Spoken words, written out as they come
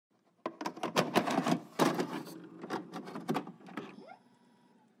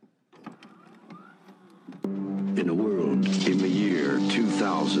a world in the year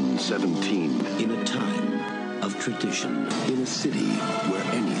 2017. In a time of tradition. In a city where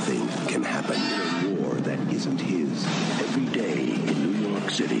anything can happen. In a war that isn't his. Every day in New York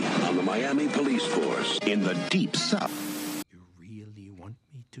City. On the Miami Police Force. In the Deep South. You really want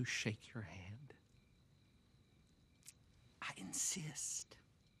me to shake your hand? I insist.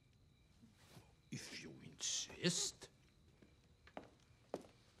 If you insist.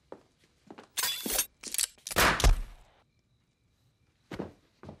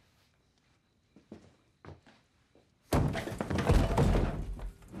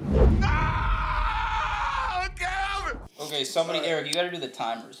 Okay, somebody, Eric, you gotta do the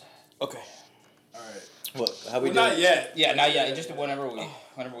timers. Okay. All right. What? How we Well, not doing? yet. Yeah, not yet. Just whenever we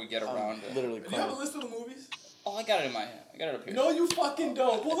get around it. Literally Do you have a crying. list of the movies? Oh, I got it in my hand. I got it up here. No, you fucking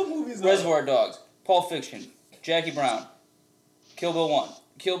don't. Pull the movies up. Reservoir Dogs, Pulp Fiction, Jackie Brown, Kill Bill 1,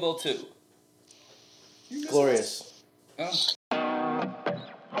 Kill Bill 2. Glorious. Oh.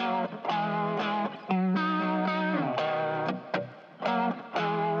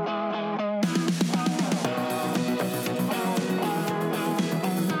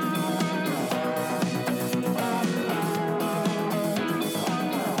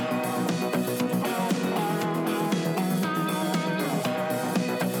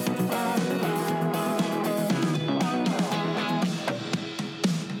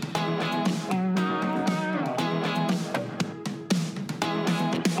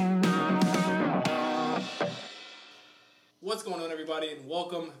 What's going on, everybody, and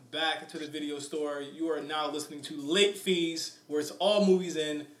welcome back to the video store. You are now listening to Late Fees, where it's all movies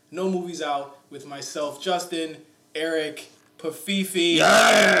in, no movies out, with myself, Justin, Eric, Pafifi,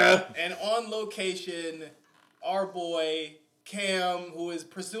 and on location, our boy, Cam, who is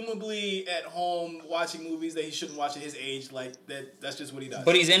presumably at home watching movies that he shouldn't watch at his age. Like, that's just what he does.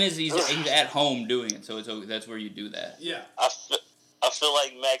 But he's at home doing it, so that's where you do that. Yeah. I feel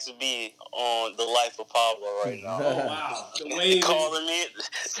like Max would be on The Life of Pablo right now. Oh, wow. The wave. Calling me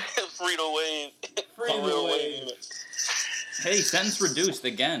free to wave. Free to wave. Hey, sentence reduced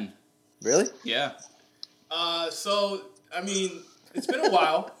again. Really? Yeah. So, I mean, it's been a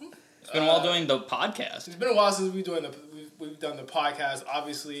while. It's been a while doing the podcast. It's been a while since we've done the podcast.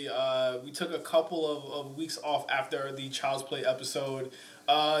 Obviously, we took a couple of weeks off after the Child's Play episode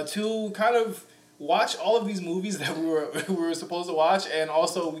to kind of watch all of these movies that we were supposed to watch, and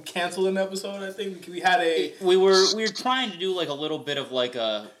also we canceled an episode. I think we had we were trying to do like a little bit of like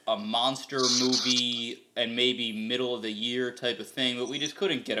a monster movie and maybe middle of the year type of thing, but we just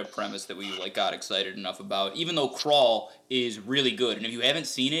couldn't get a premise that we like got excited enough about. Even though Crawl is really good, and if you haven't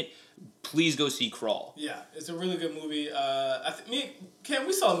seen it, please go see Crawl. Yeah, it's a really good movie. Cam,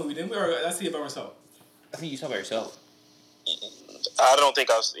 we saw a movie, didn't we? Or I see it by myself. I think you saw it by yourself. I don't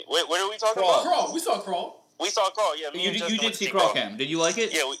think I've seen. Wait, what are we talking about? Crawl. We saw Crawl. We saw Crawl. Yeah, You did see Crawl, Cam. Did you like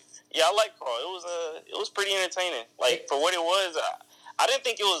it? Yeah, I like Crawl. It was pretty entertaining. Like for what it was, I didn't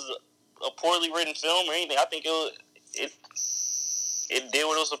think it was a poorly written film or anything. I think it did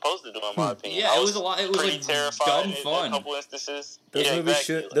what it was supposed to do, in my opinion. Yeah, it was a lot. It was pretty like terrified dumb in fun. a couple instances.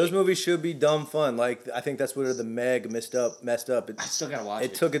 Those movies should be dumb fun. Like, I think that's where the Meg messed up. I still gotta watch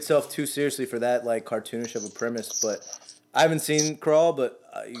it. It took itself too seriously for that like cartoonish of a premise, but I haven't seen Crawl, but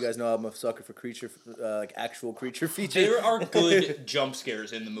you guys know I'm a sucker for like actual creature features. There are good jump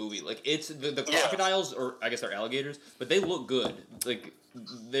scares in the movie. Like it's the crocodiles, or I guess they're alligators, but they look good. Like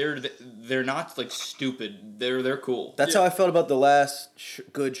they're not like stupid. They're cool. That's how I felt about the last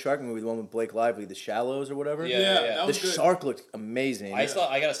good shark movie, the one with Blake Lively, The Shallows or whatever. Yeah, that was the good. shark looked amazing. I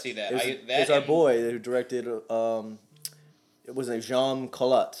gotta see that. It's our boy who directed. It was Jean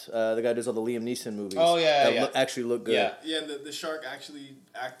Collot, the guy who does all the Liam Neeson movies. Oh, yeah, that yeah. Actually looked good. Yeah. Yeah, and the shark actually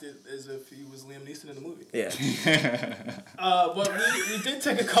acted as if he was Liam Neeson in the movie. Yeah. But we did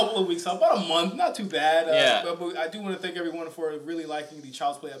take a couple of weeks off, about a month, not too bad. Yeah. But I do want to thank everyone for really liking the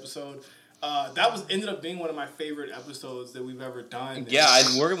Child's Play episode. That ended up being one of my favorite episodes that we've ever done. Yeah,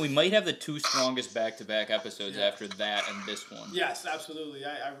 we might have the two strongest back-to-back episodes after that and this one. Yes, absolutely.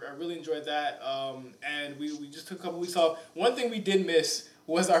 I really enjoyed that. And we just took a couple weeks off. One thing we did miss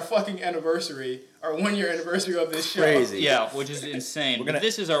was our fucking anniversary, our 1-year anniversary of this show. Crazy. Yeah, which is insane. But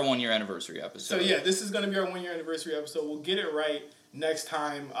this is our 1-year anniversary episode. So yeah, this is going to be our 1-year anniversary episode. We'll get it right next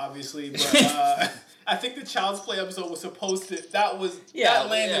time, obviously. But I think the Child's Play episode was supposed to. That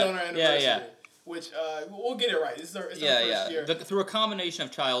landed on our anniversary. Yeah. Which we'll get it right. This is our first year. Through a combination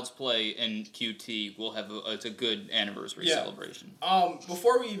of Child's Play and QT, we'll have it's a good anniversary celebration.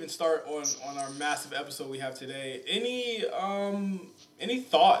 Before we even start on our massive episode we have today, any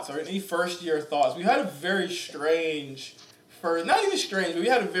thoughts or any first year thoughts? We had a very strange first, not even strange, but we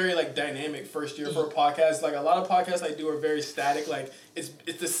had a very like dynamic first year for a podcast. Like a lot of podcasts I do are very static. Like it's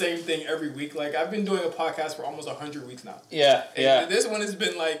the same thing every week. Like I've been doing a podcast for almost 100 weeks now. Yeah, And this one has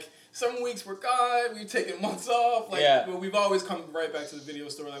been like, some weeks we're gone, we've taken months off. Like, but we've always come right back to the video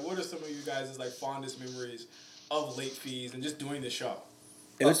store. Like, what are some of you guys' like fondest memories of Late Fees and just doing the show?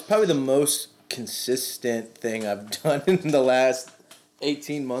 It was probably the most consistent thing I've done in the last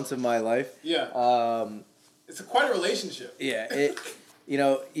 18 months of my life. Yeah. It's quite a relationship. Yeah.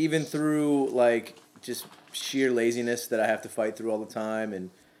 Even through like just sheer laziness that I have to fight through all the time, and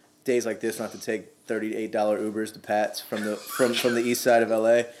days like this, not to take $38 Ubers to Pat's from the east side of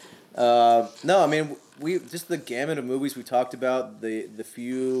LA. No, I mean we just the gamut of movies we talked about, the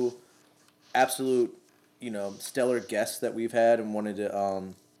few absolute stellar guests that we've had and wanted to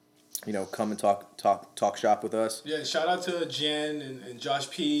come and talk shop with us. Yeah, shout out to Jen and Josh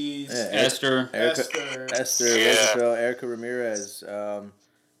Pease, Esther, Roosevelt, Erica Ramirez,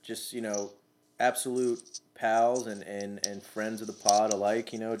 just absolute pals and friends of the pod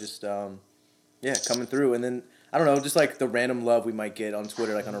alike. Coming through, and then I don't know, just like the random love we might get on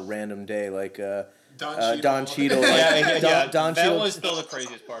Twitter, like on a random day, like Don Cheadle. Don that Cheadle, was still the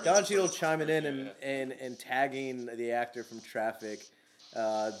craziest part. Don Cheadle chiming in and tagging the actor from Traffic,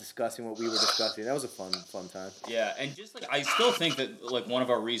 discussing what we were discussing. That was a fun time. Yeah, and just like I still think that like one of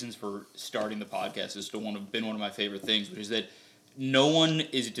our reasons for starting the podcast is been one of my favorite things, which is that no one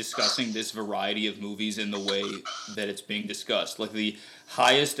is discussing this variety of movies in the way that it's being discussed. Like the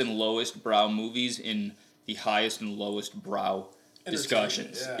highest and lowest brow movies in the highest and lowest brow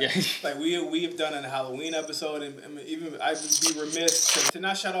discussions. Yeah. Like we have done a Halloween episode, and even I would be remiss to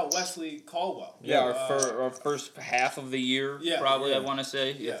not shout out Wesley Caldwell. Yeah, our first half of the year, I want to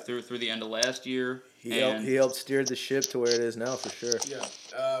say, through the end of last year. He helped steer the ship to where it is now, for sure. Yeah,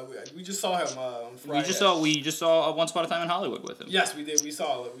 we just saw him on Friday. We just saw Once Upon a Time in Hollywood with him. Yes, we did. We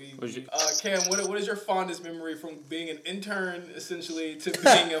saw it. Cam, what is your fondest memory from being an intern, essentially, to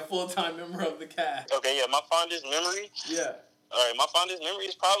being a full-time member of the cast? Okay, yeah, my fondest memory? Yeah. All right, my fondest memory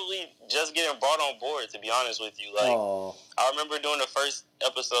is probably just getting brought on board, to be honest with you. Like, I remember doing the first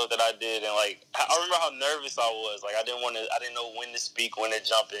episode that I did, and like, I remember how nervous I was. Like, I didn't know when to speak, when to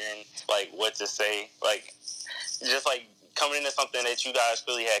jump in, like, what to say. Like, just like coming into something that you guys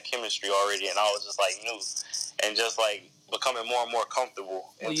really had chemistry already, and I was just like new, and just like becoming more and more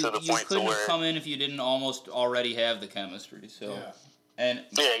comfortable. Well, you couldn't have come in if you didn't almost already have the chemistry. So. Yeah. And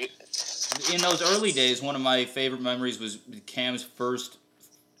in those early days, one of my favorite memories was Cam's first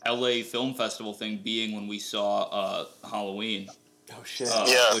LA Film Festival thing being when we saw Halloween. Oh shit!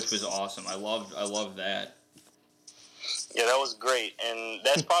 Which was awesome. I loved that. Yeah, that was great, and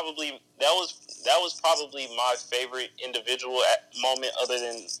that's probably that was probably my favorite individual moment, other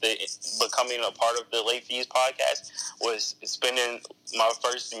than becoming a part of the Late Fees podcast, was spending my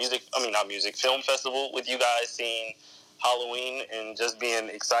first film festival with you guys, seeing Halloween and just being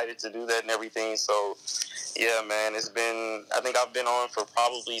excited to do that and everything. So yeah, man, I think I've been on for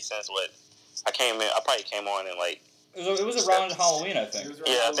probably since I probably came on in like it was around Halloween, I think.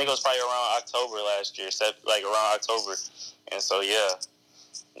 Yeah, I think it was probably around October last year, like around October. And so yeah,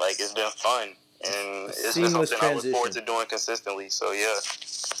 like it's been fun, and it's been something I look forward to doing consistently. So yeah,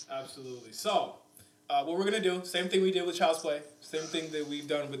 absolutely. So what we're gonna do, same thing we did with Child's Play, same thing that we've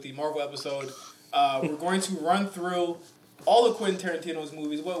done with the Marvel episode. We're going to run through all of Quentin Tarantino's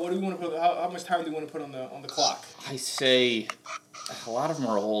movies. What do we want to put? How much time do we want to put on the clock? I say a lot of them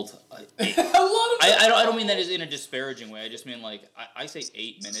are old. A lot of them. I don't mean that in a disparaging way. I just mean like I say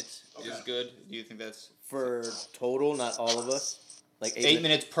 8 minutes is good. Do you think that's for total? Not all of us. Like 8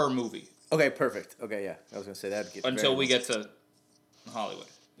 minutes per movie. Okay, perfect. Okay, yeah, I was gonna say that. Until we get to Hollywood.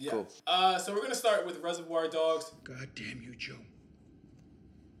 Yeah. Cool. So we're gonna start with Reservoir Dogs. God damn you, Joe.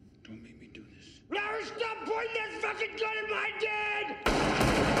 Don't make me do this. Larry, stop pointing that fucking gun at my dad!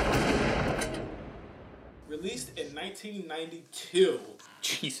 Released in 1992.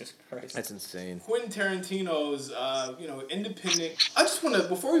 Jesus Christ. That's insane. Quentin Tarantino's, independent. I just want to,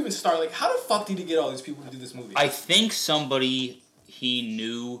 before we even start, like, how the fuck did he get all these people to do this movie? I think somebody he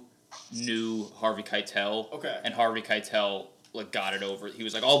knew Harvey Keitel. Okay. And Harvey Keitel got it over. He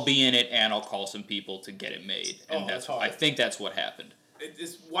was like, I'll be in it and I'll call some people to get it made. And that's hard. I think that's what happened.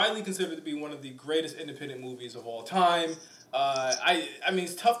 It's widely considered to be one of the greatest independent movies of all time. I mean,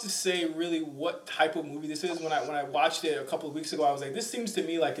 it's tough to say really what type of movie this is. When I watched it a couple of weeks ago, I was like, this seems to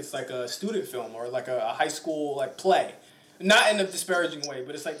me like it's like a student film or like a high school play. Not in a disparaging way,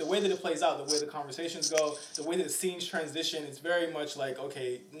 but it's like the way that it plays out, the way the conversations go, the way that the scenes transition. It's very much like,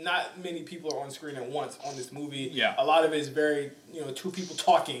 okay, not many people are on screen at once on this movie. Yeah. A lot of it is very, two people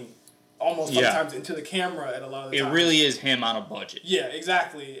talking almost Yeah. sometimes into the camera at a lot of the It times. really is him on a budget. Yeah,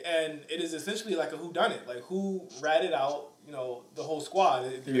 exactly. And it is essentially like a whodunit. Like, who ratted out, the whole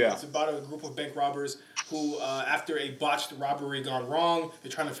squad. Yeah. It's about a group of bank robbers who, after a botched robbery gone wrong,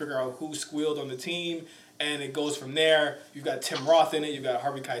 they're trying to figure out who squealed on the team. And it goes from there. You've got Tim Roth in it. You've got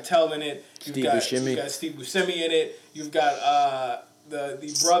Harvey Keitel in it. You've got Steve Buscemi in it. You've got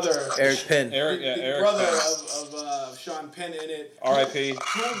the brother Eric Penn. the brother of Sean Penn in it. R.I.P.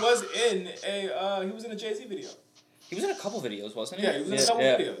 Who was in a Jay-Z video. He was in a couple videos, wasn't he? Yeah, he was in a couple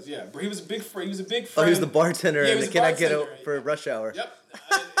videos. Yeah, but he was a big friend. He was a big friend. Oh, he was the bartender. Yeah, he and was Can I get bartender. out for Rush Hour? Yep,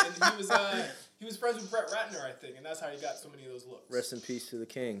 and he was friends with Brett Ratner, I think, and that's how he got so many of those looks. Rest in peace to the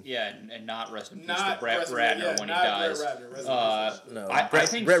king. Yeah, and not rest in peace to Not Brett rest in- Ratner yeah, when he not dies. Brett Ratner, rest in peace. No, I Brett,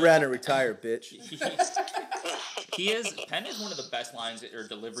 think Brett Ratner retired, bitch. Penn is one of the best lines or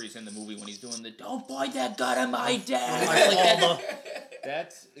deliveries in the movie when he's doing the "Don't point that gun at my dad."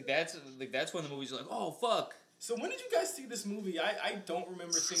 That's when the movie's like, oh fuck. So when did you guys see this movie? I don't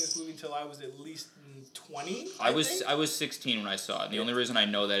remember seeing this movie until I was at least 20. I was 16 when I saw it. And the only reason I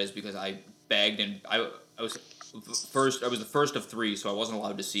know that is because I bagged and I was the first of 3, so I wasn't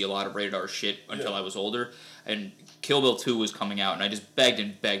allowed to see a lot of rated R shit until I was older. And Kill Bill 2 was coming out, and I just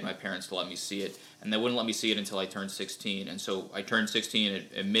begged my parents to let me see it. And they wouldn't let me see it until I turned 16. And so I turned 16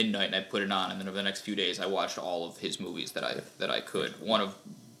 at midnight, and I put it on. And then over the next few days, I watched all of his movies that I could. One of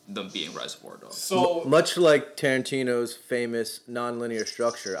them being Reservoir Dogs. So much like Tarantino's famous nonlinear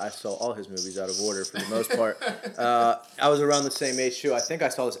structure, I saw all his movies out of order for the most part. I was around the same age too. I think I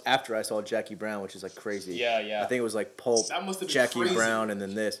saw this after I saw Jackie Brown, which is like crazy. Yeah. I think it was like Pulp, That must have been Jackie crazy. Brown, and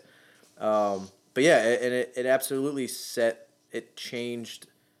then this. But yeah, and it absolutely changed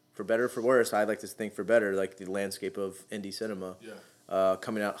for better or for worse. I'd like to think for better, like the landscape of indie cinema. Yeah.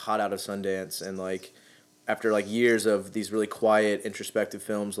 Coming out hot out of Sundance, and like after like years of these really quiet, introspective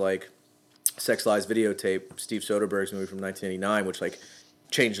films like Sex Lies Videotape, Steve Soderbergh's movie from 1989, which like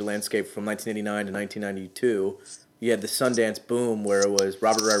changed the landscape from 1989 to 1992. You had the Sundance boom where it was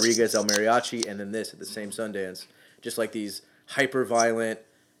Robert Rodriguez, El Mariachi, and then this at the same Sundance. Just like these hyper-violent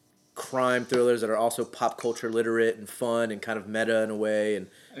crime thrillers that are also pop culture literate and fun and kind of meta in a way. And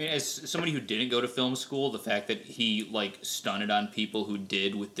I mean, as somebody who didn't go to film school, the fact that he like stunted on people who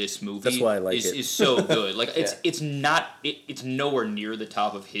did with this movie That's why I like it. is so good. Like it's nowhere near the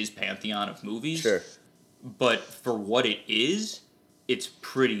top of his pantheon of movies. sure, But for what it is, it's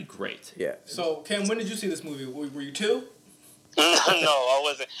pretty great. yeah. So Ken, when did you see this movie? Were you 2? No, I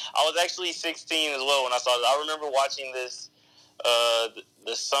wasn't. I was actually 16 as well when I saw it. I remember watching this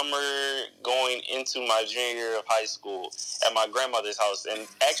the summer going into my junior year of high school at my grandmother's house. And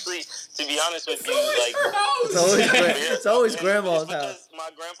actually, to be honest with you, like It's always grandma's house. because my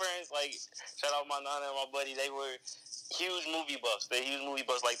grandparents, like, shout out my nana and my buddy, they were huge movie buffs.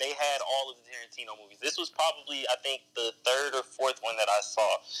 Like, they had all of the Tarantino movies. This was probably, I think, the 3rd or 4th one that I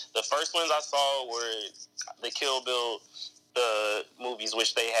saw. The first ones I saw were the Kill Bill movies,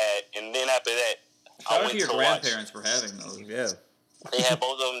 which they had, and then after that, Shout I out went to your to watch. grandparents for having those. Yeah. They had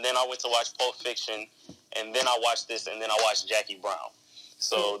both of them. Then I went to watch Pulp Fiction, and then I watched this, and then I watched Jackie Brown.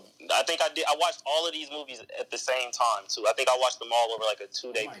 So I think I watched all of these movies at the same time too. I think I watched them all over like a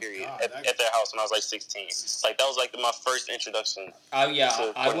 2-day period at their house when I was like 16. Like that was like my first introduction. I to would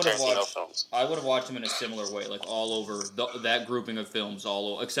have Tarantino watched. films. I would have watched them in a similar way, like all over that grouping of films,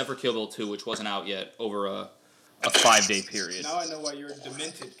 except for Kill Bill 2, which wasn't out yet, over a 5-day period. Now I know why you're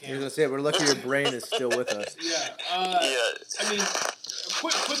demented, I was Ken. gonna say we're lucky your brain is still with us. Yeah. Yeah. I mean,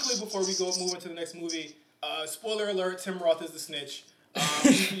 quickly before we move into the next movie, spoiler alert: Tim Roth is the snitch.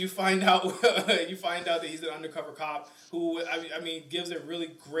 You find out that he's an undercover cop who I mean gives a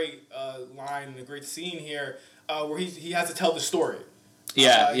really great line and a great scene here where he has to tell the story. He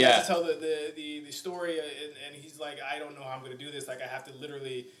has to tell the story, and he's like, I don't know how I'm going to do this. Like, I have to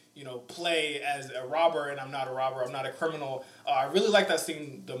literally, play as a robber, and I'm not a robber. I'm not a criminal. I really like that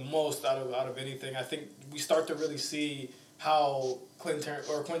scene the most out of anything. I think we start to really see how Quentin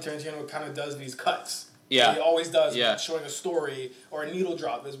Tarantino kind of does these cuts. Yeah. He always does, Yeah. showing a story or a needle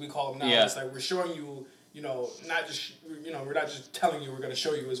drop, as we call them now. Yeah. It's like we're showing you, not just, we're not just telling you, we're going to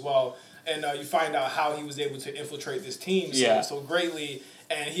show you as well. And you find out how he was able to infiltrate this team so greatly,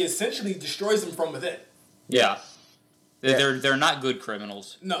 and he essentially destroys them from within. Yeah. They're not good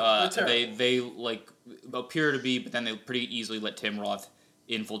criminals. No, they're terrible. They like appear to be, but then they pretty easily let Tim Roth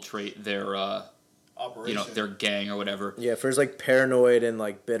infiltrate their Operation. their gang or whatever. Yeah, for as like paranoid and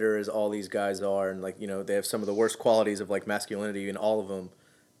like bitter as all these guys are, and like they have some of the worst qualities of like masculinity in all of them.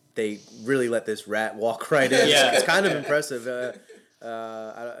 They really let this rat walk right in. Yeah. It's kind of impressive.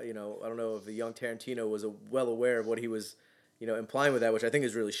 I don't know if the young Tarantino was well aware of what he was implying with that, which I think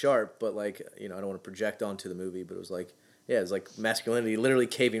is really sharp, but like, I don't want to project onto the movie, but it was like, yeah, it's like masculinity literally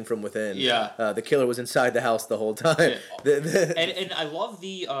caving from within. Yeah. The killer was inside the house the whole time. Yeah. and I love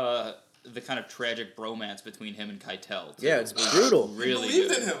the kind of tragic bromance between him and Keitel. Too. Yeah, it's brutal. He Really believed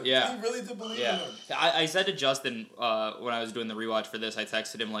good. in him. Yeah. He really did believe in him. I said to Justin when I was doing the rewatch for this, I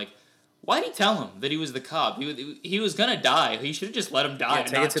texted him like, why did he tell him that he was the cop? He was gonna die. He should have just let him die. Yeah, and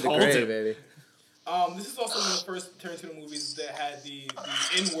take not it to the told grave, him. baby. This is also one of the first Tarantino movies that had the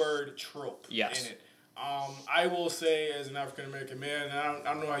N-word trope in it. I will say, as an African American man, and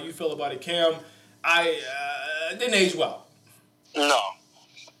I don't know how you feel about it, Cam, I didn't age well. No.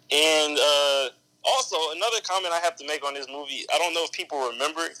 And also, another comment I have to make on this movie, I don't know if people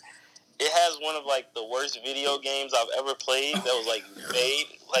remember it. It has one of, like, the worst video games I've ever played that was, like, made,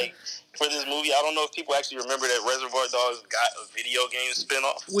 like, for this movie. I don't know if people actually remember that Reservoir Dogs got a video game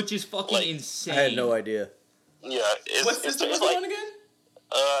spinoff. Which is fucking insane. I had no idea. Yeah. What system was it on again?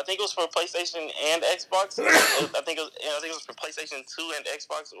 I think it was for PlayStation and Xbox. I think it was for PlayStation 2 and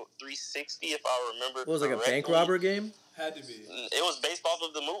Xbox 360, if I remember. What was it, like a correctly. bank robber game? Had to be. It was based off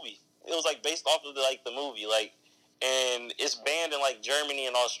of the movie. It was like based off of the movie, like, and it's banned in like Germany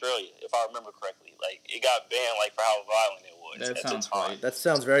and Australia, if I remember correctly. Like, it got banned like for how violent it was. That at sounds the time. right. That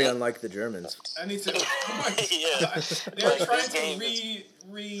sounds very unlike the Germans. I need to. Yeah. They're trying to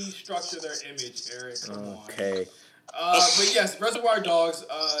restructure their image, Eric. Come on. Okay. But yes, Reservoir Dogs.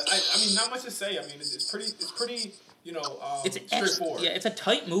 I mean, not much to say. I mean, it's pretty. It's straightforward. it's a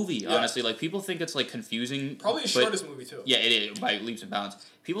tight movie, honestly. Like, people think it's like confusing. Probably the shortest movie too. Yeah, it is by leaps and bounds.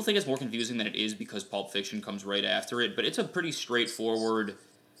 People think it's more confusing than it is because Pulp Fiction comes right after it, but it's a pretty straightforward.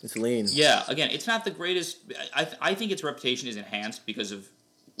 It's lean. Yeah, again, it's not the greatest. I think its reputation is enhanced because of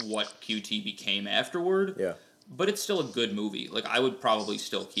what QT became afterward. Yeah. But it's still a good movie. Like, I would probably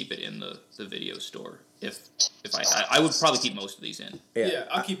still keep it in the video store if I would probably keep most of these in. Yeah,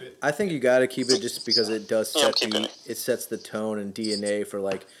 I'll keep it. I think you got to keep it just because it does sets the tone and DNA for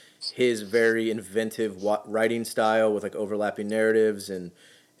like his very inventive writing style with like overlapping narratives and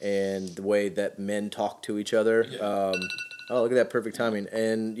the way that men talk to each other. Yeah. Oh, look at that perfect timing.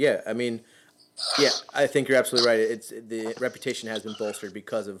 And yeah, I mean, yeah, I think you're absolutely right. It's the reputation has been bolstered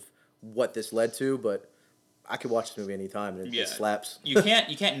because of what this led to, but I could watch this movie anytime and it slaps. You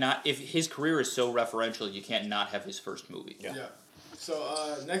can't not, if his career is so referential, you can't not have his first movie. Yeah.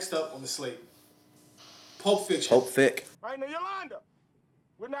 So next up on the slate, Pulp Fiction. Pulp Fic. Right now, Yolanda,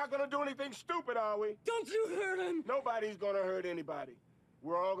 we're not gonna do anything stupid, are we? Don't you hurt him. Nobody's gonna hurt anybody.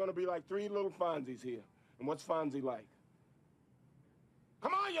 We're all gonna be like three little Fonzies here. And what's Fonzie like?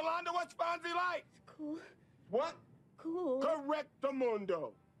 Come on, Yolanda, what's Fonzie like? Cool. What? Cool.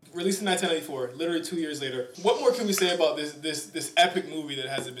 Correctamundo. Released in 1994, literally 2 years later. What more can we say about this epic movie that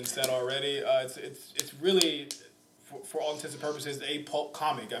hasn't been said already? It's really, for all intents and purposes, a pulp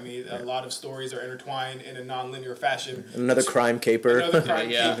comic. I mean, a lot of stories are intertwined in a non-linear fashion. Another crime caper.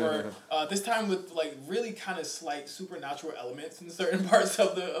 Caper. This time with like really kind of slight supernatural elements in certain parts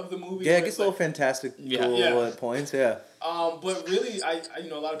of the movie. Yeah, it gets a little fantastic at points. Yeah. But really, I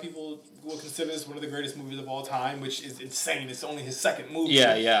a lot of people will consider this one of the greatest movies of all time, which is insane. It's only his second movie.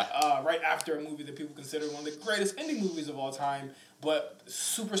 Yeah. Right after a movie that people consider one of the greatest indie movies of all time, but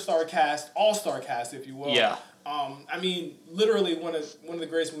superstar cast, all-star cast, if you will. Yeah. I mean, literally one of the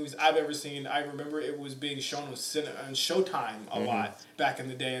greatest movies I've ever seen. I remember it was being shown on Showtime a lot back in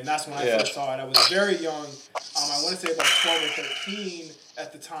the day, and that's when I first saw it. I was very young. I want to say about 12 or 13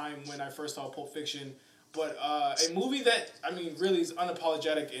 at the time when I first saw Pulp Fiction. But a movie that, I mean, really is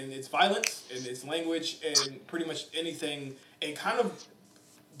unapologetic in its violence, in its language, and pretty much anything, and kind of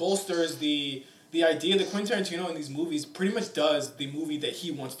bolsters the idea that Quentin Tarantino in these movies pretty much does the movie that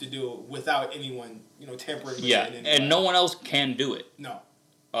he wants to do without anyone, tampering with it. And no one else can do it. No.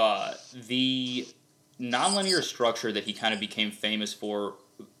 The nonlinear structure that he kind of became famous for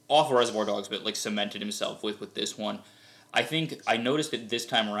off of Reservoir Dogs, but like cemented himself with this one, I think I noticed it this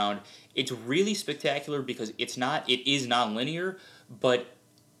time around. It's really spectacular because it is nonlinear, but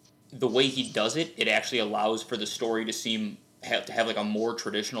the way he does it, it actually allows for the story to have like a more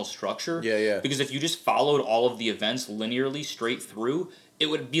traditional structure. Yeah. Because if you just followed all of the events linearly straight through, it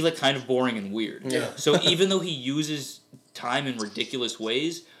would be like kind of boring and weird. Yeah. So even though he uses time in ridiculous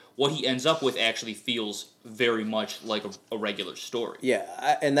ways, what he ends up with actually feels very much like a regular story.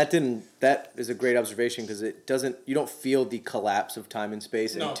 Yeah, and that is a great observation because you don't feel the collapse of time and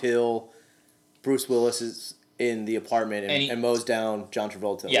space until Bruce Willis is in the apartment and mows down John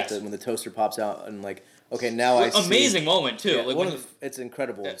Travolta. Yes. When the toaster pops out and like, okay, now I see. Amazing moment too. Yeah, like it's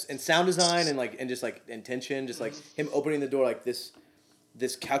incredible. And sound design and just like intention, just like him opening the door like this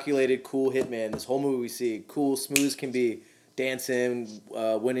calculated, cool hitman. This whole movie we see, cool, smooth as can be, dancing,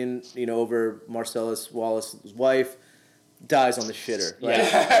 winning, over Marcellus Wallace's wife, dies on the shitter. Like,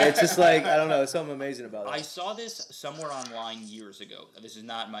 it's just like, I don't know, there's something amazing about it. I saw this somewhere online years ago. This is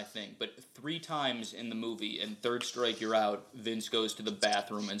not my thing, but 3 times in the movie, and third strike, you're out, Vince goes to the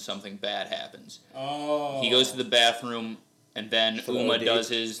bathroom and something bad happens. Oh. He goes to the bathroom, and then Uma does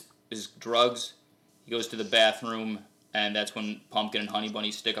his drugs. He goes to the bathroom, and that's when Pumpkin and Honey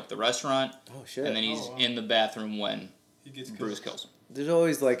Bunny stick up the restaurant. Oh, shit. And then he's in the bathroom when Bruce killed. kills him. There's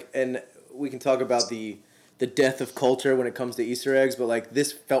always, like, and we can talk about the death of culture when it comes to Easter eggs, but, like,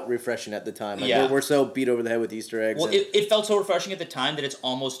 this felt refreshing at the time. Like, we're so beat over the head with Easter eggs. Well, it felt so refreshing at the time that it's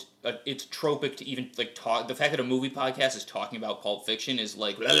almost, it's tropic to even, like, talk. The fact that a movie podcast is talking about Pulp Fiction is,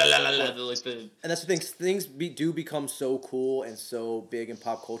 like, la la la la la, like the... And that's the thing, things do become so cool and so big in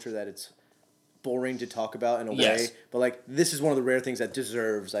pop culture that it's boring to talk about in a way. But, like, this is one of the rare things that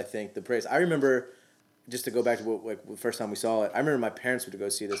deserves, I think, the praise. I remember, just to go back to the first time we saw it, I remember my parents would go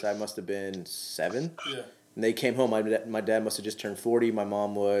see this. I must have been 7. Yeah. And they came home. My dad must have just turned 40. My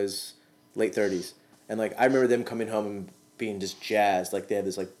mom was late 30s. And, like, I remember them coming home and being just jazzed. Like, they had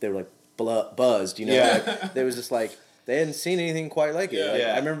this, like, they were, like, buzzed, you know? Yeah. Like, there was just, like, they hadn't seen anything quite like it.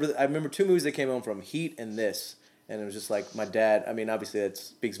 Yeah. Like, I remember 2 movies that came home from, Heat and this. And it was just, like, my dad, I mean, obviously that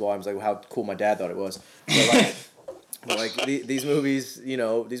speaks volumes, like, how cool my dad thought it was. But, like, these movies,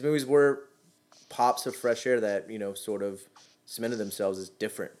 these movies were pops of fresh air that, sort of cemented themselves as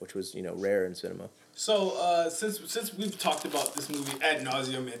different, which was, rare in cinema. So, since we've talked about this movie ad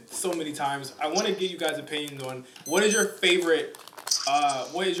nauseum and so many times, I want to get you guys' opinions on what is your favorite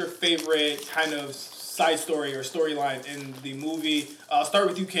kind of side story or storyline in the movie. I'll start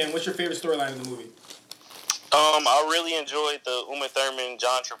with you, Cam. What's your favorite storyline in the movie? I really enjoyed the Uma Thurman,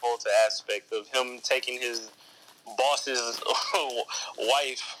 John Travolta aspect of him taking his boss's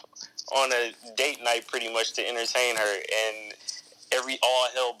wife on a date night pretty much to entertain her, and all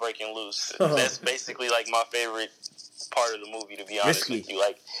hell breaking loose. That's basically like my favorite part of the movie, to be honest with you.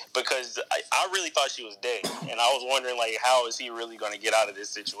 Like, because I really thought she was dead, and I was wondering, like, how is he really going to get out of this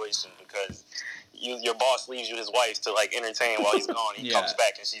situation? Because your boss leaves you his wife to, like, entertain while he's gone. He comes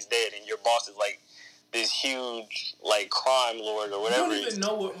back and she's dead, and your boss is like this huge, like, crime lord or whatever. You don't even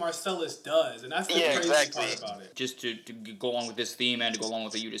know what Marcellus does, and that's the crazy part about it. Just to go along with this theme and to go along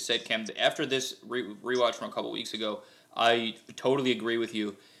with what you just said, Cam, after this rewatch from a couple weeks ago, I totally agree with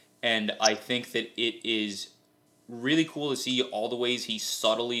you, and I think that it is really cool to see all the ways he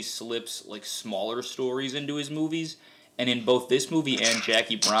subtly slips, like, smaller stories into his movies. And in both this movie and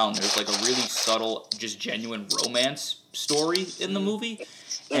Jackie Brown, there's, like, a really subtle, just genuine romance story in the movie.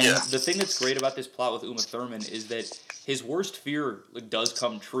 And the thing that's great about this plot with Uma Thurman is that his worst fear, like, does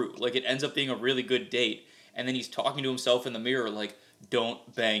come true. Like, it ends up being a really good date, and then he's talking to himself in the mirror, like,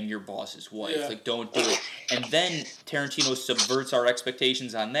 don't bang your boss's wife. Yeah. Like, don't do it. And then Tarantino subverts our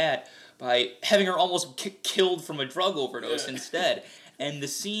expectations on that by having her almost killed from a drug overdose instead. And the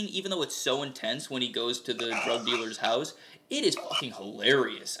scene, even though it's so intense when he goes to the drug dealer's house, it is fucking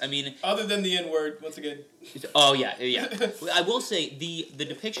hilarious. I mean... Other than the N-word, once again. Oh, yeah. I will say, the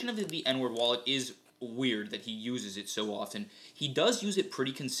depiction of the N-word, while it is weird that he uses it so often, he does use it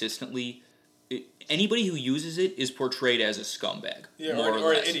pretty consistently. Anybody who uses it is portrayed as a scumbag. Yeah, more or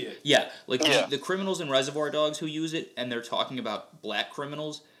less. an idiot. Yeah, like the criminals in Reservoir Dogs who use it, and they're talking about black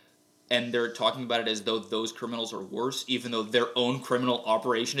criminals, and they're talking about it as though those criminals are worse, even though their own criminal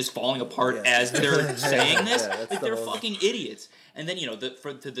operation is falling apart as they're saying this. Like, they're fucking idiots. And then,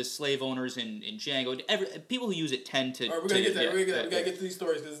 to the slave owners in Django, people who use it tend to... All right, we're going to get there. We got to get to these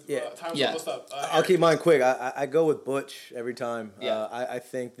stories because time's almost up. I'll keep mine quick. I go with Butch every time. Yeah. I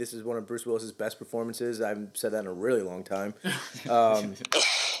think this is one of Bruce Willis's best performances. I haven't said that in a really long time. I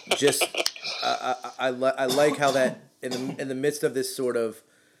like how that, in the midst of this sort of,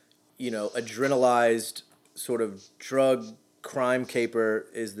 adrenalized sort of drug crime caper,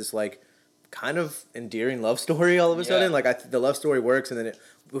 is this, like, kind of endearing love story all of a sudden. Like, the love story works, and then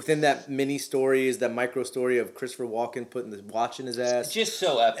within that mini story is that micro story of Christopher Walken putting the watch in his ass. Just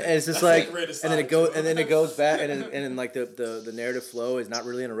so epic. And it's just and then it goes back, and then like the narrative flow is not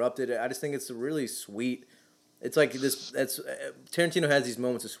really interrupted. I just think it's really sweet. It's like this. Tarantino has these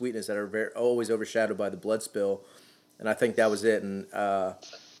moments of sweetness that are always overshadowed by the blood spill, and I think that was it. And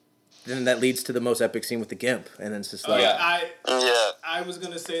then that leads to the most epic scene with the Gimp, and then it's just like I was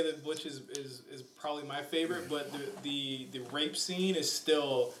gonna say that Butch is probably my favorite, but the rape scene is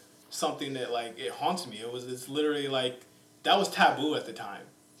still something that, like, it haunts me. It's literally like that was taboo at the time.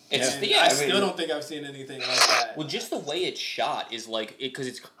 I still don't think I've seen anything like that. Well, just the way it's shot is like because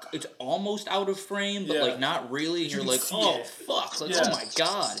it's almost out of frame, but like not really. And you're like, oh fuck, like oh my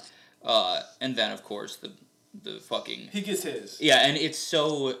god. And then of course the fucking. He gets his. Yeah, and it's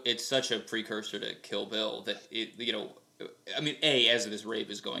such a precursor to Kill Bill that I mean, as this rape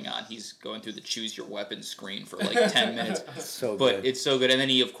is going on, he's going through the choose your weapon screen for like 10 minutes. So but good. it's so good, and then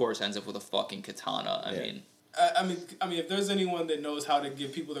he of course ends up with a fucking katana. I mean, if there's anyone that knows how to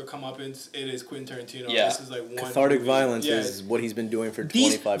give people their comeuppance, it is Quentin Tarantino. Yeah. This is like one Cathartic movie. violence Yeah. is what he's been doing for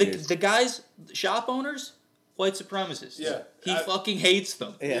 25 years. The guys, shop owners, white supremacists. Yeah. He fucking hates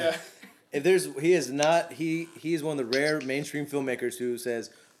them. Yeah. If he is one of the rare mainstream filmmakers who says,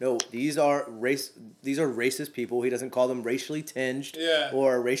 no, these are racist people. He doesn't call them racially tinged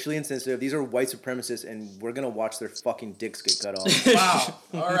or racially insensitive. These are white supremacists, and we're gonna watch their fucking dicks get cut off. Wow.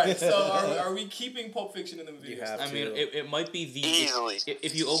 All right. So are we keeping Pulp Fiction in the video? I mean, it might be easily.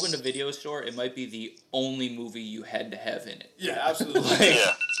 If you opened a video store, it might be the only movie you had to have in it. Yeah, absolutely.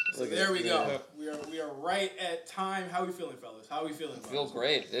 Yeah. So there we go. We are right at time. How are we feeling, fellas? How are we feeling? I feel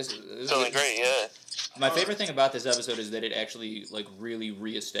great. This Feeling great, yeah. My favorite thing about this episode is that it actually like really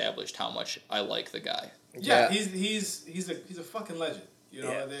reestablished how much I like the guy. Yeah, he's a fucking legend. You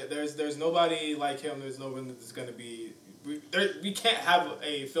know, there's nobody like him. There's no one that's gonna be. We can't have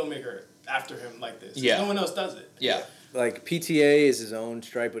a filmmaker after him like this. Yeah. No one else does it. Yeah. Like PTA is his own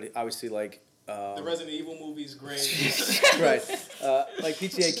stripe, but obviously like. The Resident Evil movie's great. Right. Like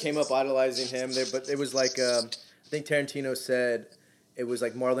PTA came up idolizing him there, but it was like I think Tarantino said it was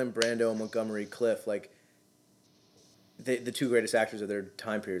like Marlon Brando and Montgomery Clift, like the two greatest actors of their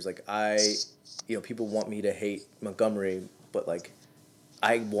time periods. Like people want me to hate Montgomery, but like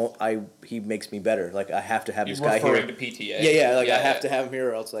he makes me better. Like I have to have this guy here. Referring to PTA. Yeah. Like I have to have him here,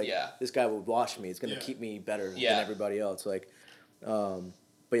 or else like this guy will watch me. It's gonna keep me better than everybody else. Like.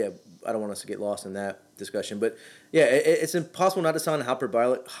 But yeah, I don't want us to get lost in that discussion. But yeah, it's impossible not to sound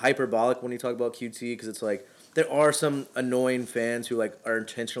hyperbolic when you talk about QT, because it's like there are some annoying fans who like are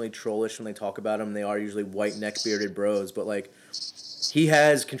intentionally trollish when they talk about him. They are usually white neck bearded bros, but like he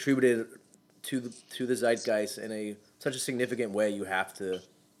has contributed to the zeitgeist in such a significant way. You have to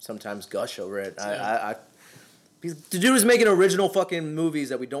sometimes gush over it. The dude is making original fucking movies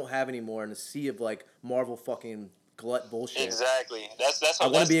that we don't have anymore in a sea of like Marvel fucking glut bullshit. Exactly. That's I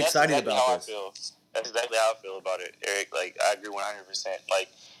want to be excited exactly about how this. I feel. That's exactly how I feel about it, Eric. Like I agree 100%. Like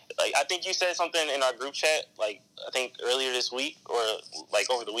I think you said something in our group chat, like I think earlier this week or like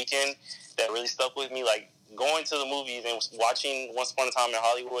over the weekend, that really stuck with me. Like going to the movies and watching Once Upon a Time in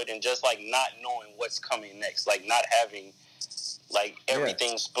Hollywood and just like not knowing what's coming next, like not having like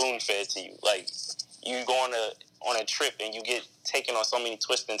everything spoon fed to you. Like you go on a trip and you get taken on so many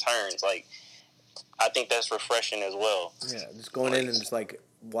twists and turns. Like I think that's refreshing as well. Yeah, just going in and just like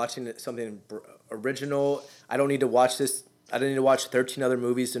watching something original. I don't need to watch this. I don't need to watch 13 other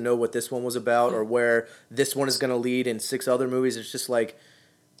movies to know what this one was about or where this one is going to lead in 6 other movies. It's just like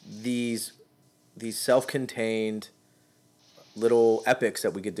these self-contained little epics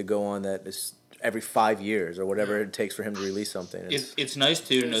that we get to go on that is every 5 years or whatever it takes for him to release something. It's nice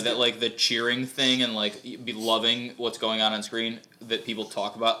too to know that like the cheering thing and like be loving what's going on screen that people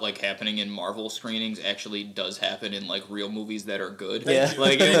talk about like happening in Marvel screenings actually does happen in like real movies that are good. Yeah.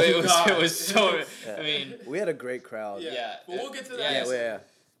 Like it was so. Yeah. I mean, we had a great crowd. Yeah. But we'll get to that. Yeah.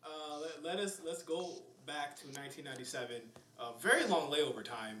 Let's go back to 1997. Very long layover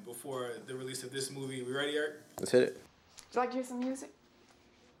time before the release of this movie. We ready, Eric? Let's hit it. Would you like to hear some music?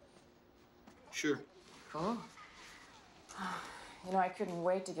 Sure. Cool. You know, I couldn't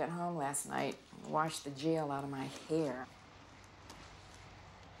wait to get home last night and wash the gel out of my hair.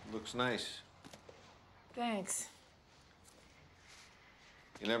 Looks nice. Thanks.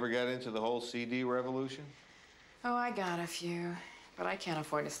 You never got into the whole CD revolution? Oh, I got a few, but I can't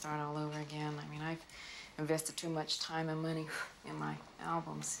afford to start all over again. I mean, I've invested too much time and money in my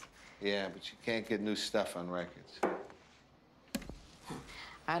albums. Yeah, but you can't get new stuff on records.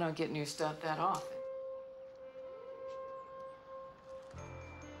 I don't get new stuff that often.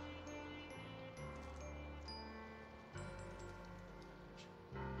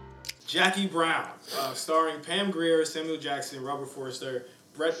 Jackie Brown, starring Pam Grier, Samuel Jackson, Robert Forster,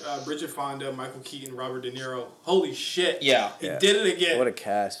 Bridget Fonda, Michael Keaton, Robert De Niro. Holy shit. Yeah. He did it again. What a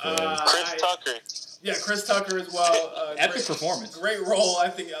cast, man. Chris Tucker. Yeah, Chris Tucker as well. Epic performance. Great role. I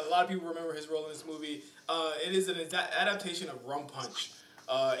think a lot of people remember his role in this movie. It is an adaptation of Rum Punch.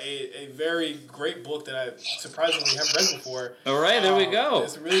 A very great book that I surprisingly haven't read before. All right, there we go.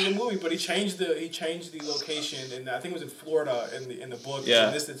 It's a really good movie, but he changed the location, and I think it was in Florida in the book. Yeah,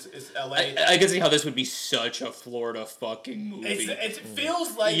 and this it's L.A. I can see how this would be such a Florida fucking movie. It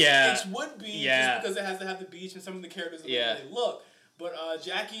feels like it would be just because it has to have the beach and some of the characters the way they look. But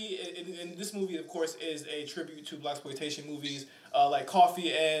Jackie in this movie, of course, is a tribute to blaxploitation movies like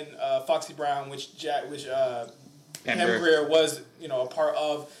Coffee and Foxy Brown, which Pam Grier was, a part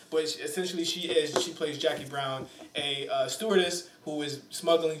of. But essentially, she plays Jackie Brown, a stewardess who is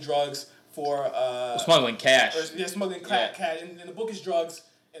smuggling drugs for smuggling cash. Smuggling cash. In the book is drugs,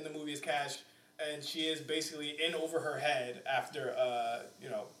 in the movie is cash, and she is basically in over her head after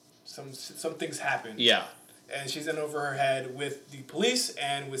some things happen. Yeah. And she's in over her head with the police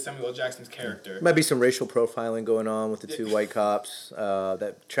and with Samuel L. Jackson's character. Might be some racial profiling going on with the two white cops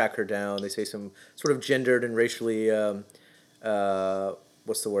that track her down. They say some sort of gendered and racially,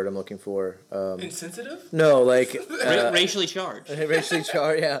 what's the word I'm looking for? Insensitive? No, like racially charged. Racially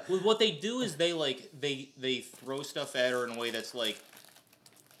charged, yeah. Well, what they do is they throw stuff at her in a way that's like,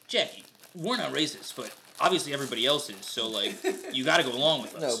 Jackie, we're not racist, but obviously everybody else is, so like you got to go along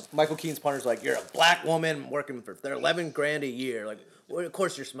with us. No, Michael Keane's partner's like, you're a black woman working for $11,000 a year. Like, well, of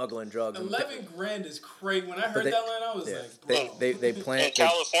course you're smuggling drugs. $11,000 is crazy. When I heard that line, I was like, bro. They plant in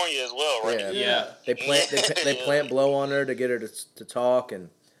California as well, right? Yeah. They plant blow on her to get her to talk, and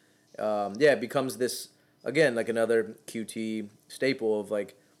it becomes this again like another QT staple of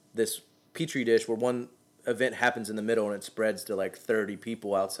like this petri dish where one event happens in the middle and it spreads to like 30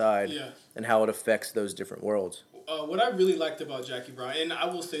 people outside, and how it affects those different worlds. What I really liked about Jackie Brown, and I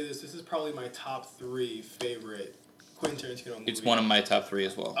will say this is probably my top 3 favorite Quentin Tarantino movie. It's one of my top 3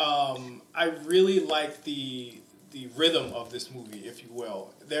 as well. I really like the rhythm of this movie, if you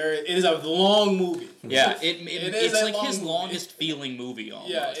will. It is a long movie. Yeah, it's like his movie. longest feeling movie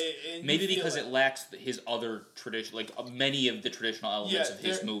almost. Yeah, maybe because it lacks his other tradition, like many of the traditional elements of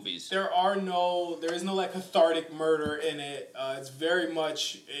his movies. There is no like cathartic murder in it. It's very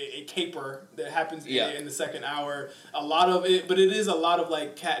much a caper that happens in the second hour. A lot of it, but it is a lot of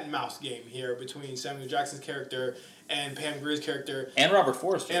like cat and mouse game here between Samuel Jackson's character and Pam Grier's character. And Robert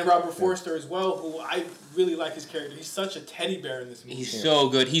Forster. Forster as well, who I really like his character. He's such a teddy bear in this movie. He's so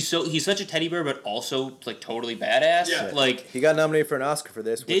good. He's such a teddy bear, but also like totally badass. Yeah. Like he got nominated for an Oscar for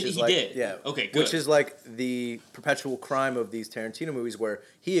this. Which is he like, did? Yeah. Okay, good. Which is like the perpetual crime of these Tarantino movies where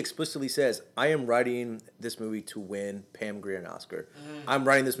he explicitly says, I am writing this movie to win Pam Grier an Oscar. I'm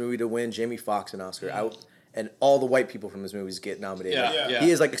writing this movie to win Jamie Foxx an Oscar. And all the white people from his movies get nominated. Yeah. He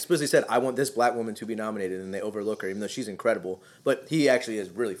has like explicitly said, I want this black woman to be nominated, and they overlook her, even though she's incredible. But he actually is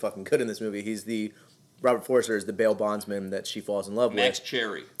really fucking good in this movie. He's Robert Forster is the bail bondsman that she falls in love Max with.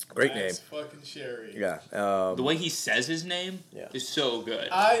 Cherry. Great Max name. fucking Cherry. Yeah. The way he says his name is so good.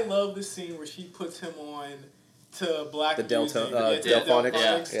 I love the scene where she puts him on to black the music.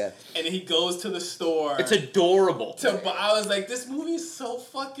 Delphonics. Yeah. And he goes to the store. It's adorable. I was like, this movie is so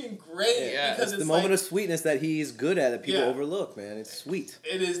fucking great. Yeah. Because it's the moment of sweetness that he's good at that people overlook, man. It's sweet.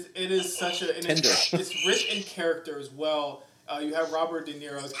 It is such a... Tender. It's rich in character as well. You have Robert De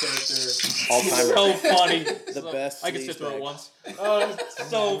Niro's character. All time. So funny. The best. I can sit through it once. Oh, it's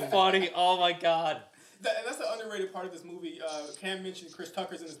so funny. Oh my god. And that's the underrated part of this movie. Cam mentioned Chris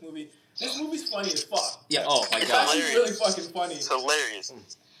Tucker's in this movie. This movie's funny as fuck. Yeah. Oh my god. It's really fucking funny. It's hilarious.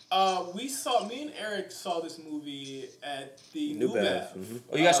 Me and Eric saw this movie at the New Bev. Mm-hmm.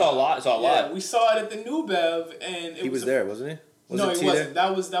 Oh, you guys saw a lot. Yeah, we saw it at the New Bev, and he was there, wasn't he? No, he wasn't.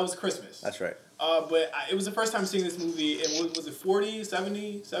 That was Christmas. That's right. But it was the first time seeing this movie, and was it 40,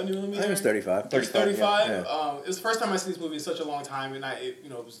 70 millimeter? I think it was 35. 35. Yeah. It was the first time I seen this movie in such a long time, and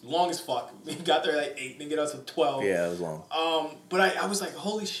it was long as fuck. We got there at like 8, then get us to 12. Yeah, it was long. But I was like,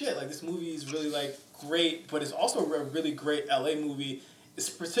 holy shit! Like this movie is really like great, but it's also a really great LA movie. It's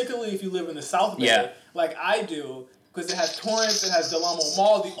particularly if you live in the South Bay, like I do. Because it has Torrance, it has Del Amo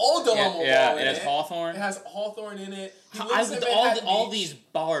Mall, the old Del Amo Mall. Yeah, it has Hawthorne. It has Hawthorne in it. All these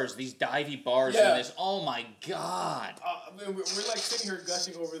bars, these divey bars in this. Oh my god. We're like sitting here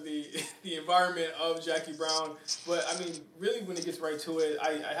gushing over the environment of Jackie Brown, but I mean, really, when it gets right to it,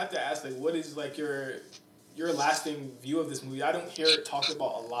 I have to ask, like, what is like your lasting view of this movie? I don't hear it talked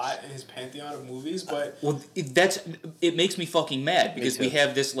about a lot in his pantheon of movies, but it makes me fucking mad because we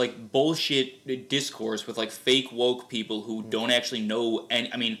have this like bullshit discourse with like fake woke people who don't actually know. And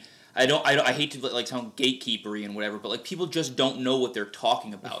I mean, I hate to like sound gatekeepery and whatever, but like people just don't know what they're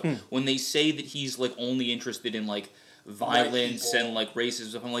talking about when they say that he's like only interested in like violence and like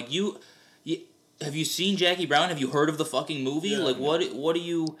racism. I'm like, you have you seen Jackie Brown? Have you heard of the fucking movie? Yeah. Like what do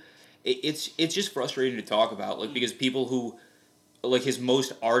you? It's just frustrating to talk about, like, because people who, like, his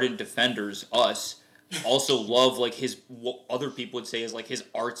most ardent defenders, us, also love, like, what other people would say is, like, his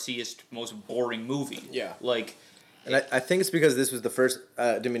artsiest, most boring movie. Yeah. Like... And I think it's because this was the first...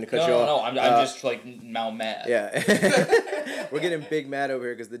 didn't mean to cut you off. No, I'm just, like, now mad. Yeah. We're getting big mad over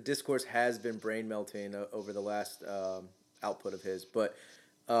here because the discourse has been brain melting over the last output of his. But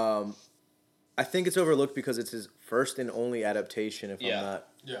I think it's overlooked because it's his first and only adaptation, if I'm not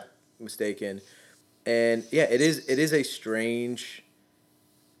mistaken. And yeah, it is a strange.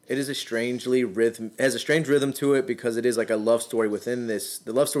 It is a strangely rhythm. It has a strange rhythm to it because it is like a love story within this.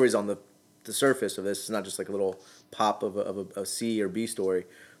 The love story is on the surface of this. It's not just like a little pop of a C or B story,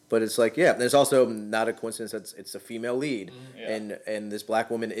 but it's like there's also not a coincidence that it's a female lead, and this black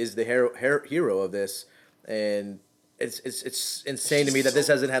woman is the hero of this, and it's insane to me that this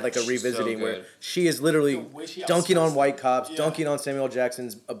hasn't had like a revisiting where she is literally dunking on white cops, dunking on Samuel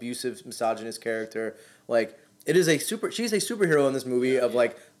Jackson's abusive misogynist character. Like she's a superhero in this movie of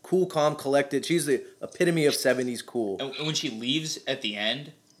like cool, calm, collected. She's the epitome of 70s cool. And when she leaves at the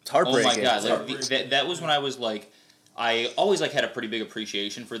end, it's heartbreaking. Oh my god, that was when I was like, I always like had a pretty big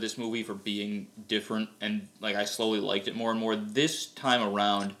appreciation for this movie for being different, and like I slowly liked it more and more. This time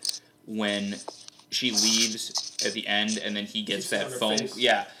around, when she leaves at the end, and then he gets that phone,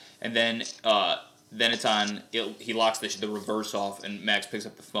 and then it's on. He locks the reverse off, and Max picks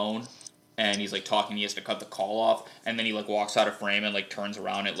up the phone, and he's like talking. He has to cut the call off, and then he like walks out of frame and like turns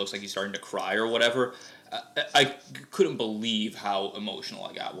around. And it looks like he's starting to cry or whatever. I couldn't believe how emotional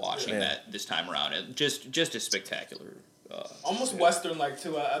I got watching that this time around. It just a spectacular. Almost Western-like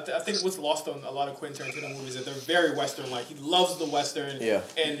too. I think what's lost on a lot of Quentin Tarantino movies is that they're very Western-like. He loves the Western. Yeah.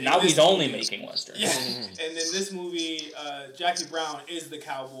 And now he's only making Westerns. Yeah. And in this movie, Jackie Brown is the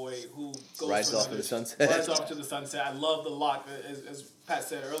cowboy who goes rides off to the sunset. Rides off to the sunset. I love the lock, as Pat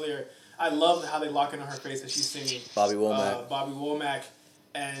said earlier. I love how they lock in on her face as she's singing. Bobby Womack.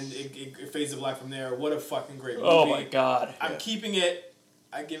 And it fades to black from there. What a fucking great movie. Oh my god. I'm keeping it.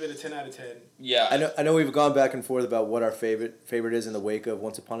 I give it a 10 out of 10. Yeah. I know we've gone back and forth about what our favorite is in the wake of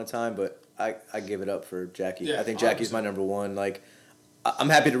Once Upon a Time, but I give it up for Jackie. Yeah, I think Jackie's 100%. My number one. Like, I'm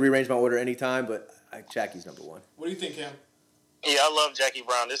happy to rearrange my order anytime, but Jackie's number one. What do you think, Cam? Yeah, I love Jackie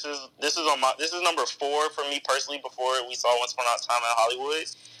Brown. This is number 4 for me personally. Before we saw Once Upon a Time in Hollywood,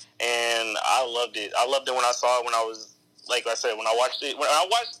 and I loved it. I loved it when I saw it when I was. Like I said, when I watched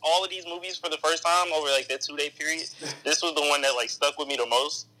all of these movies for the first time over like that 2-day period, this was the one that like stuck with me the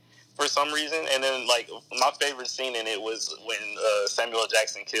most for some reason. And then like my favorite scene in it was when Samuel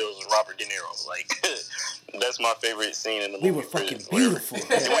Jackson kills Robert De Niro. Like that's my favorite scene in the movie. We were fucking beautiful. We were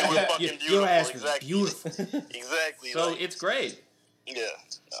fucking beautiful. Your ass was beautiful. Exactly. So like, it's great. Yeah,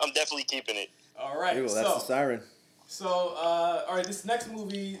 I'm definitely keeping it. All right. Ew, that's the siren. So all right, this next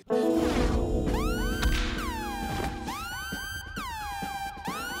movie.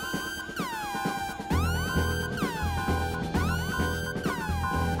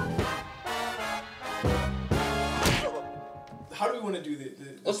 How do we want to do this?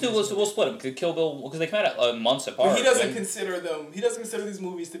 We'll split them. Kill Bill, because they come out months apart. But he doesn't consider them. He doesn't consider these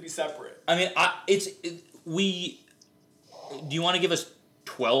movies to be separate. I mean, do you want to give us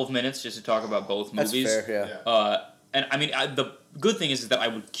 12 minutes just to talk about both movies? That's fair, yeah. And I mean, the good thing is that I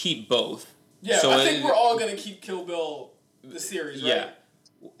would keep both. Yeah, so I think we're all gonna keep Kill Bill the series, right? Yeah.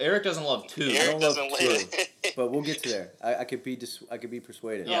 Eric doesn't love 2. Eric doesn't love 2. But we'll get to there. I could be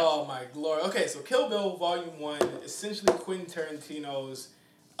persuaded. Yeah. Oh my glory! Okay, so Kill Bill Volume 1, essentially Quentin Tarantino's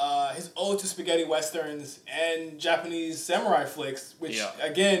his ode to spaghetti westerns and Japanese samurai flicks, which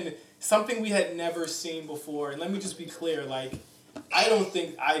again something we had never seen before. And let me just be clear, like I don't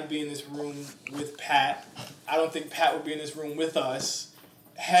think I'd be in this room with Pat. I don't think Pat would be in this room with us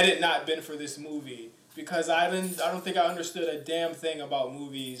had it not been for this movie. Because I don't think I understood a damn thing about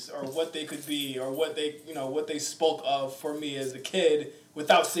movies or what they could be or what they spoke of for me as a kid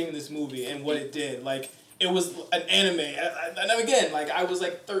without seeing this movie and what it did. Like, it was an anime. And again, like, I was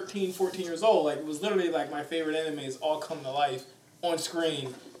like 13, 14 years old. Like, it was literally like my favorite animes all come to life on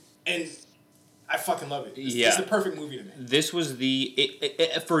screen. And I fucking love it. It's the perfect movie to me. This was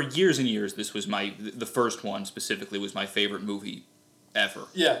for years and years, this was the first one specifically was my favorite movie ever.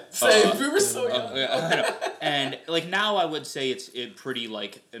 Yeah, same. We were so young. I know. And like now, I would say it's pretty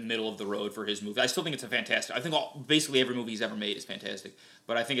like middle of the road for his movie. I still think it's a fantastic. I think basically every movie he's ever made is fantastic,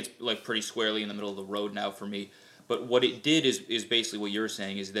 but I think it's like pretty squarely in the middle of the road now for me. But what it did is basically what you're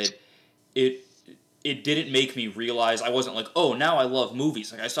saying is that it didn't make me realize I wasn't like, oh, now I love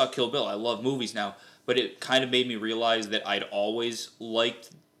movies. Like I saw Kill Bill, I love movies now. But it kind of made me realize that I'd always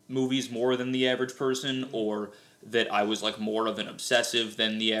liked movies more than the average person, or that I was like more of an obsessive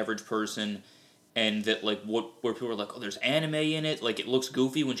than the average person, and that like where people were like, oh, there's anime in it, like it looks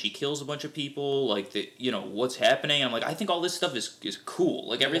goofy when she kills a bunch of people, like what's happening? And I'm like, I think all this stuff is cool.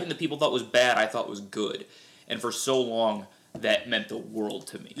 Like everything that people thought was bad, I thought was good, and for so long that meant the world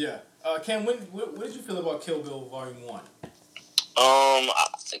to me. Yeah, Cam, what did you feel about Kill Bill Volume 1?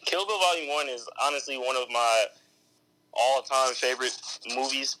 Kill Bill Volume 1 is honestly one of my all-time favorite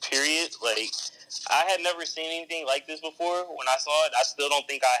movies, period. Like, I had never seen anything like this before. When I saw it, I still don't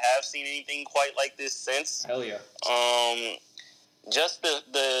think I have seen anything quite like this since. Hell yeah. Just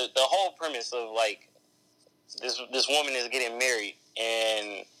the whole premise of, like, this woman is getting married,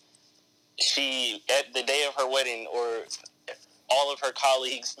 and she, at the day of her wedding, or all of her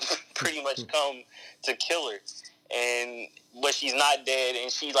colleagues pretty much come to kill her, but she's not dead,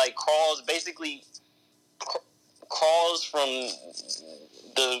 and she, like, crawls from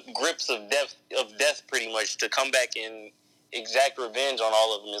the grips of death pretty much to come back and exact revenge on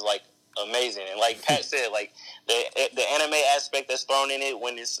all of them is, like, amazing. And like Pat said, like, the anime aspect that's thrown in it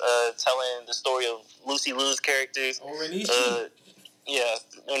when it's telling the story of Lucy Liu's characters. Yeah,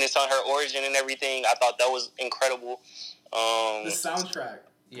 when it's on her origin and everything, I thought that was incredible. The soundtrack.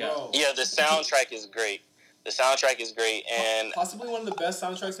 Yeah, the soundtrack is great. The soundtrack is great, and possibly one of the best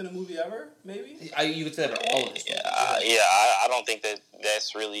soundtracks in a movie ever. Maybe you could say that about all of this. I don't think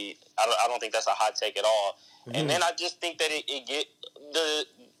that's really. I don't think that's a hot take at all. Mm-hmm. And then I just think that it get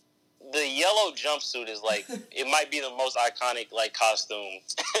the yellow jumpsuit is like it might be the most iconic like costume.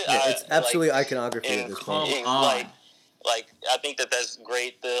 Yeah, it's absolutely iconography at this point. Like I think that's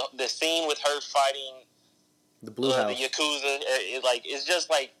great. The scene with her fighting the Blue House, the Yakuza, it's just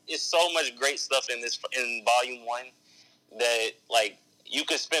like it's so much great stuff in Volume 1 that like you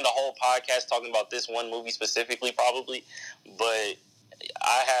could spend a whole podcast talking about this one movie specifically, probably. But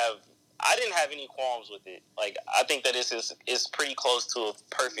I didn't have any qualms with it. Like I think that it's pretty close to a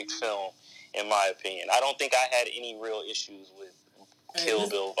perfect film in my opinion. I don't think I had any real issues with Kill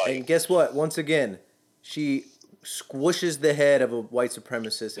Bill. And guess what? Once again, she squishes the head of a white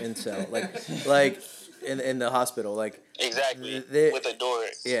supremacist incel, like in the hospital, like exactly with a door.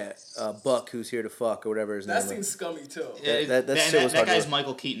 Yeah, Buck, who's here to fuck or whatever his name. That seems scummy too. That guy's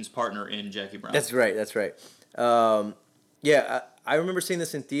Michael Keaton's partner in Jackie Brown. That's right. I remember seeing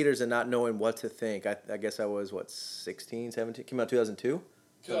this in theaters and not knowing what to think. I guess I was 16, 17. Came out 2002.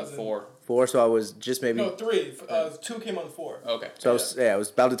 2004. So I was just maybe 3. 2 came on 4. Okay. So I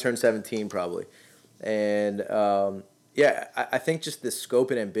was about to turn 17 probably, and I think just the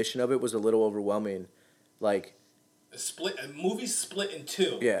scope and ambition of it was a little overwhelming, like. A movie split in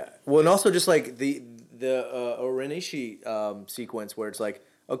 2. Yeah. Well, and also just like the Orenishi sequence where it's like,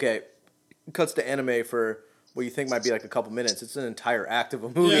 okay, cuts to anime for what you think might be like a couple minutes. It's an entire act of a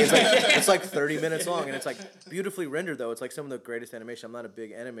movie. Yeah. It's like 30 minutes long, and it's like beautifully rendered though. It's like some of the greatest animation. I'm not a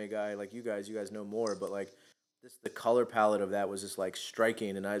big anime guy like you guys. You guys know more, but like the color palette of that was just like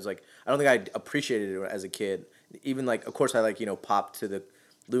striking, and I was like, I don't think I appreciated it as a kid. Even like, of course, I like popped to the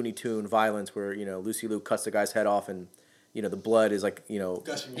Looney Tune violence where Lucy Liu cuts the guy's head off and the blood is like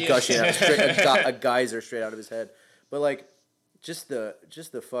gushing out straight, a geyser straight out of his head. But like just the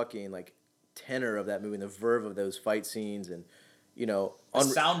fucking like tenor of that movie and the verve of those fight scenes and the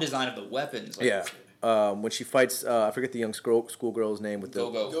sound design of the weapons. When she fights I forget the young schoolgirl's name with the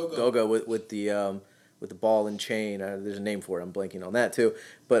Go-Go with the ball and chain. There's a name for it. I'm blanking on that too.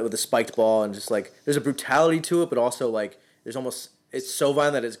 But with the spiked ball and just like there's a brutality to it, but also like there's almost. It's so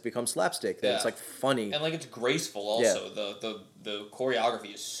violent that it's become slapstick. That it's like funny and like it's graceful. Also, the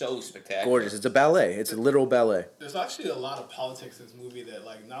choreography is so spectacular. Gorgeous. It's a ballet. It's a literal ballet. There's actually a lot of politics in this movie that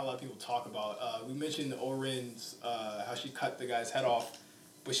like not a lot of people talk about. We mentioned Oren's how she cut the guy's head off,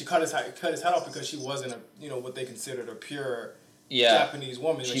 but she cut his head off because she wasn't what they considered a pure Japanese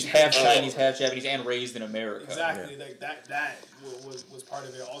woman. She's half Chinese, half Japanese, and raised in America. Exactly, like that was part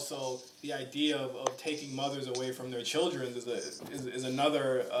of it. Also, the idea of taking mothers away from their children is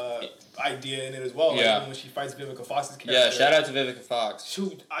another idea in it as well. Yeah. Like when she fights Vivica Fox's character. Yeah, shout out to Vivica Fox.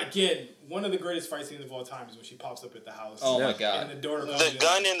 Shoot, again, one of the greatest fight scenes of all time is when she pops up at the house. Oh my god! And the daughter the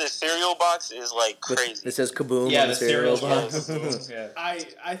gun in the cereal box is like crazy. It says kaboom. Yeah, on the cereal box. Yeah.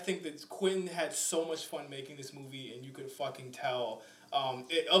 I think that Quentin had so much fun making this movie, and you could fucking tell.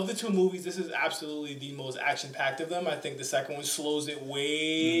 Of the 2 movies, this is absolutely the most action-packed of them. I think the second one slows it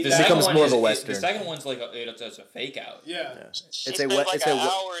way down. It becomes more of a Western. The second one's like it's a fake out. Yeah. She spent like an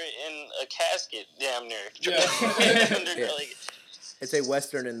hour in a casket, damn near. Yeah. It's a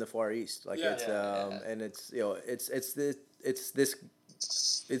Western in the Far East. Like and it's this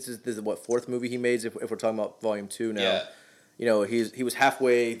what 4th movie he made if we're talking about Volume 2 now. Yeah. He was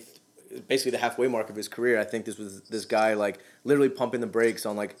halfway. Basically the halfway mark of his career. I think this was this guy like literally pumping the brakes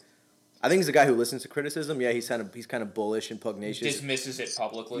on like. I think he's a guy who listens to criticism. Yeah, he's kind of bullish and pugnacious. Dismisses it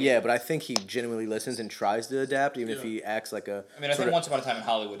publicly. Yeah, but I think he genuinely listens and tries to adapt, even if he acts like a. I mean, I think Once Upon a Time in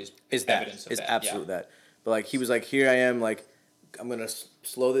Hollywood is evidence of that. Is absolute that. But like he was like, here I am, like I'm gonna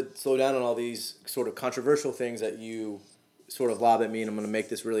slow down on all these sort of controversial things that you sort of lob at me, and I'm gonna make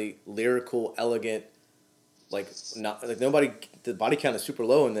this really lyrical, elegant like not like nobody. The body count is super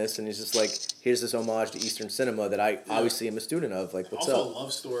low in this, and he's just like, here's this homage to Eastern cinema that I obviously am a student of. Like, what's also up? a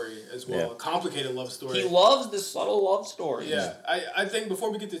love story as well, a complicated love story. He loves the subtle love stories. Yeah, I think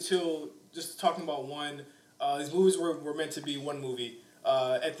before we get to 2, just talking about 1, these movies were meant to be one movie.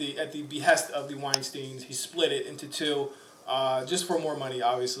 At the behest of the Weinsteins, he split it into 2, just for more money,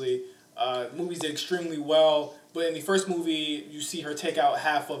 obviously. Movies did extremely well, but in the first movie, you see her take out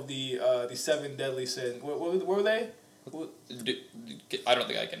half of the 7 deadly sins. What were they? I don't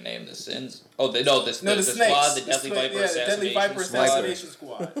think I can name the sins. Oh, the snakes. squad, the Deadly Viper Assassination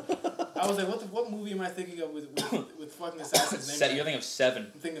Squad. I was like, what movie am I thinking of with fucking assassins? You're thinking of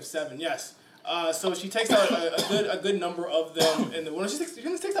 7. I'm thinking of 7. Yes. So she takes out a good number of them in the one. She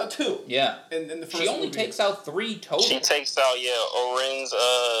only takes out 2. Yeah. In the first. She only movie. takes out 3 total. She takes out Oren's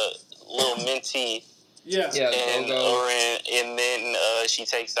little mentee. Yeah. And Oren, and then she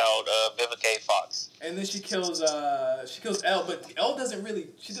takes out Vivica Fox. And then she kills Elle, but Elle doesn't really.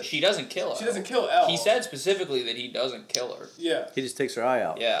 She doesn't kill her. She doesn't kill Elle. He said specifically that he doesn't kill her. Yeah. He just takes her eye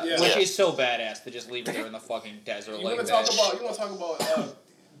out. Yeah. Which is so badass to just leave her in the fucking desert You like want that. to talk about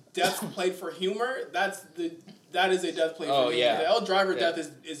death played for humor? That is a death played for humor. Yeah. The Elle Driver death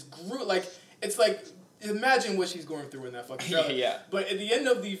is like it's like. Imagine what she's going through in that fucking trailer. Yeah. But at the end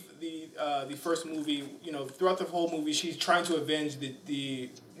of the first movie, throughout the whole movie, she's trying to avenge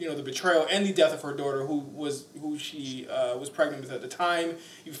the betrayal and the death of her daughter, who she was pregnant with at the time.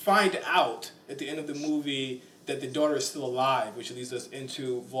 You find out at the end of the movie that the daughter is still alive, which leads us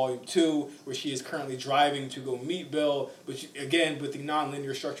into Volume 2, where she is currently driving to go meet Bill. But again, with the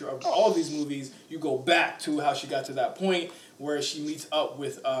non-linear structure of all of these movies, you go back to how she got to that point, where she meets up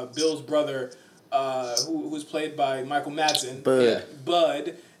with Bill's brother. Who was played by Michael Madsen.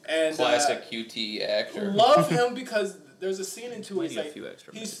 Bud. And classic QT actor. Love him because there's a scene in 2 where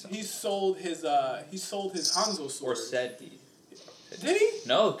he sold his Hanzo sword. Or said he. Did he?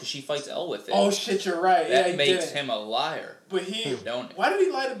 No, because she fights Elle with it. Oh shit, you're right. That makes him a liar. But he don't. Why did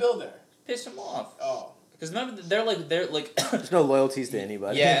he lie to Bill there? Piss him off. Oh. Because they're like there's no loyalties to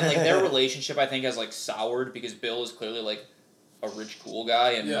anybody. Yeah, and like their relationship I think has like soured because Bill is clearly like a rich cool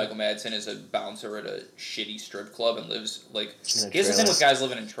guy and Michael Madsen is a bouncer at a shitty strip club and lives like he has a thing with guys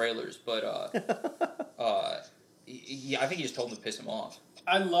living in trailers, but I think he just told him to piss him off.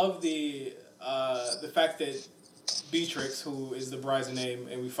 I love the fact that Beatrix, who is the bride's name,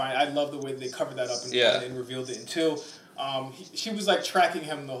 and I love the way they covered that up and revealed it in 2. She was like tracking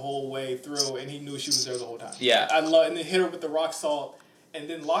him the whole way through, and he knew she was there the whole time. Yeah, and then hit her with the rock salt, and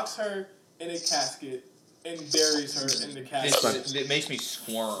then locks her in a casket and buries her in the casket. It makes me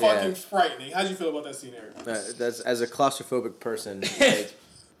squirm. Fucking frightening. How'd you feel about that scene, Eric? That's as a claustrophobic person,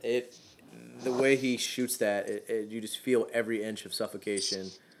 like, the way he shoots that, you just feel every inch of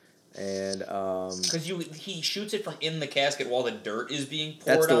suffocation. And because he shoots it from in the casket while the dirt is being poured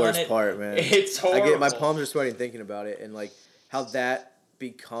on it. That's the worst part, man. It's horrible. My palms are sweating thinking about it, and like how that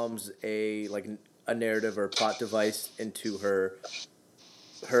becomes a narrative or plot device into her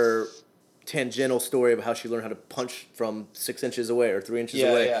tangential story of how she learned how to punch from 6 inches away or 3 inches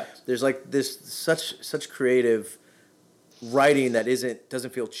away. Yeah. There's like this such creative writing that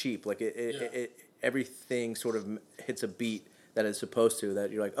doesn't feel cheap. Like it everything sort of hits a beat that it's supposed to, that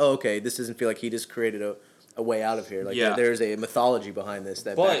you're like, oh, okay, this doesn't feel like he just created a way out of here. Like there's a mythology behind this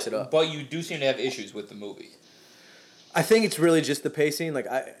that backs it up. But you do seem to have issues with the movie. I think it's really just the pacing. Like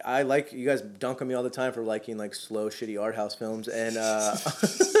I like, you guys dunk on me all the time for liking like slow, shitty art house films, and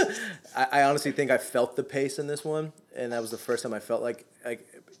I honestly think I felt the pace in this one, and that was the first time I felt like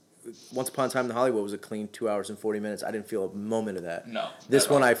Once Upon a Time in Hollywood was a clean 2 hours and 40 minutes. I didn't feel a moment of that. No. This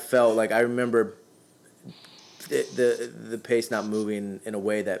one I felt like I remember the pace not moving in a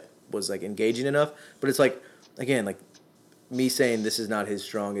way that was like engaging enough. But it's like, again, like me saying this is not his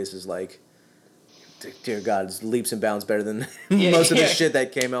strongest is like, dear God, it's leaps and bounds better than most of the shit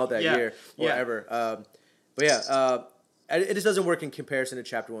that came out that year or ever. It just doesn't work in comparison to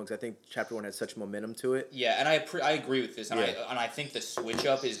Chapter 1 because I think Chapter 1 had such momentum to it. Yeah, and I agree with this, and I think the switch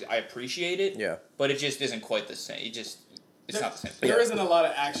up I appreciate it. Yeah, but it just isn't quite the same. It's not the same thing. There isn't a lot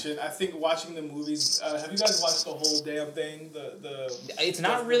of action. I think watching the movies. Have you guys watched the whole damn thing? It's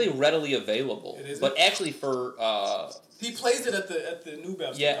not really readily available. It isn't? But actually, for he plays it at the New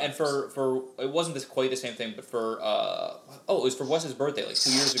Bev. Yeah, and for it wasn't quite the same thing, but for it was for Wes's birthday like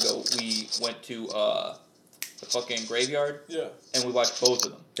 2 years ago. We went to the fucking graveyard. Yeah, and we watched both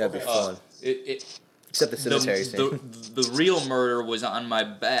of them. That'd be fun. Except the cemetery scene. The real murder was on my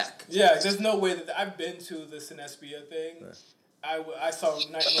back. Yeah, there's no way that I've been to the Cinespia thing, I saw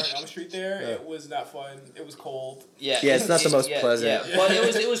Nightmare on Elm Street there. It was not fun. It was cold. Yeah, it's not the most pleasant. Yeah. But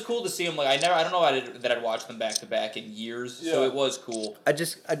it was cool to see them. Like I don't know that I'd watched them back to back in years. Yeah. So it was cool. I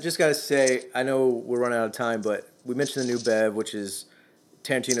just gotta say, I know we're running out of time, but we mentioned the New Bev, which is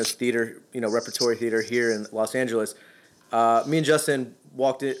Tarantino's theater, repertory theater here in Los Angeles. Me and Justin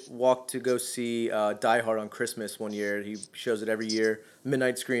walked to go see Die Hard on Christmas one year. He shows it every year,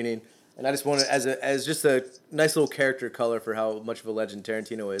 midnight screening. And I just wanted, as just a nice little character color for how much of a legend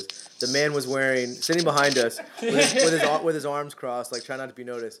Tarantino is. The man was sitting behind us with his arms crossed, like trying not to be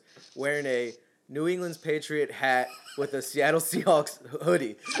noticed, wearing a New England's Patriot hat with a Seattle Seahawks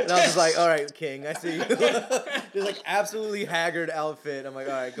hoodie. And I was just like, all right, King, I see you. Just like absolutely haggard outfit. I'm like,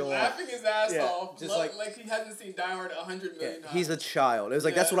 all right, go on. Laughing his ass off. Just like he hasn't seen Die Hard 100 million times. He's a child. It was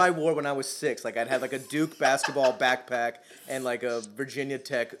like, that's what I wore when I was 6. Like I'd had like a Duke basketball backpack and like a Virginia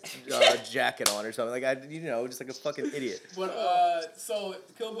Tech jacket on or something. Like just like a fucking idiot. But so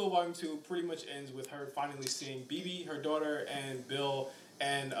Kill Bill Volume 2 pretty much ends with her finally seeing Bibi, her daughter, and Bill.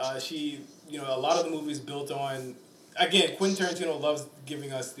 And she, a lot of the movies built on, again, Quentin Tarantino loves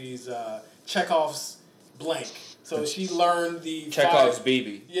giving us these Chekhov's blank. So she learned the Chekhov's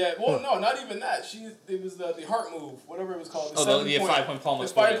Bibi. Yeah, well, no, not even that. It was the heart move, whatever it was called. The 5-point palm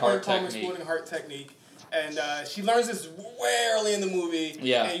exploding heart technique. And she learns this way early in the movie.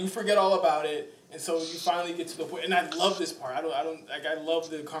 Yeah. And you forget all about it. And so you finally get to the point, and I love this part. I love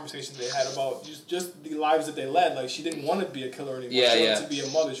the conversations they had about just the lives that they led. Like she didn't want to be a killer anymore. She wanted to be a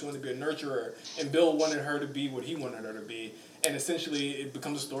mother. She wanted to be a nurturer. And Bill wanted her to be what he wanted her to be. And essentially, it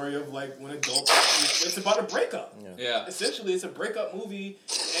becomes a story of like when adults. It's about a breakup. Yeah. Essentially, it's a breakup movie,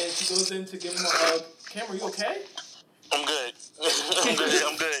 and she goes in to give him a hug. Cam, are you okay? I'm good.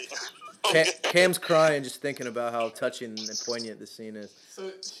 I'm good. Cam's crying just thinking about how touching and poignant this scene is. So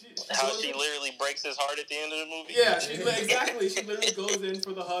she literally breaks his heart at the end of the movie. Yeah, exactly. She literally goes in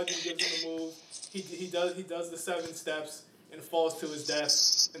for the hug and gives him the move. He does the 7 steps and falls to his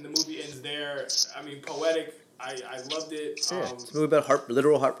death, and the movie ends there. I mean, poetic. I loved it. It's a movie about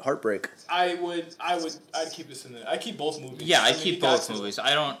literal heartbreak. I'd keep this in there. I keep both movies. Yeah, I keep both movies.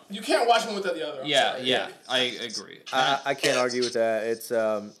 You can't watch one without the other. I agree. I can't argue with that. It's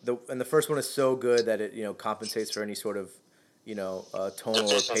the first one is so good that it compensates for any sort of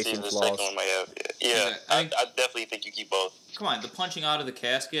tonal or pacing flaws. I definitely think you keep both. Come on, the punching out of the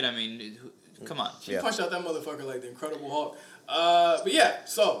casket. I mean, come on. She punched out that motherfucker like the Incredible Hulk. But yeah,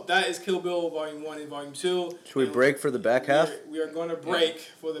 so that is Kill Bill Volume 1 and Volume 2. Should we break for the back half? We are going to break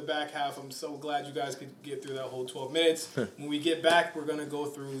for the back half. I'm so glad you guys could get through that whole 12 minutes. When we get back, we're going to go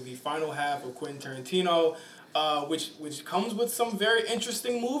through the final half of Quentin Tarantino, which comes with some very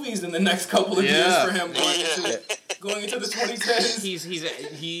interesting movies in the next couple of years for him going into the 2010s.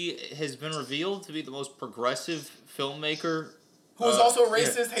 He has been revealed to be the most progressive filmmaker. Who is also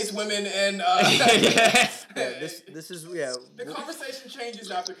racist, hates women, and this is The conversation changes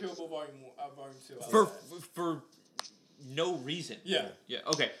after Kill Bill Volume 2. For no reason. Yeah.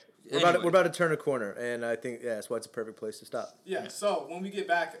 Okay. We're about to turn a corner, and I think that's why it's a perfect place to stop. Yeah. So when we get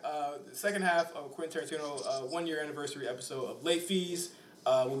back, the second half of Quentin Tarantino 1 year anniversary episode of Late Fees.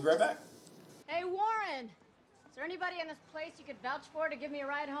 We'll be right back. Hey Warren, is there anybody in this place you could vouch for to give me a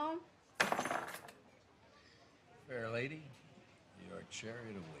ride home? Fair lady. Your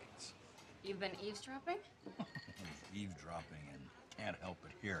chariot awaits. You've been eavesdropping? Eavesdropping and can't help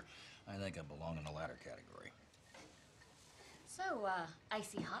it here. I think I belong in the latter category. So,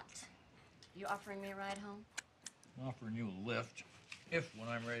 icy hot. You offering me a ride home? I'm offering you a lift. If, when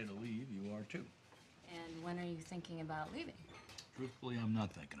I'm ready to leave, you are too. And when are you thinking about leaving? Truthfully, I'm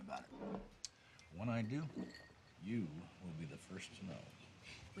not thinking about it. When I do, you will be the first to know.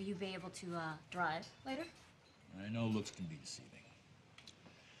 Will you be able to, drive later? I know looks can be deceiving.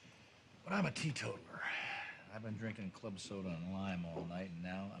 But I'm a teetotaler. I've been drinking club soda and lime all night, and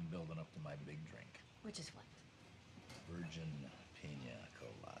now I'm building up to my big drink. Which is what? Virgin Pina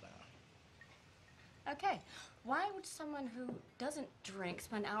Colada. Okay. Why would someone who doesn't drink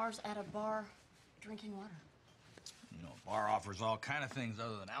spend hours at a bar drinking water? You know, a bar offers all kind of things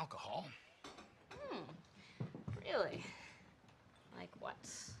other than alcohol. Really? Like what?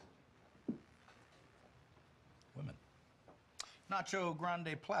 Women. Nacho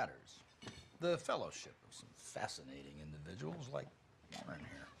Grande platters. The fellowship of some fascinating individuals like Warren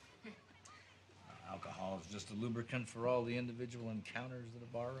here. Alcohol is just a lubricant for all the individual encounters that a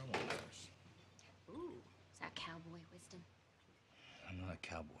barroom offers. Ooh, is that cowboy wisdom? I'm not a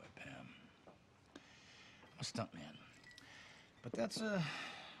cowboy, Pam. I'm a stuntman. But that's a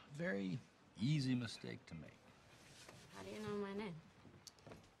very easy mistake to make. How do you know my name?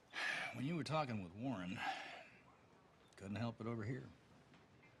 When you were talking with Warren, couldn't help it over here.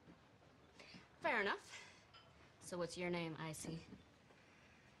 Fair enough. So what's your name, Icy?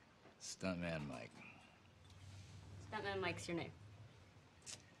 Stuntman Mike. Stuntman Mike's your name.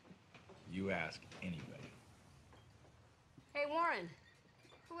 You ask anybody. Hey, Warren.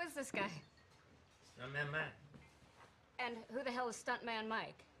 Who is this guy? Stuntman Mike. And who the hell is Stuntman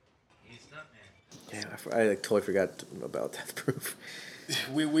Mike? He's Stuntman. Damn, I like totally forgot about Death Proof.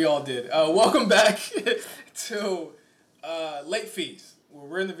 We all did. Welcome back to Late Fees.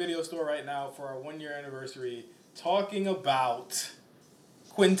 We're in the video store right now for our 1-year anniversary, talking about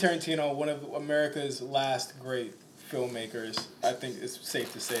Quentin Tarantino, one of America's last great filmmakers. I think it's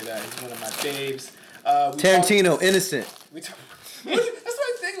safe to say that he's one of my faves. Tarantino, innocent. That's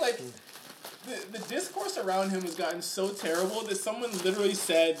my thing. Like the discourse around him has gotten so terrible that someone literally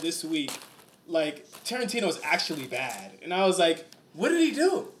said this week, like, Tarantino's actually bad, and I was like, what did he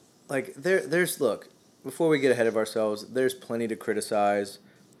do? Like there's look. Before we get ahead of ourselves, there's plenty to criticize.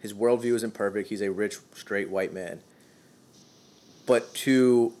 His worldview isn't perfect. He's a rich, straight white man. But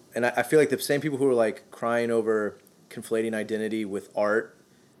and I feel like the same people who are like crying over conflating identity with art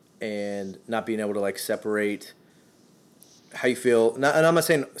and not being able to like separate how you feel. And I'm not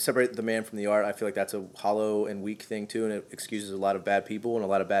saying separate the man from the art. I feel like that's a hollow and weak thing too, and it excuses a lot of bad people and a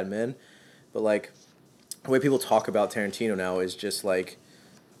lot of bad men. But like the way people talk about Tarantino now is just like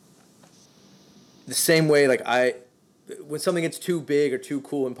the same way like when something gets too big or too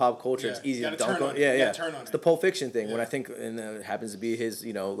cool in pop culture, it's easy to dunk on. Yeah. It's the Pulp Fiction thing. When I think, and it happens to be his,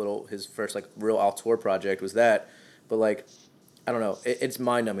 his first like real auteur project was that. But like, I don't know, it's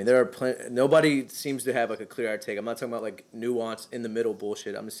mind numbing. There are nobody seems to have like a clear eyed take. I'm not talking about like nuance in the middle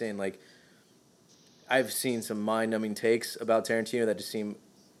bullshit. I'm just saying like, I've seen some mind numbing takes about Tarantino that just seem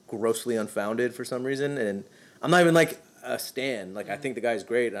grossly unfounded for some reason. And I'm not even like a stan. Like I think the guy's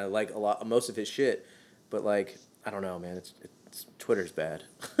great and I like most of his shit, but like, I don't know, man. It's Twitter's bad.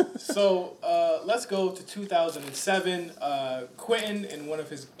 So let's go to 2007. Quentin and one of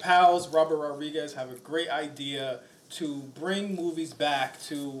his pals, Robert Rodriguez, have a great idea to bring movies back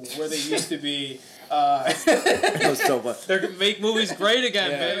to where they used to be. That was so fun. They're gonna make movies great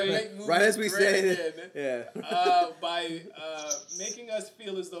again, baby. Right as we say it. Yeah. By making us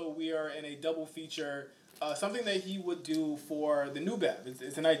feel as though we are in a double feature. Something that he would do for the New Bev.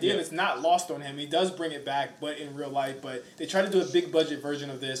 It's an idea that's not lost on him. He does bring it back, but in real life. But they tried to do a big budget version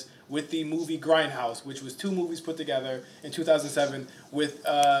of this with the movie Grindhouse, which was 2 movies put together in 2007 with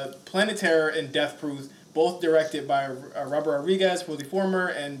Planet Terror and Death Proof, both directed by Robert Rodriguez for the former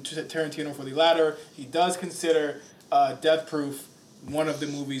and Tarantino for the latter. He does consider Death Proof one of the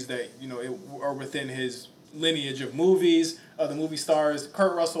movies that are within his lineage of movies. The movie stars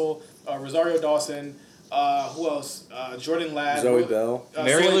Kurt Russell, Rosario Dawson. Who else? Jordan Ladd. Zoe Bell.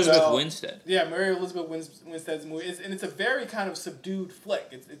 Mary Elizabeth Winstead. Yeah, Mary Elizabeth Winstead's movie. It's a very kind of subdued flick.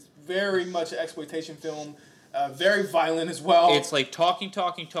 It's very much an exploitation film. Very violent as well. It's like talking,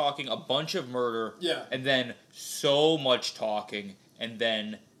 a bunch of murder. Yeah. And then so much talking, and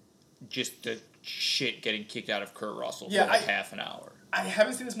then just the shit getting kicked out of Kurt Russell for like half an hour. I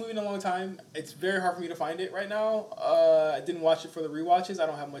haven't seen this movie in a long time. It's very hard for me to find it right now. I didn't watch it for the rewatches. I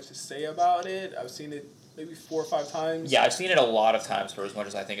don't have much to say about it. I've seen it maybe 4 or 5 times. Yeah, I've seen it a lot of times for as much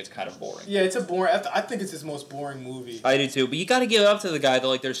as I think it's kind of boring. Yeah, it's a boring. I think it's his most boring movie. I do too, but you got to give it up to the guy though.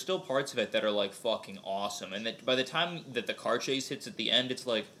 Like, there's still parts of it that are like fucking awesome, and that by the time that the car chase hits at the end, it's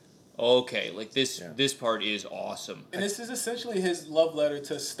like, okay, like this part is awesome. And this is essentially his love letter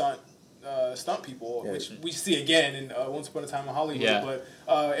to stunt people, which we see again in Once Upon a Time in Hollywood. Yeah. But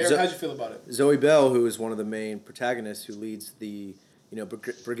Eric, how'd you feel about it? Zoe Bell, who is one of the main protagonists, who leads the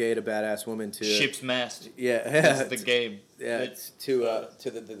brigade of badass women to ship's mast. Yeah, that's the game. Yeah, to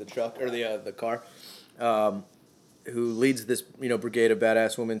the truck or the car. Who leads this brigade of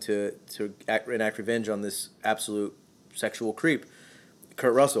badass women to enact revenge on this absolute sexual creep,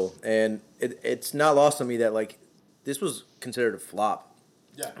 Kurt Russell, and it's not lost on me that like this was considered a flop.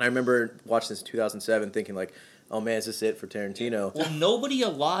 Yeah. And I remember watching this in 2007 thinking like, oh man, is this it for Tarantino? Well, nobody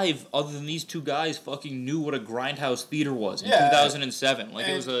alive other than these 2 guys fucking knew what a grindhouse theater was in 2007. Like,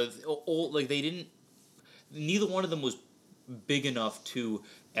 it was neither one of them was big enough to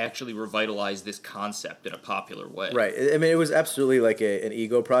actually revitalize this concept in a popular way. Right. I mean, it was absolutely like an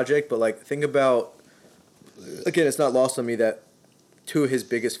ego project, but like think about, again, it's not lost on me that 2 of his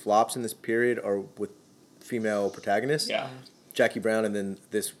biggest flops in this period are with female protagonists. Yeah. Jackie Brown, and then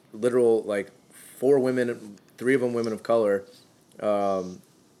this literal like 4 women, 3 of them women of color, and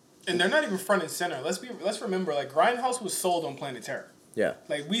they're not even front and center. Let's remember, like Grindhouse was sold on Planet Terror. Yeah.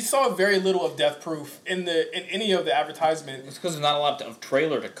 Like, we saw very little of Death Proof in any of the advertisement. It's because there's not a lot of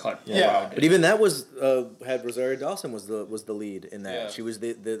trailer to cut. Yeah. But even that was had Rosario Dawson was the lead in that. Yeah. She was the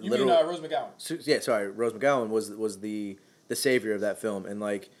You literal. mean Rose McGowan? Rose McGowan was the savior of that film, and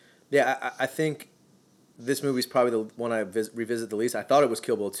like, yeah, I think this movie's probably the one I revisit the least. I thought it was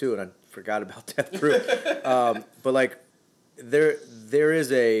Kill Bill 2, and I forgot about Death Proof. But like, there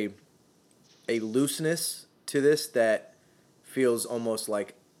is a looseness to this that feels almost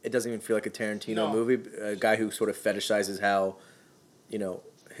like it doesn't even feel like a Tarantino movie. A guy who sort of fetishizes how,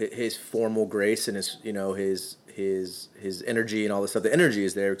 his formal grace and his his energy and all this stuff. The energy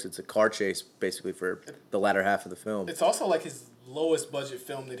is there because it's a car chase basically for the latter half of the film. It's also like his lowest budget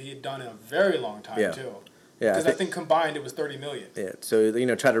film that he had done in a very long time too. Yeah, because I think combined it was $30 million. Yeah, so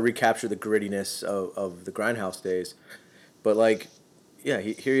try to recapture the grittiness of the Grindhouse days, but like, yeah,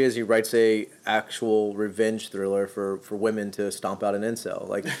 here he is. He writes a actual revenge thriller for women to stomp out an incel.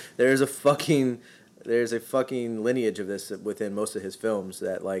 Like there's a fucking lineage of this within most of his films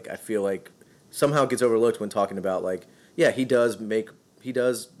that like I feel like somehow gets overlooked when talking about like, yeah, he does make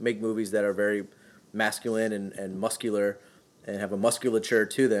movies that are very masculine and muscular and have a musculature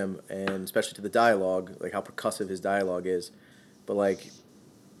to them, and especially to the dialogue, like how percussive his dialogue is. But like,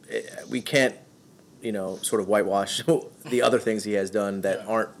 we can't, sort of whitewash the other things he has done that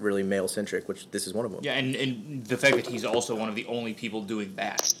aren't really male centric, which this is one of them. Yeah, and the fact that he's also one of the only people doing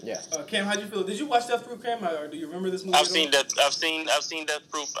that. Yeah. Cam, how'd you feel? Did you watch Death Proof, Cam, or do you remember this movie? I've seen Death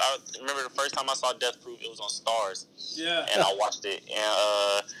Proof. I remember the first time I saw Death Proof, it was on Stars. Yeah. And I watched it,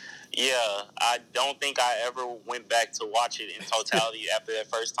 and yeah, I don't think I ever went back to watch it in totality after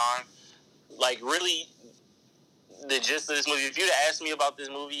that first time. Like, really, the gist of this movie, if you'd asked me about this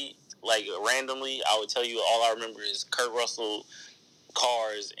movie, like, randomly, I would tell you all I remember is Kurt Russell,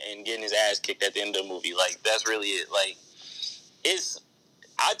 cars, and getting his ass kicked at the end of the movie. Like, that's really it. Like,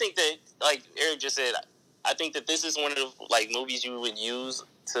 I think that, like Eric just said, I think that this is one of the, like, movies you would use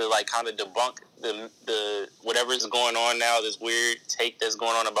to, like, kind of debunk the whatever's going on now, this weird take that's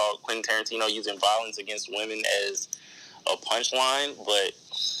going on about Quentin Tarantino using violence against women as a punchline, but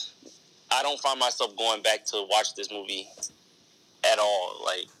I don't find myself going back to watch this movie at all.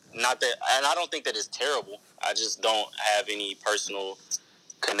 Like, not that, and I don't think that it's terrible. I just don't have any personal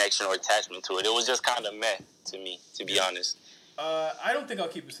connection or attachment to it. It was just kind of meh to me, to be honest. I don't think I'll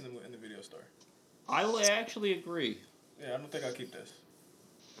keep this in the video store. I will actually agree. Yeah, I don't think I'll keep this.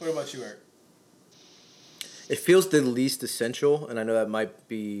 What about you, Eric? It feels the least essential, and I know that might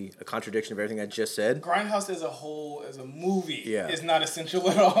be a contradiction of everything I just said. Grindhouse as a whole, as a movie, Yeah. is not essential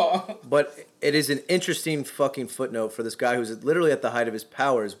at all. But it is an interesting fucking footnote for this guy who's literally at the height of his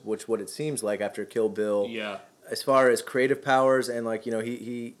powers, which what it seems like after Kill Bill. Yeah. As far as creative powers and like,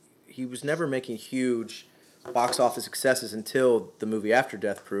 he was never making huge box office successes until the movie after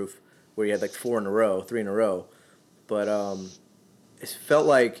Death Proof, where he had like 3 in a row. But it felt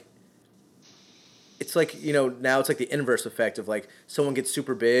like it's like, now it's like the inverse effect of like someone gets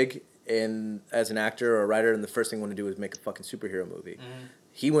super big and as an actor or a writer, and the first thing they want to do is make a fucking superhero movie. Mm-hmm.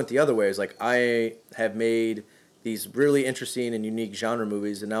 He went the other way. It's like, I have made these really interesting and unique genre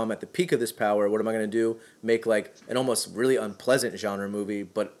movies, and now I'm at the peak of this power. What am I going to do? Make like an almost really unpleasant genre movie,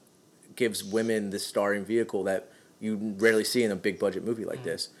 but gives women this starring vehicle that you rarely see in a big budget movie like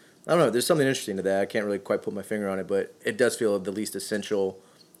this. I don't know. There's something interesting to that. I can't really quite put my finger on it, but it does feel the least essential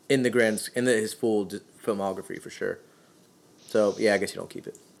in his full filmography for sure. So yeah, I guess you don't keep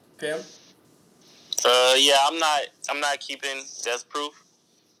it. Cam? Yeah, I'm not keeping Death Proof.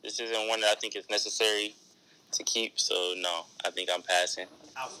 This isn't one that I think is necessary to keep. So no, I think I'm passing.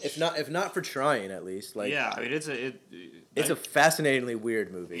 If not for trying, at least. Like, yeah, I mean it's a fascinatingly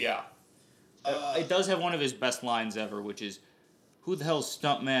weird movie. Yeah. It does have one of his best lines ever, which is, "Who the hell's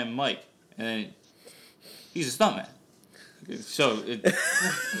Stuntman Mike?" And then he's a stuntman. So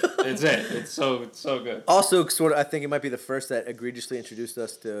it's it. It's so good. Also, sort of, I think it might be the first that egregiously introduced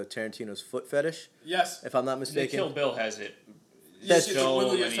us to Tarantino's foot fetish. Yes, if I'm not mistaken. Kill Bill has it. That's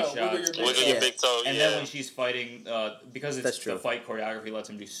wiggle your big toe. And then when she's fighting, because That's the true. fight choreography lets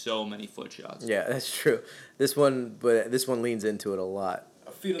him do so many foot shots. Yeah, that's true. This one leans into it a lot.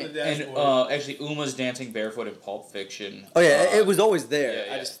 Feet on the dashboard. And actually, Uma's dancing barefoot in Pulp Fiction. Oh yeah, it was always there.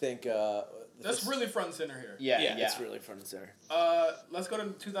 Yeah. I just think that's really front and center here. Yeah, it's really front and center. Let's go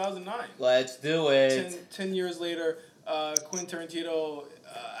to 2009. Let's do it. 10 years later, Quentin Tarantino.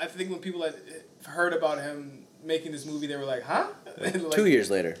 I think when people had heard about him making this movie, they were like, "Huh?" Like, 2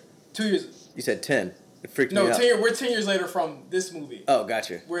 years later. 2 years. You said 10. It freaked me out. No, we're 10 years later from this movie. Oh,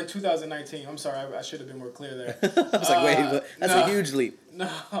 gotcha. We're in 2019. I'm sorry, I should have been more clear there. I was like, wait, that's a huge leap.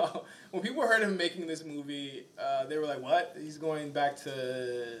 No, when people heard him making this movie, they were like, "What? He's going back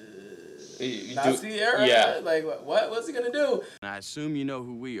to Nazi era? Yeah. Like, what? What's he gonna do?" I assume you know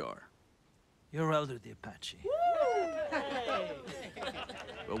who we are. You're Elder the Apache.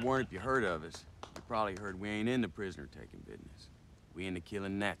 But warned if you heard of us, you probably heard we ain't in the prisoner-taking business. We in the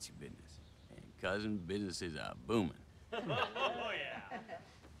killing Nazi business. And cousin, business is booming. Oh, yeah.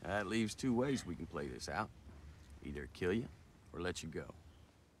 That leaves two ways we can play this out. Either kill you or let you go.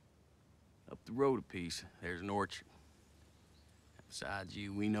 Up the road a piece, there's an orchard. Besides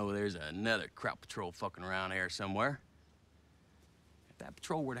you, we know there's another crop patrol fucking around there somewhere. If that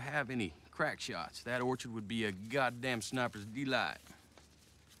patrol were to have any crack shots, that orchard would be a goddamn sniper's delight.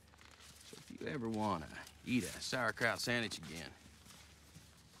 So if you ever wanna eat a sauerkraut sandwich again,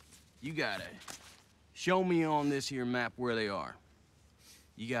 you gotta show me on this here map where they are.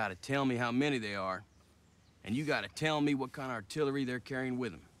 You gotta tell me how many they are, and you gotta tell me what kind of artillery they're carrying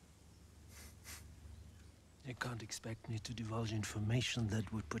with them. You can't expect me to divulge information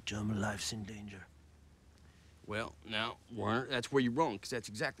that would put German lives in danger. Well, now, Warner, that's where you're wrong, because that's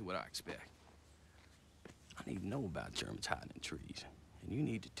exactly what I expect. I need to know about Germans hiding in trees, and you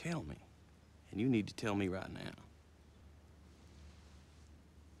need to tell me. And you need to tell me right now.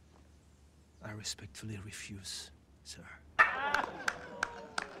 I respectfully refuse, sir.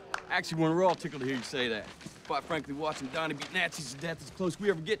 Actually, Warner, we're all tickled to hear you say that. Quite frankly, watching Donnie beat Nazis to death is the closest we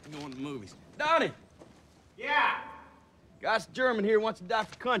ever get to going to the movies. Donnie! Yeah. Guy's German here wants to die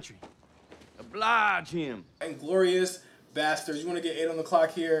for country. Oblige him. Inglourious Basterds. You want to get 8 on the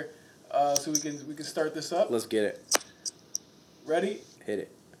clock here, so we can start this up. Let's get it. Ready? Hit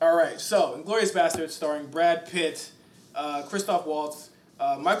it. All right. So, Inglourious Basterds, starring Brad Pitt, Christoph Waltz,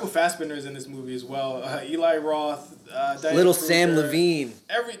 Michael Fassbender is in this movie as well. Eli Roth, Diane Little Kruger, Sam Levine.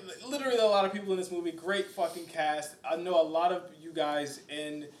 Literally a lot of people in this movie. Great fucking cast. I know a lot of you guys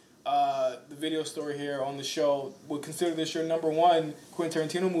in the video store here on the show would consider this your number one Quentin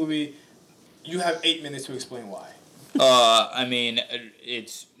Tarantino movie. You have 8 minutes to explain why. I mean,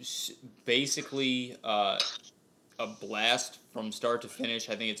 it's basically a blast from start to finish.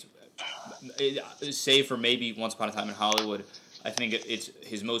 I think it's save for maybe Once Upon a Time in Hollywood. I think it's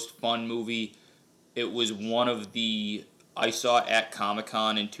his most fun movie. It was one of the... I saw it at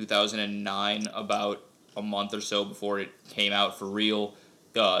Comic-Con in 2009, about a month or so before it came out for real.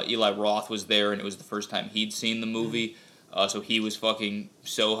 Eli Roth was there, and it was the first time he'd seen the movie. So he was fucking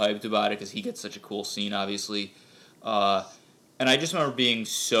so hyped about it because he gets such a cool scene, obviously. And I just remember being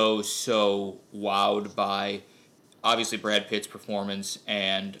so wowed by, obviously, Brad Pitt's performance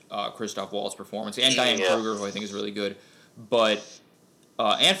and Christoph Waltz's performance, and Diane Kruger, who I think is really good. But,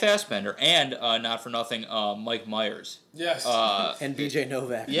 and Fassbender, and not for nothing, Mike Myers. Yes. And B.J.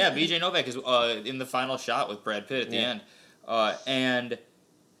 Novak. Yeah, B.J. Novak is in the final shot with Brad Pitt at the end. And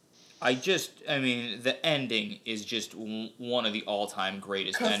I mean, the ending is just one of the all-time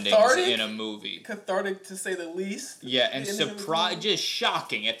greatest endings in a movie. Cathartic, to say the least. Yeah, and just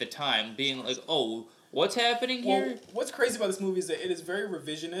shocking at the time, being like, oh, what's happening here? Well, what's crazy about this movie is that it is very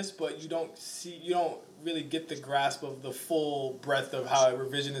revisionist, but you don't really get the grasp of the full breadth of how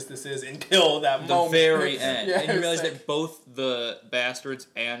revisionist this is until that moment. The very end. Yeah, and you realize like, that both the Bastards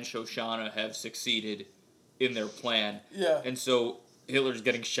and Shoshana have succeeded in their plan. Yeah. And so Hitler's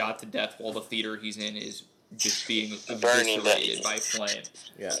getting shot to death while the theater he's in is just being Burning eviscerated by flame.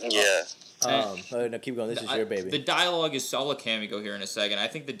 Yeah. Yeah. No, keep going. This is your baby. The dialogue is solid. Can we go here in a second? I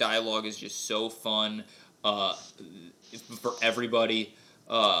think the dialogue is just so fun for everybody.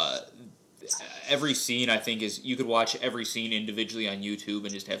 Every scene, I think, is... You could watch every scene individually on YouTube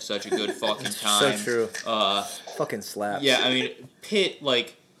and just have such a good fucking time. So true. Fucking slaps. Yeah, I mean, Pitt,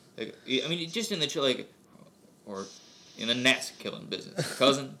 just in the... or in the Nazi killing business.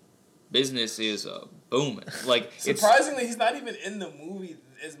 Cousin, business is booming. Surprisingly, he's not even in the movie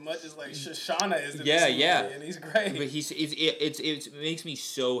as much as Shoshana is in this movie, and he's great. But it makes me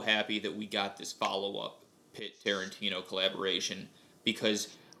so happy that we got this follow-up Pitt-Tarantino collaboration, because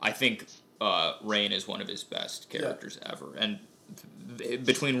I think Rain is one of his best characters ever. And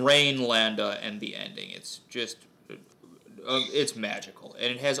between Rain, Landa, and the ending, it's just... it's magical,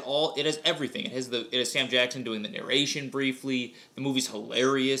 and it has everything. It has Sam Jackson doing the narration briefly. The movie's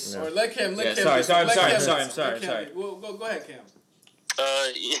hilarious. Or let Cam. I'm sorry. Well, go ahead, Cam.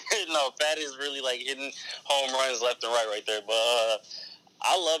 No, Fat is really hitting home runs left and right there. But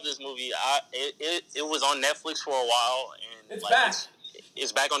I love this movie. It was on Netflix for a while, and it's back.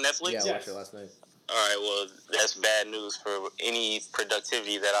 It's back on Netflix. Yeah, I watched it last night. All right, well, that's bad news for any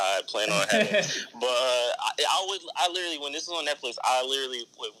productivity that I plan on having. But I literally, when this was on Netflix, I literally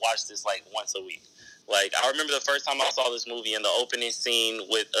would watch this once a week. Like, I remember the first time I saw this movie in the opening scene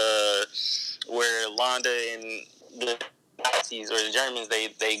with where Londa and the Nazis or the Germans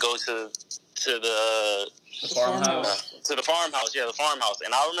they go to the farmhouse. To the farmhouse, yeah, the farmhouse.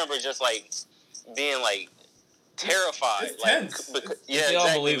 And I remember just like being like terrified, it's like tense. yeah,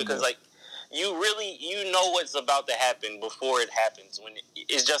 exactly, because like you know what's about to happen before it happens. When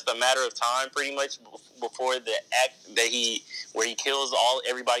it's just a matter of time, pretty much before the act where he kills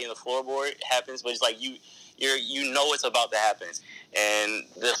everybody in the floorboard happens. But it's like you know what's about to happen, and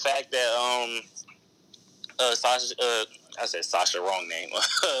the fact that Sasha, I said Sasha, wrong name, but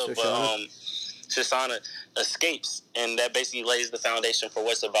Shoshana escapes, and that basically lays the foundation for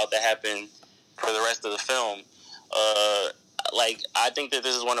what's about to happen for the rest of the film. Like, I think that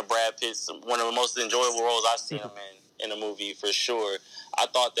this is one of Brad Pitt's, one of the most enjoyable roles I've seen him in a movie, for sure. I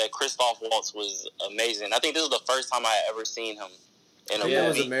thought that Christoph Waltz was amazing. I think this was the first time I had ever seen him in a movie. That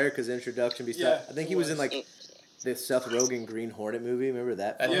was America's introduction. I think he was in, like, the Seth Rogen Green Hornet movie. Remember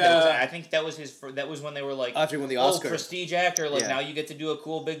that? I think that was that was when they were like, after he won the Oscar. Prestige actor, like, now you get to do a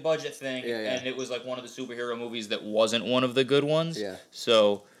cool big budget thing. And it was like one of the superhero movies that wasn't one of the good ones. Yeah.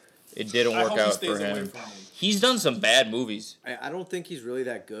 So it didn't work out for him. He's done some bad movies. I don't think he's really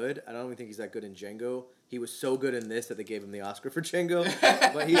that good. I don't even think he's that good in Django. He was so good in this that they gave him the Oscar for Django.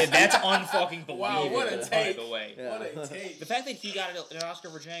 But that's unfucking believable. Wow, what a take. By the way. What a take. The fact that he got an Oscar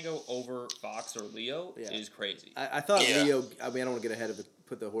for Django over Fox or Leo is crazy. I thought Leo, I mean, I don't want to get ahead of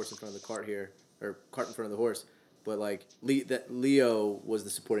put the horse in front of the cart here, or cart in front of the horse, but like that Leo was the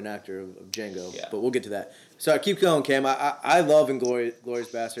supporting actor of Django. Yeah. But we'll get to that. So keep going, Cam. I love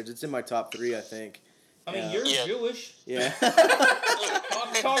Inglourious Bastards. It's in my top 3, I think. I mean, you're Jewish. Yeah.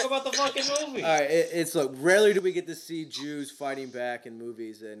 Talk about the fucking movie. All right, it's like rarely do we get to see Jews fighting back in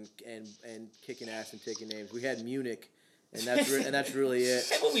movies and kicking ass and taking names. We had Munich, and that's really it.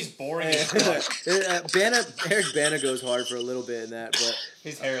 That movie's boring as fuck. Eric Bana goes hard for a little bit in that, but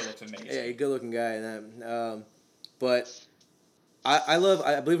his hair looks amazing. Yeah, a good looking guy in that. But I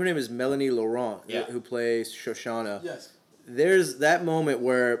believe her name is Melanie Laurent, who plays Shoshana. Yes. There's that moment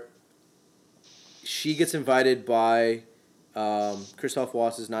where she gets invited by Christoph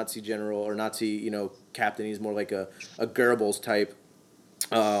Waltz's Nazi general or Nazi, captain. He's more like a Goebbels type.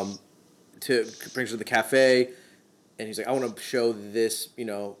 To bring her to the cafe, and he's like, "I want to show this,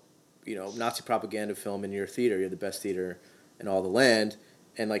 Nazi propaganda film in your theater. You're the best theater in all the land."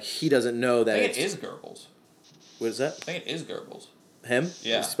 And like he doesn't know that I think it is Goebbels. What is that? I think it is Goebbels. Him?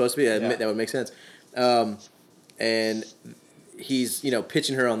 Yeah. It's supposed to be. That would make sense. And he's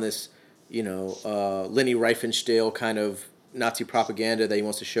pitching her on this. Leni Riefenstahl kind of Nazi propaganda that he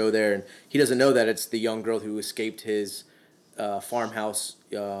wants to show there, and he doesn't know that it's the young girl who escaped his farmhouse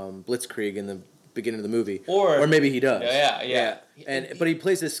blitzkrieg in the beginning of the movie, or maybe he does. Yeah. But he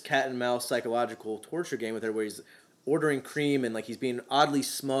plays this cat and mouse psychological torture game with her, where he's ordering cream and like he's being oddly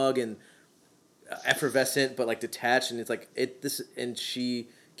smug and effervescent, but like detached, and it's like and she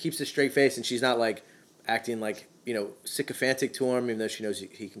keeps a straight face, and she's not like acting like sycophantic to him, even though she knows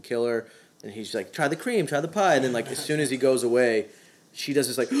he can kill her. And he's like, try the cream, try the pie. And then like as soon as he goes away, she does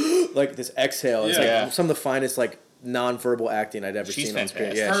this like like this exhale. It's like some of the finest like nonverbal acting I'd ever seen on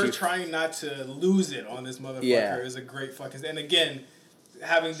screen. Yeah, her trying not to lose it on this motherfucker is a great fucking. And again,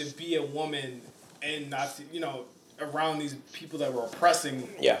 having to be a woman and not around these people that were oppressing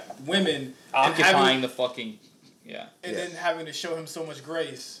women, occupying the fucking and then having to show him so much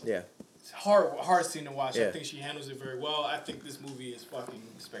grace. Yeah. Hard scene to watch. Yeah. I think she handles it very well. I think this movie is fucking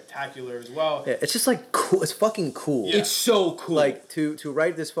spectacular as well. Yeah, it's just like cool. It's fucking cool. Yeah. It's so cool. Like to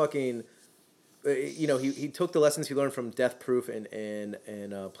write this fucking, he took the lessons he learned from Death Proof and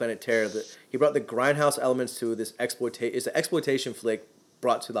Planet Terror. He brought the grindhouse elements to this exploitation. It's an exploitation flick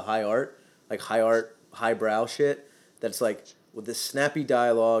brought to the high art, highbrow shit. That's like with this snappy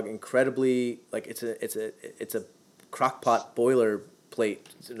dialogue, incredibly like it's a crockpot boiler.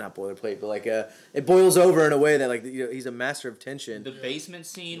 Not boilerplate, but like it boils over in a way that like he's a master of tension. The basement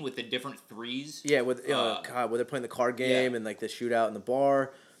scene with the different threes. Yeah, with where they're playing the card game and like the shootout in the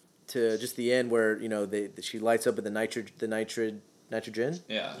bar, to just the end where she lights up with the nitrogen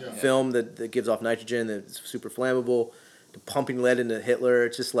film that gives off nitrogen that's super flammable. The pumping lead into Hitler.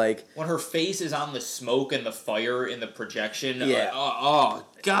 It's just like when her face is on the smoke and the fire in the projection. Yeah. Oh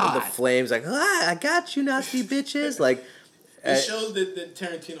God. The flames like I got you Nazi bitches like. It shows that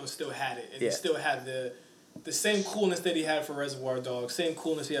Tarantino still had it, and he still had the same coolness that he had for Reservoir Dogs, same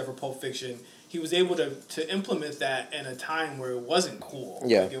coolness he had for Pulp Fiction. He was able to implement that in a time where it wasn't cool.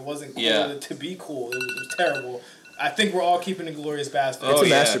 Yeah. Like it wasn't cool to be cool. It was terrible. I think we're all keeping Inglourious Bastards. It's a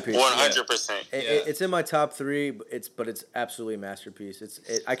masterpiece. 100%. It's in my top 3, but it's absolutely a masterpiece.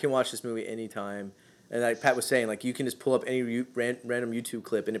 I can watch this movie anytime. And like Pat was saying, like you can just pull up any random YouTube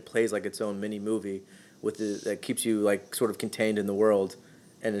clip and it plays like its own mini movie that keeps you like sort of contained in the world,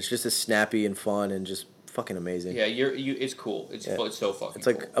 and it's just as snappy and fun and just fucking amazing. Yeah, it's cool. It's so fucking. It's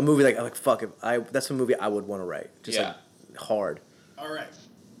like a movie like fuck that's a movie I would want to write. Just like hard. All right,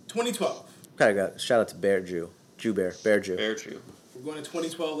 2012. I got shout out to Bear Jew. Bear Jew. We're going to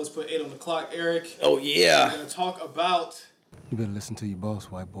 2012. Let's put 8 on the clock, Eric. Oh yeah. We're gonna talk about. You better listen to your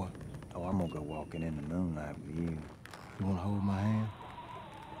boss, white boy. Oh, I'm gonna go walking in the moonlight with you. You wanna hold my hand?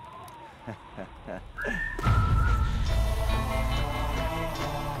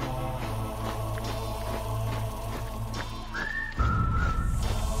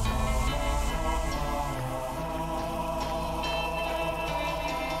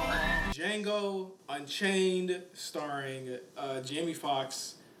 Django Unchained, starring Jamie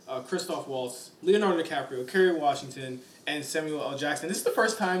Foxx, Christoph Waltz, Leonardo DiCaprio, Kerry Washington, and Samuel L. Jackson. This is the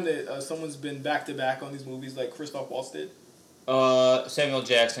first time that someone's been back-to-back on these movies like Christoph Waltz did. Samuel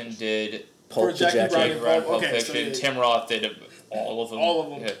Jackson did Jackie Brown, Pulp Fiction. Tim Roth did all of them. All of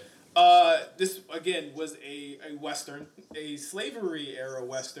them. Yeah. This, again, was a Western, a slavery-era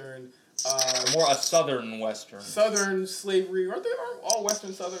Western. More a Southern Western. Southern slavery. Aren't all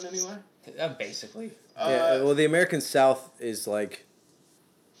Western Southern anyway? Basically. Yeah, well, the American South is like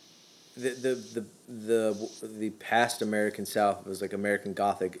the past American South was like American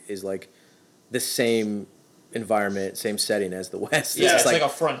Gothic is like the same environment, same setting as the West. Yeah, it's like a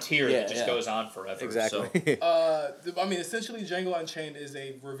frontier that just goes on forever. Exactly. So. I mean, essentially, Django Unchained is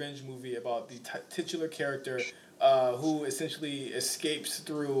a revenge movie about the titular character who essentially escapes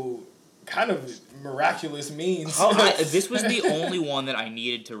through kind of miraculous means. This was the only one that I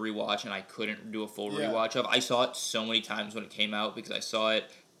needed to rewatch, and I couldn't do a full rewatch of. I saw it so many times when it came out because I saw it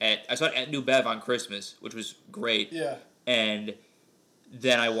at New Bev on Christmas, which was great. Yeah. And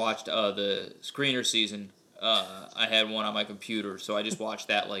then I watched the screener season. I had one on my computer, so I just watched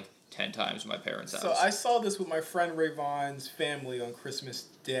that like 10 times in my parents' house. So I saw this with my friend Ray Vaughn's family on Christmas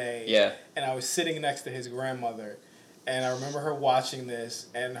Day. Yeah. And I was sitting next to his grandmother. And I remember her watching this,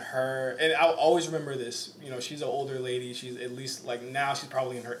 and I'll always remember this. You know, she's an older lady. She's at least, like, now she's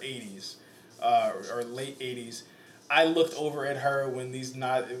probably in her 80s, or late 80s. I looked over at her when these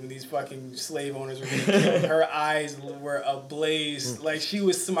fucking slave owners were getting killed. Her eyes were ablaze. Like, she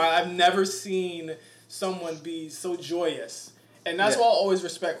was smiling. I've never seen someone be so joyous. And that's why I always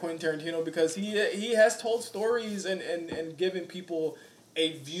respect Quentin Tarantino, because he has told stories and given people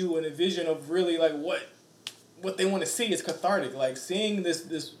a view and a vision of really, like, what they want to see. Is cathartic. Like, seeing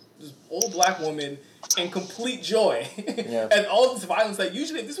this old black woman in complete joy and all this violence. Like,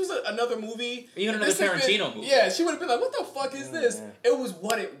 usually if this was another movie, even another Tarantino movie, she would have been like, what the fuck is this? It was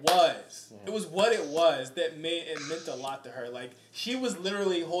what it was. It was what it was that meant a lot to her. Like, she was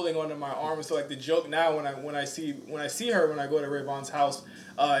literally holding onto my arm. So like the joke now when I see her when I go to Ray Vaughn's house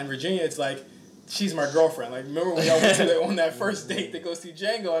in Virginia, it's like, she's my girlfriend. Like, remember when y'all went on that first date to go see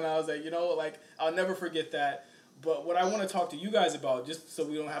Django, and I was like, like, I'll never forget that. But what I want to talk to you guys about, just so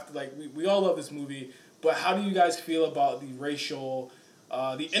we don't have to, like, we all love this movie, but how do you guys feel about the racial,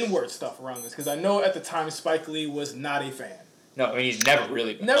 the N-word stuff around this? Because I know at the time Spike Lee was not a fan. No, I mean, he's never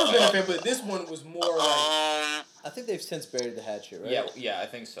really been. Never been a fan, but this one was more like... I think they've since buried the hatchet, right? Yeah, I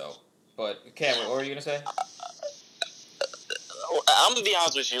think so. But, Cameron, what were you going to say? I'm going to be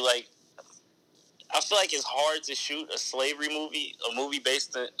honest with you, like, I feel like it's hard to shoot a slavery movie, a movie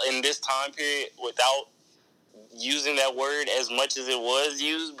based in this time period without using that word as much as it was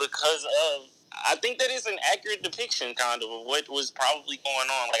used, because of, I think that it's an accurate depiction kind of what was probably going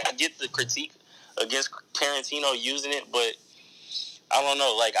on. Like, I get the critique against Tarantino using it, but I don't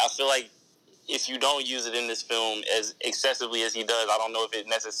know. Like, I feel like if you don't use it in this film as excessively as he does, I don't know if it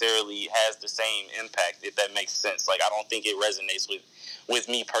necessarily has the same impact, if that makes sense. Like, I don't think it resonates with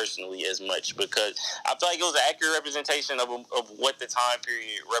me personally as much, because I feel like it was an accurate representation of what the time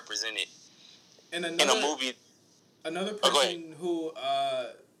period represented in a movie. Another person who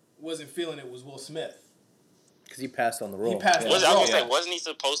wasn't feeling it was Will Smith. Because he passed on the role. I was gonna say, wasn't he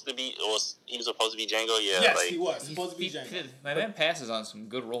supposed to be? He was supposed to be Django. Yeah. Yes, like, he was supposed to be Django. My man passes on some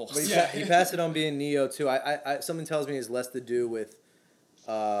good roles. But he passed it on being Neo too. I something tells me it's less to do with,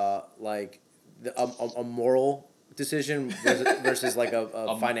 like, a moral decision versus like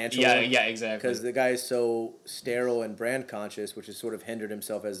a financial. Yeah, exactly. Because the guy is so sterile and brand conscious, which has sort of hindered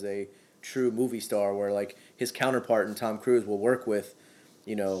himself as a true movie star, where like his counterpart in Tom Cruise will work with,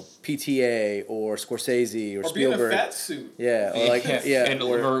 PTA or Scorsese or Spielberg. Being in a fat suit. Yeah, or like and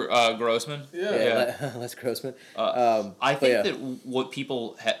Grossman. Yeah, Les Grossman. I think that what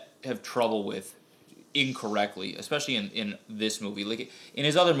people have trouble with incorrectly, especially in this movie, like in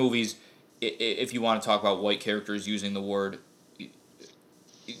his other movies, if you want to talk about white characters using the word,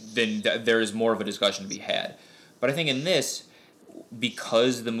 then there is more of a discussion to be had. But I think in this,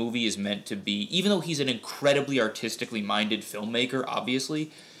 because the movie is meant to be, even though he's an incredibly artistically minded filmmaker,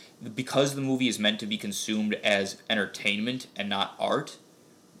 obviously, because the movie is meant to be consumed as entertainment and not art,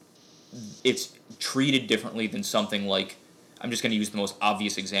 it's treated differently than something like, I'm just going to use the most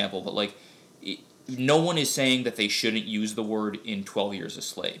obvious example, but like, no one is saying that they shouldn't use the word in 12 Years a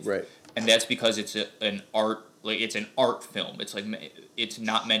Slave. Right. And that's because it's an art, like it's an art film. It's like, it's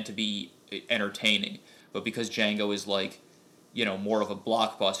not meant to be entertaining, but because Django is like, you know, more of a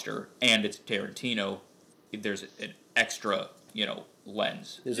blockbuster and it's Tarantino, there's an extra, you know,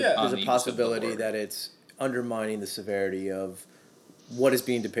 lens. There's a possibility that it's undermining the severity of what is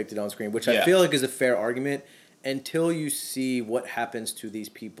being depicted on screen, which I feel like is a fair argument until you see what happens to these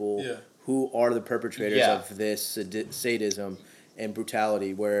people who are the perpetrators of this sadism and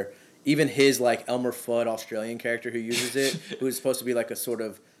brutality, where even his like Elmer Fudd Australian character who uses it, who is supposed to be like a sort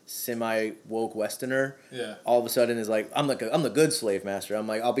of semi-woke Westerner, all of a sudden is like, I'm the good slave master. I'm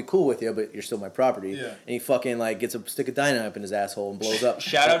like, I'll be cool with you, but you're still my property. And he fucking like gets a stick of dynamite up in his asshole and blows up.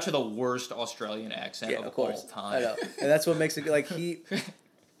 Shout out to the worst Australian accent of all time. I know. And that's what makes it like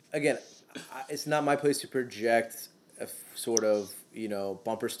again, it's not my place to project a sort of, you know,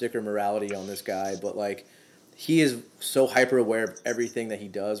 bumper sticker morality on this guy, but like he is so hyper aware of everything that he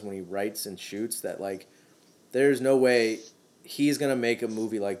does when he writes and shoots that like there's no way he's gonna make a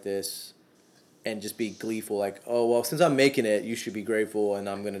movie like this and just be gleeful, like, oh well, since I'm making it, you should be grateful, and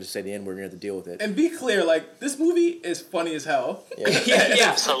I'm gonna just say the N word and you have to deal with it. And be clear, like this movie is funny as hell. Yeah,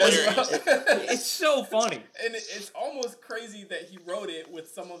 it's hilarious. It's so funny, and it's almost crazy that he wrote it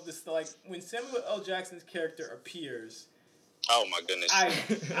with some of this, like when Samuel L. Jackson's character appears. Oh my goodness!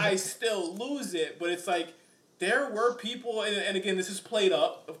 I still lose it, but it's like there were people, and again, this is played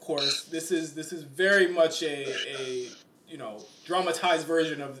up, of course. This is very much a you know, dramatized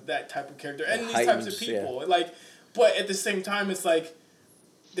version of that type of character and these types of people. Like, but at the same time, it's like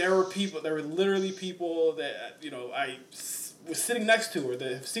there were literally people that, you know, I was sitting next to or that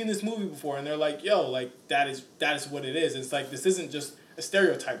have seen this movie before, and they're like, yo, like that is what it is. It's like this isn't just a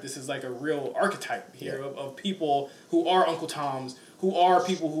stereotype. This is like a real archetype here of people who are Uncle Toms, who are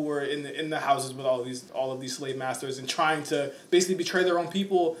people who were in the houses with all of these slave masters and trying to basically betray their own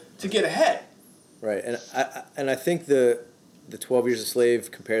people to get ahead. Right, and I think the 12 Years a Slave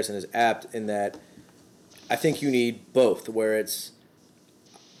comparison is apt in that I think you need both, where it's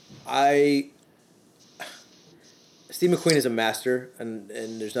Steve McQueen is a master, and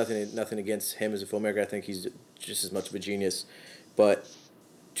there's nothing against him as a filmmaker. I think he's just as much of a genius, but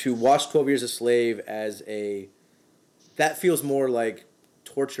to watch 12 Years a Slave as that feels more like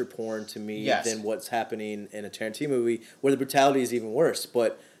torture porn to me than what's happening in a Tarantino movie, where the brutality is even worse.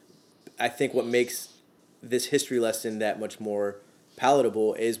 But I think what makes this history lesson that much more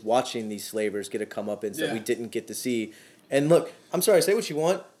palatable is watching these slavers get a comeuppance that we didn't get to see. And look, I'm sorry, say what you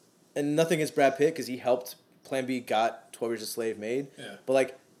want, and nothing against Brad Pitt because he helped Plan B got 12 Years a Slave made. Yeah. But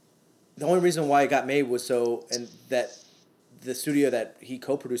like, the only reason why it got made was and that the studio that he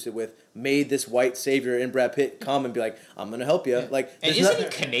co-produced it with made this white savior in Brad Pitt come and be like, I'm gonna help you. Yeah. Like, and isn't he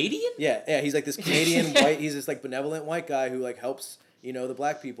Canadian? Yeah, he's like this Canadian white. He's this like benevolent white guy who like helps, you know, the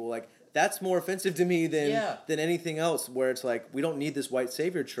black people. Like, that's more offensive to me than anything else. Where it's like, we don't need this white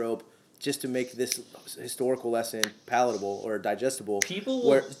savior trope just to make this historical lesson palatable or digestible. People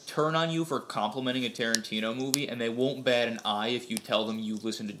will turn on you for complimenting a Tarantino movie, and they won't bat an eye if you tell them you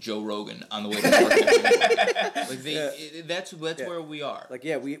listen to Joe Rogan on the way to work. That's where we are. Like,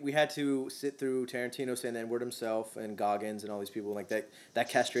 we had to sit through Tarantino saying the N-word himself and Goggins and all these people. Like that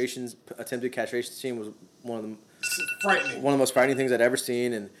attempted castration scene was one of the most frightening things I'd ever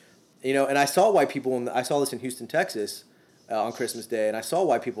seen. And you know, and I saw white people. I saw this in Houston, Texas. On Christmas Day, and I saw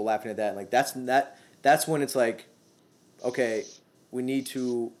white people laughing at that, and like that's when it's like, okay, we need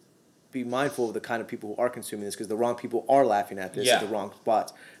to be mindful of the kind of people who are consuming this because the wrong people are laughing at this at the wrong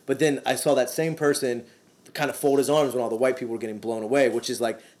spots. But then I saw that same person kind of fold his arms when all the white people were getting blown away, which is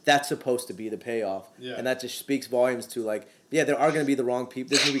like, that's supposed to be the payoff, and that just speaks volumes to like, there are going to be the wrong people.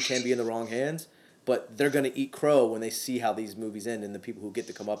 This movie can be in the wrong hands, but they're going to eat crow when they see how these movies end and the people who get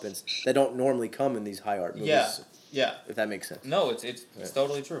to come up and that don't normally come in these high art movies. Yeah, if that makes sense. No, it's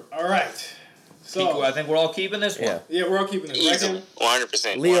totally true. All right, so I think we're all keeping this one. Yeah, we're all keeping this. Right?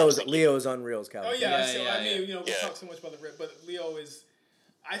 100%. Leo's unreal, Calvin. Oh yeah, I mean, you know, we talk so much about the rip, but Leo is.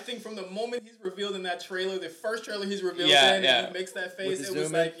 I think from the moment he's revealed in that trailer, the first trailer he's revealed in, and he makes that face, it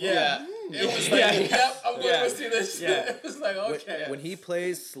was like, it was like, yep, I'm going to see this shit. It was like, okay. When he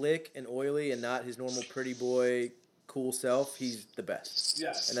plays slick and oily and not his normal pretty boy, cool self, he's the best.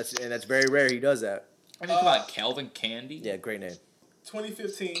 Yes. And that's very rare he does that. I mean, come on, Calvin Candy. Yeah, great name.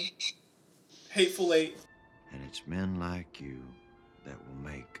 2015, Hateful Eight. And it's men like you that will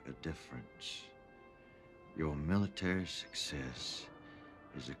make a difference. Your military success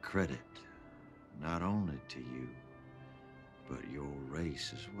is a credit not only to you, but your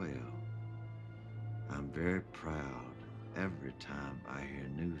race as well. I'm very proud every time I hear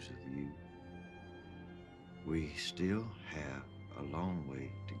news of you. We still have a long way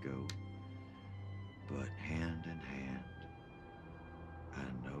to go, but hand in hand, I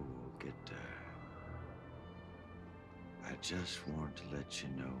know we'll get there. I just wanted to let you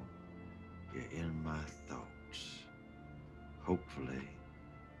know you're in my thoughts. Hopefully,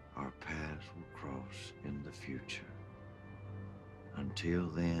 our paths will cross in the future. Until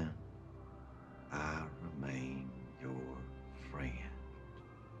then, I remain your friend.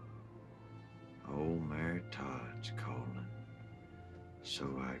 Old Mary Todd's calling, so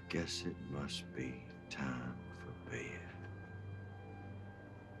I guess it must be time for bed.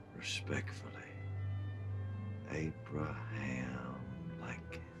 Respectfully, Abraham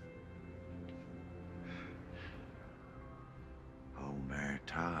Lincoln. Oh, Mary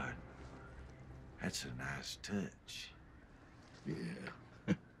Todd, that's a nice touch.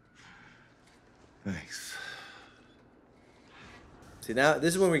 Yeah. Thanks. See, now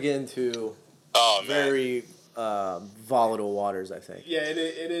this is when we get into very volatile waters, I think. Yeah, it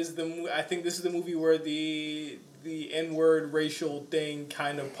is I think this is the movie where the N-word racial thing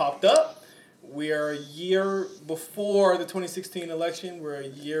kind of popped up. We are a year before the 2016 election. We're a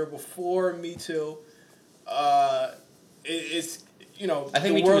year before Me Too. It's, you know... I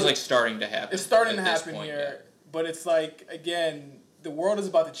think Me Too is, like, starting to happen. It's starting to happen point, here. yeah. But it's like, again, the world is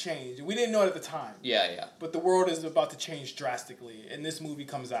about to change. We didn't know it at the time. Yeah. But the world is about to change drastically. And this movie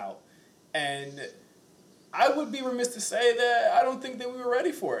comes out. And I would be remiss to say that I don't think that we were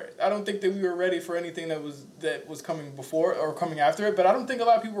ready for it. I don't think that we were ready for anything that was coming before or coming after it. But I don't think a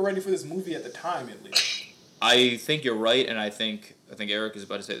lot of people were ready for this movie at the time, at least. I think you're right, and I think Eric is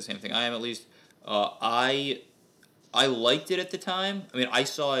about to say the same thing I am, at least. I liked it at the time. I mean, I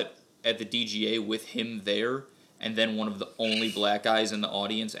saw it at the DGA with him there, and then one of the only black guys in the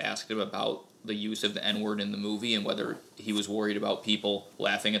audience asked him about the use of the N-word in the movie and whether he was worried about people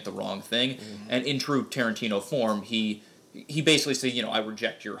laughing at the wrong thing. Mm-hmm. And in true Tarantino form, he basically said, you know, I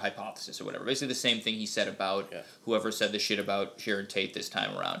reject your hypothesis or whatever. Basically the same thing he said about whoever said the shit about Sharon Tate this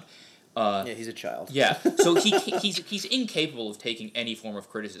time around. Yeah, he's a child. Yeah, so he's incapable of taking any form of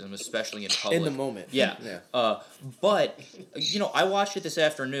criticism, especially in public. In the moment. Yeah. But, you know, I watched it this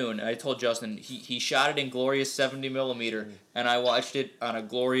afternoon, and I told Justin, he shot it in glorious 70mm, and I watched it on a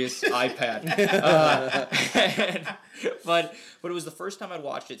glorious iPad. But it was the first time I'd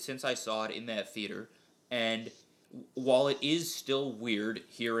watched it since I saw it in that theater, and while it is still weird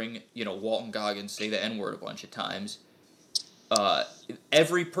hearing, you know, Walton Goggins say the N-word a bunch of times,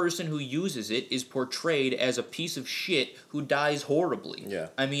 every person who uses it is portrayed as a piece of shit who dies horribly. Yeah.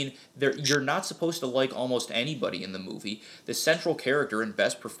 I mean, you're not supposed to like almost anybody in the movie. The central character and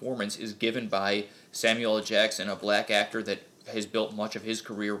best performance is given by Samuel L. Jackson, a black actor that has built much of his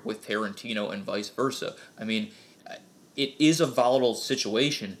career with Tarantino and vice versa. I mean, it is a volatile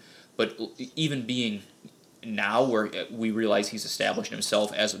situation, but even being now where we realize he's established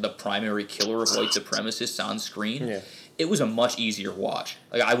himself as the primary killer of white supremacists on screen, it was a much easier watch.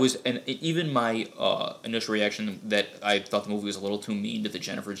 Like even my initial reaction that I thought the movie was a little too mean to the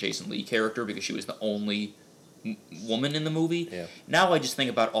Jennifer Jason Leigh character because she was the only woman in the movie. Yeah. Now I just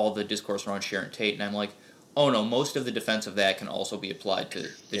think about all the discourse around Sharon Tate, and I'm like, oh no, most of the defense of that can also be applied to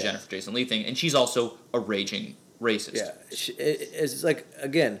the Jennifer Jason Leigh thing, and she's also a raging racist. Yeah, it's like,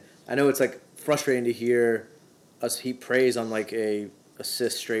 again, I know it's like frustrating to hear us heap praise on like a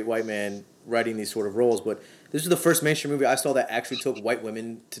cis straight white man writing these sort of roles, but this is the first mainstream movie I saw that actually took white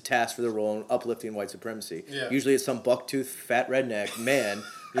women to task for their role in uplifting white supremacy. Yeah. Usually it's some bucktooth fat redneck man,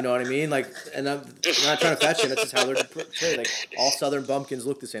 you know what I mean? Like, and I'm not trying to fat shame, that's just how they're portrayed. Like, all Southern bumpkins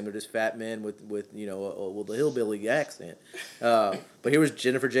look the same. They're just fat men with you know, with a hillbilly accent. But here was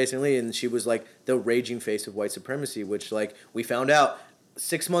Jennifer Jason Leigh, and she was like the raging face of white supremacy, which like we found out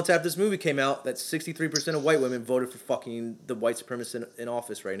 6 months after this movie came out that 63% of white women voted for fucking the white supremacist in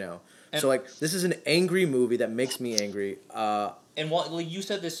office right now. And so like this is an angry movie that makes me angry. And like you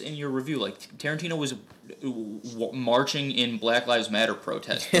said this in your review, like Tarantino was marching in Black Lives Matter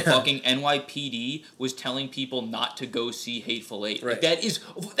protests. The fucking NYPD was telling people not to go see Hateful Eight. Right. Like, that's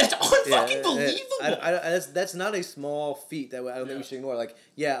unfucking believable. That's not a small feat that I don't think we should ignore. Like,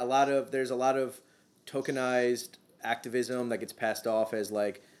 there's a lot of tokenized activism that gets passed off as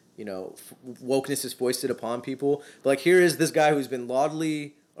like wokeness is foisted upon people. But like here is this guy who's been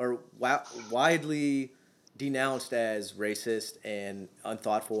widely denounced as racist and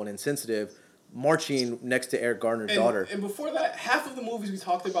unthoughtful and insensitive, marching next to Eric Garner's daughter. And before that, half of the movies we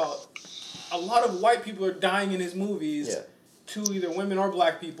talked about, a lot of white people are dying in his movies to either women or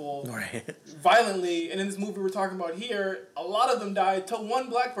black people violently. And in this movie we're talking about here, a lot of them died to one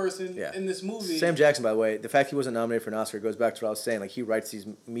black person in this movie. Sam Jackson, by the way, the fact he wasn't nominated for an Oscar goes back to what I was saying. Like, he writes these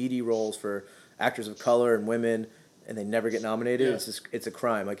meaty roles for actors of color and women, and they never get nominated. Yeah. It's a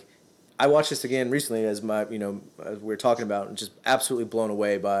crime. Like, I watched this again recently as as we were talking about, and just absolutely blown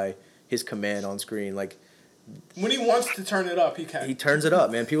away by his command on screen. Like, when he wants to turn it up, he can. He turns it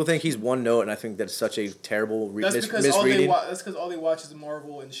up, man. People think he's one note, and I think that's such a terrible misreading. That's because all they watch is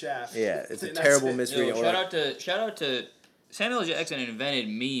Marvel and Shaft. Yeah, it's a terrible misreading. Shout out to Samuel Jackson invented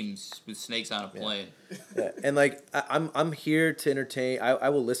memes with snakes on a plane. Yeah, and like I'm here to entertain. I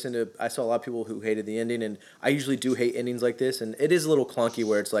will listen to. I saw a lot of people who hated the ending, and I usually do hate endings like this, and it is a little clunky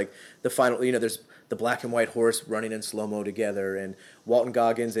where it's like the final. There's the black and white horse running in slow mo together, and Walton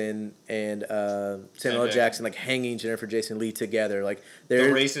Goggins and Samuel L. Jackson like hanging Jennifer Jason Leigh together. Like the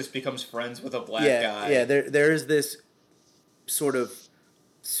racist becomes friends with a black guy. Yeah, there is this sort of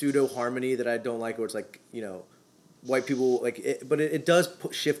pseudo harmony that I don't like, where it's like white people but it does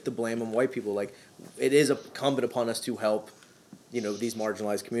shift the blame on white people. Like, it is incumbent upon us to help these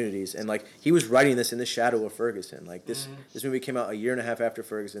marginalized communities, and like he was writing this in the shadow of Ferguson. Like this movie came out a year and a half after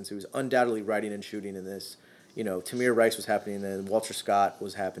Ferguson, so he was undoubtedly writing and shooting in this. Tamir Rice was happening, and Walter Scott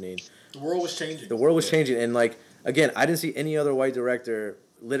was happening. The world was changing. The world was changing, and like again, I didn't see any other white director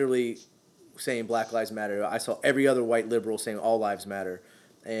literally saying Black Lives Matter. I saw every other white liberal saying all lives matter.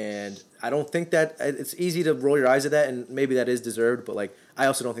 And I don't think that it's easy to roll your eyes at that, and maybe that is deserved, but like I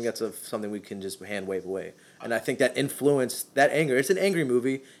also don't think that's something we can just hand wave away. And I think that influence, that anger, it's an angry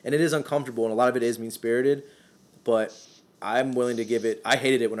movie, and it is uncomfortable, and a lot of it is mean-spirited, but I'm willing to give it. I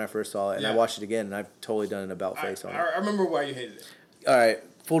hated it when I first saw it, and I watched it again, and I've totally done an about face on it. I remember why you hated it. All right,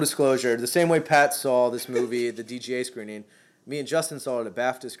 full disclosure, the same way Pat saw this movie at the DGA screening, me and Justin saw it at a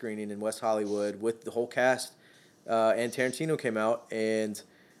BAFTA screening in West Hollywood with the whole cast, and Tarantino came out, and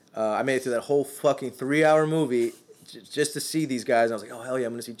I made it through that whole fucking 3-hour movie just to see these guys. And I was like, oh, hell yeah,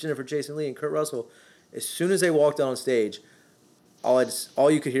 I'm going to see Jennifer Jason Leigh and Kurt Russell. As soon as they walked out on stage,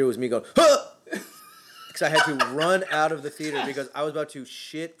 all you could hear was me going, huh! Because I had to run out of the theater because I was about to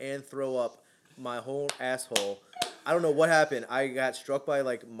shit and throw up my whole asshole. I don't know what happened. I got struck by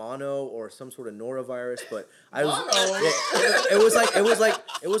like mono or some sort of norovirus, but I was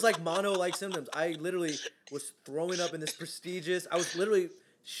it was like mono like symptoms. I literally was throwing up in this prestigious. I was literally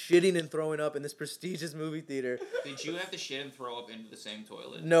shitting and throwing up in this prestigious movie theater. Did you have to shit and throw up into the same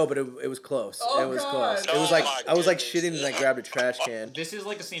toilet? No, but it was close. Oh, it was God. close. It was like I was like shitting and I grabbed a trash can. This is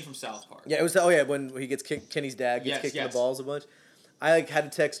like a scene from South Park. Yeah, it was. Oh yeah, when he gets kicked, Kenny's dad gets kicked in the balls a bunch. I like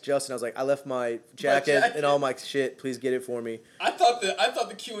had to text Justin. I was like, I left my jacket and all my shit. Please get it for me. I thought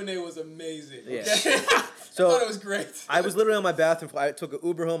the Q&A was amazing. Yeah. Okay? So I thought it was great. I was literally on my bathroom. I took an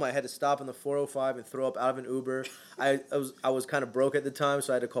Uber home. I had to stop on the 405 and throw up out of an Uber. I was kind of broke at the time,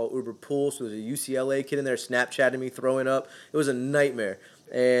 so I had to call Uber Pool. So there's a UCLA kid in there Snapchatting me, throwing up. It was a nightmare.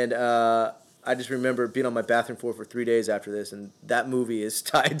 And I just remember being on my bathroom floor for 3 days after this, and that movie is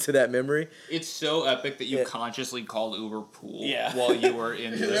tied to that memory. It's so epic that you consciously called Uber Pool Yeah. while you were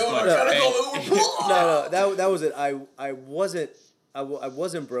in this much pain. No, that was it. I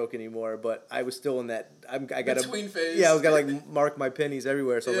wasn't broke anymore, but I was still in that. I got between phase. Yeah, I was gonna like mark my pennies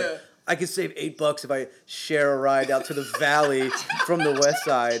everywhere. So I was like, I could save $8 if I share a ride out to the valley from the west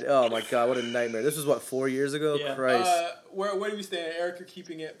side. Oh my god, what a nightmare! This was what 4 years ago. Yeah. Christ. Where do we stand? Eric, you're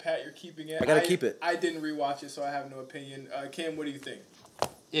keeping it. Pat, you're keeping it. I gotta keep it. I didn't rewatch it, so I have no opinion. Cam, what do you think?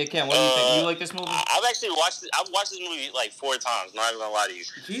 Yeah, Cam, what do you think? You like this movie? I've actually watched it. I've watched this movie like 4 times. Not even gonna lie to you.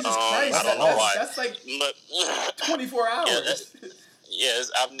 Jesus Christ, I don't know why. That's like 24 hours.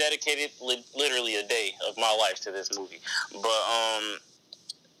 Yes, I've dedicated literally a day of my life to this movie. But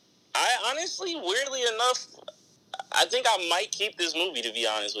I honestly, weirdly enough, I think I might keep this movie, to be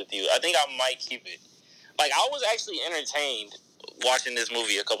honest with you. I think I might keep it. Like, I was actually entertained watching this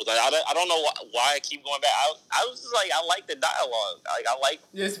movie a couple times. I don't know why I keep going back. I was just like, I like the dialogue. Like, I like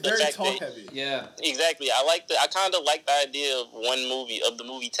it's very talk heavy. Yeah, exactly. I kind of like the idea of the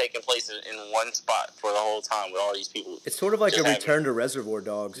movie taking place in one spot for the whole time with all these people. It's sort of like a return to Reservoir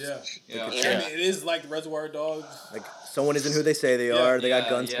Dogs. Yeah. I mean, it is like Reservoir Dogs. Like someone isn't who they say they are. They got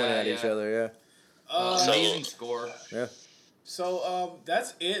guns pointed at each other. Yeah. Amazing score. Yeah. So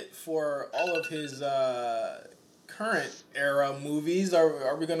that's it for all of his current era movies.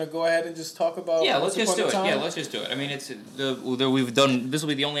 Are we gonna go ahead and just talk about? Yeah, Once let's just Upon do a it. Time? Yeah, let's just do it. I mean, we've done. This will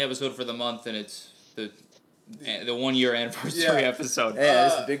be the only episode for the month, and it's the 1 year anniversary episode. Yeah,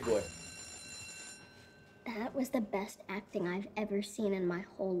 this is big boy. That was the best acting I've ever seen in my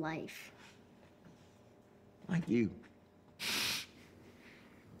whole life. Like you.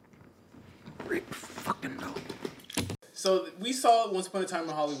 So we saw Once Upon a Time in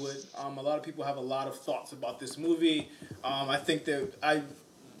Hollywood. A lot of people have a lot of thoughts about this movie. I think that I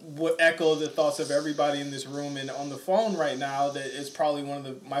would echo the thoughts of everybody in this room and on the phone right now that it's probably one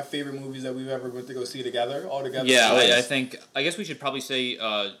of my favorite movies that we've ever went to go see together, all together. Yeah, I guess we should probably say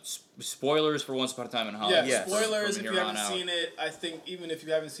spoilers for Once Upon a Time in Hollywood. Yeah, spoilers if you haven't seen it. I think even if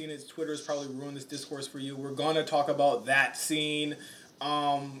you haven't seen it, Twitter's probably ruined this discourse for you. We're going to talk about that scene.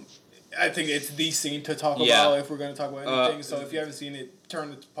 I think it's the scene to talk about if we're going to talk about anything. So if you haven't seen it,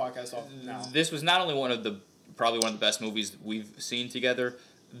 turn the podcast off now. This was not only probably one of the best movies we've seen together.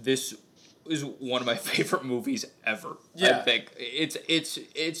 This is one of my favorite movies ever. Yeah. I think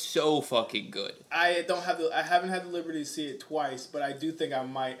it's so fucking good. I haven't had the liberty to see it twice, but I do think I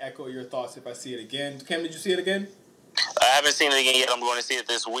might echo your thoughts if I see it again. Cam, did you see it again? I haven't seen it again yet. I'm going to see it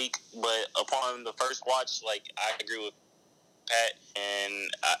this week, but upon the first watch, I agree with Pat, and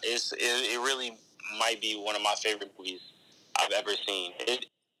it really might be one of my favorite movies I've ever seen.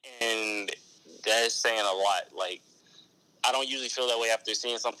 And that's saying a lot. I don't usually feel that way after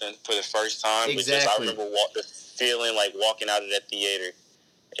seeing something for the first time. Exactly. But I remember the feeling walking out of that theater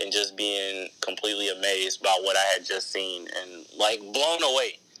and just being completely amazed by what I had just seen and blown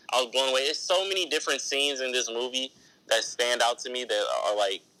away. I was blown away. There's so many different scenes in this movie that stand out to me that are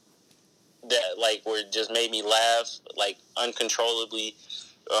where it just made me laugh uncontrollably.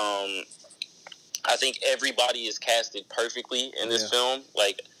 I think everybody is casted perfectly in this film.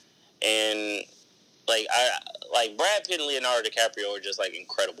 Brad Pitt and Leonardo DiCaprio are just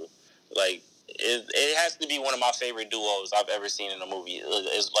incredible. It has to be one of my favorite duos I've ever seen in a movie.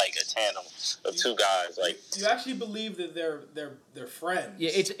 It's a tandem of two guys. You actually believe that they're friends.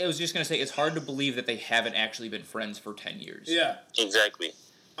 Yeah, I was just gonna say it's hard to believe that they haven't actually been friends for 10 years. Yeah, exactly.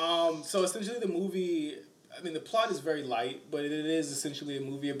 So essentially, the movie. I mean, the plot is very light, but it is essentially a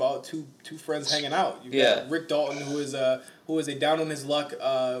movie about two friends hanging out. You got Rick Dalton, who is a down on his luck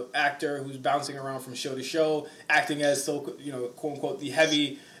actor who's bouncing around from show to show, acting as quote unquote the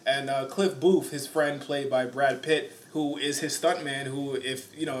heavy, and Cliff Booth, his friend played by Brad Pitt, who is his stuntman. Who,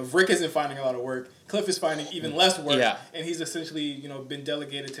 if Rick isn't finding a lot of work, Cliff is finding even less work, and he's essentially been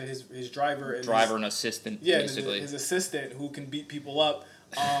delegated to his driver and assistant, basically his assistant who can beat people up.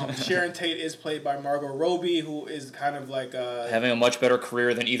 Sharon Tate is played by Margot Robbie, who is kind of having a much better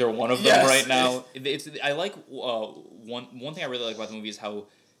career than either one of them right now. I like one thing I really like about the movie is how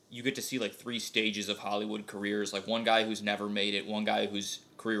you get to see 3 stages of Hollywood careers. One guy who's never made it, one guy whose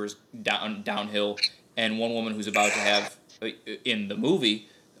career is downhill, and one woman who's about to have in the movie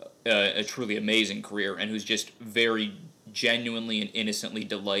a truly amazing career, and who's just very genuinely and innocently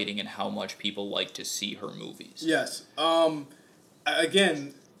delighting in how much people like to see her movies. Yes.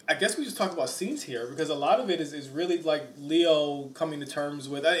 Again, I guess we just talk about scenes here because a lot of it is really Leo coming to terms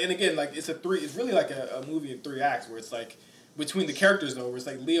with, and again, it's really a movie in 3 acts where it's between the characters though, where it's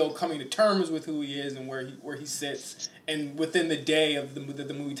Leo coming to terms with who he is and where he sits, and within the day of that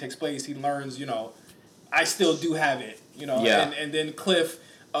the movie takes place, he learns, I still do have it, and then Cliff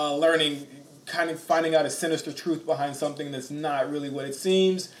learning, kind of finding out a sinister truth behind something that's not really what it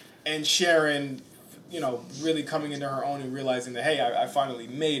seems, and Sharon really coming into her own and realizing that, hey, I finally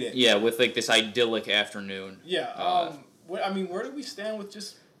made it. Yeah, with this idyllic afternoon. Yeah. Where do we stand with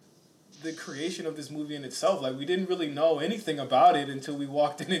just the creation of this movie in itself? We didn't really know anything about it until we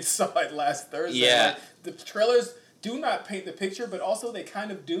walked in and saw it last Thursday. Yeah. The trailers do not paint the picture, but also they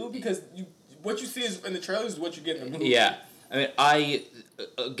kind of do because what you see is in the trailers is what you get in the movie. Yeah. I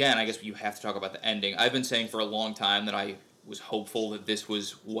guess you have to talk about the ending. I've been saying for a long time that I was hopeful that this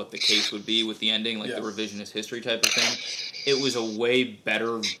was what the case would be with the ending, the revisionist history type of thing. It was a way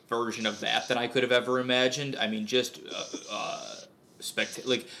better version of that than I could have ever imagined.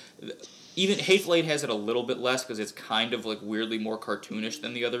 Even Hateful Eight has it a little bit less because it's kind of weirdly more cartoonish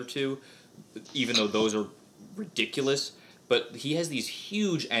than the other two, even though those are ridiculous. But he has these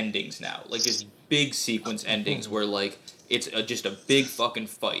huge endings now, just big sequence endings where it's just a big fucking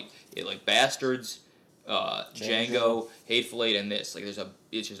fight. Bastards, Django, Hateful Eight, and this.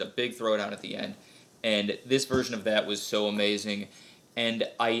 It's just a big throwdown at the end. And this version of that was so amazing. And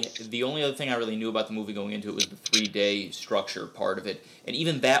the only other thing I really knew about the movie going into it was the 3-day structure part of it. And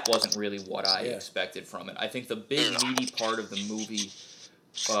even that wasn't really what I expected from it. I think the big meaty part of the movie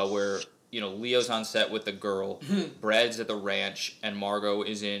where Leo's on set with the girl, Brad's at the ranch, and Margot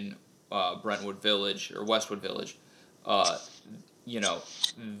is in Brentwood Village or Westwood Village.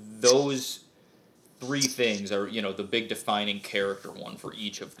 Those three things are, the big defining character one for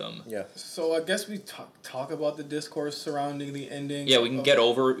each of them. Yeah. So I guess we talk about the discourse surrounding the ending. Yeah, we can get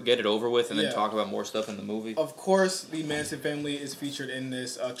it over with and then talk about more stuff in the movie. Of course, the Manson family is featured in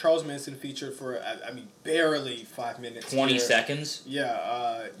this. Charles Manson featured for, barely 5 minutes. 20 seconds?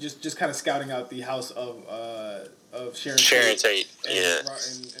 Yeah, just kind of scouting out the house of Sharon Tate. And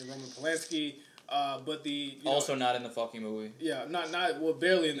Roman Polanski. But also not in the fucking movie. Yeah,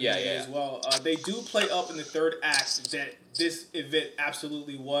 barely in the movie as well. They do play up in the third act that this event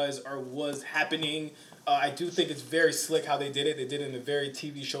absolutely was happening. I do think it's very slick how they did it. They did it in a very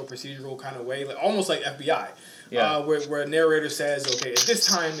TV show procedural kind of way, almost like FBI. Yeah. Where a narrator says, okay, at this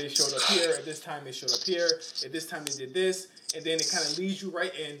time they showed up here, at this time they showed up here, at this time they did this, and then it kind of leads you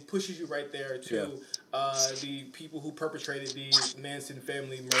right and pushes you right there to the people who perpetrated the Manson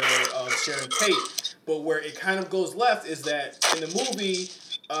family murder of Sharon Tate. But where it kind of goes left is that in the movie,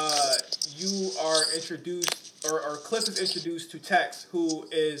 you are introduced, or Cliff is introduced to Tex, who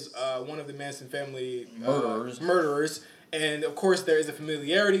is one of the Manson family murderers. And of course, there is a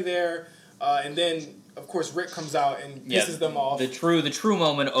familiarity there. And then, of course, Rick comes out and pisses them off. The true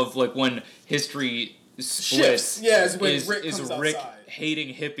moment of when history splits is when Rick comes Rick outside.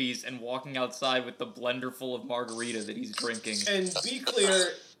 hating hippies and walking outside with the blender full of margarita that he's drinking. And be clear,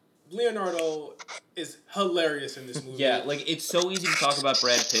 Leonardo is hilarious in this movie. Yeah, it's so easy to talk about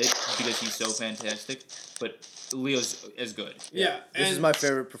Brad Pitt because he's so fantastic, but Leo's as good. Yeah. This is my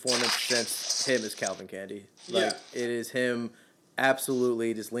favorite performance since him as Calvin Candy. It is him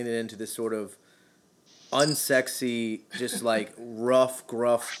absolutely just leaning into this sort of unsexy, just rough,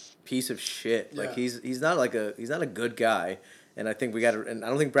 gruff piece of shit. He's not a good guy, and I think and I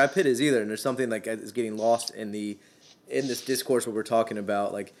don't think Brad Pitt is either. And there's something is getting lost in this discourse where we're talking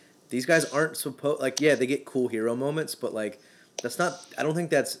about these guys aren't supposed they get cool hero moments, but that's not. I don't think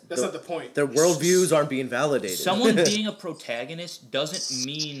that's not the point. Their worldviews aren't being validated. Someone being a protagonist doesn't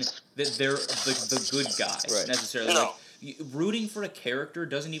mean that they're the good guy necessarily. No. Rooting for a character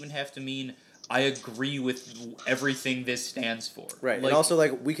doesn't even have to mean I agree with everything this stands for. Right, and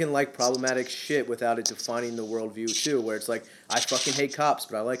also we can like problematic shit without it defining the worldview too. Where it's I fucking hate cops,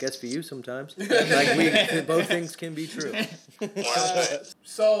 but I like SVU sometimes. Both things can be true.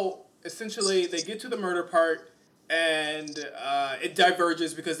 So essentially, they get to the murder part, and it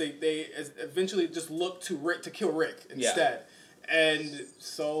diverges because they eventually just look to Rick to kill Rick instead. Yeah. And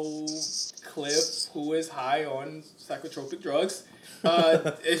so Cliff, who is high on psychotropic drugs,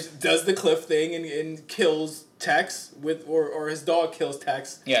 does the Cliff thing and kills Tex or his dog kills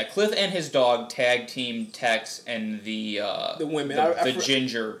Tex. Yeah, Cliff and his dog tag team Tex and the women, the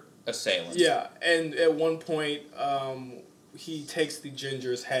ginger assailant. Yeah, and at one point, he takes the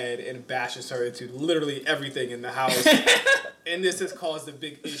ginger's head and bashes her into literally everything in the house. And this has caused a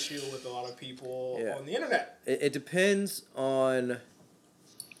big issue with a lot of people on the internet. It depends on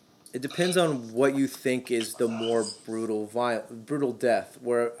what you think is the more brutal death.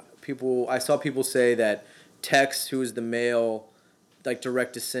 Where I saw people say that Tex, who is the male,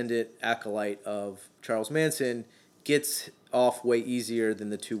 direct descendant acolyte of Charles Manson, gets off way easier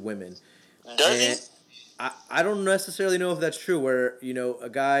than the two women. Does he? I don't necessarily know if that's true. Where a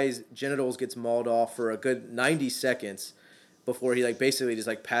guy's genitals gets mauled off for a good 90 seconds. Before he basically just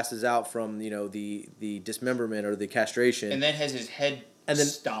passes out from the dismemberment or the castration, and then has his head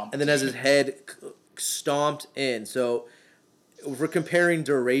stomped, and then has his head stomped in. So if we're comparing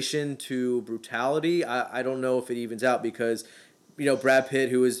duration to brutality, I don't know if it evens out because Brad Pitt,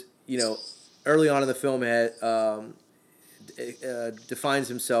 who is early on in the film had defines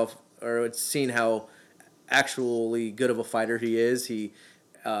himself or it's seen how actually good of a fighter he is. He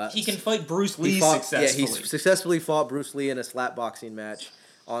can fight Bruce Lee successfully. Yeah, he successfully fought Bruce Lee in a slap boxing match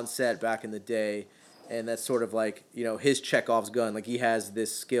on set back in the day, and that's sort of his Chekhov's gun. He has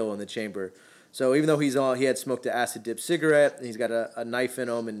this skill in the chamber. So even though he had smoked an acid dip cigarette, and he's got a knife in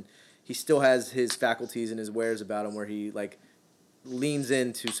him, and he still has his faculties and his wares about him, where he leans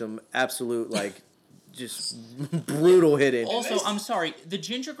into some absolute just brutal hitting. Also, I'm sorry, the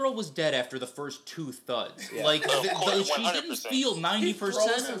ginger girl was dead after the first two thuds. Yeah. She didn't feel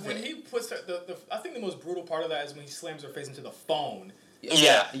 90% of when it. he puts her, I think the most brutal part of that is when he slams her face into the phone.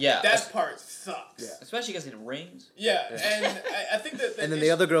 Yeah. That part sucks. Yeah. Especially because it rings. Yeah, and I think that and then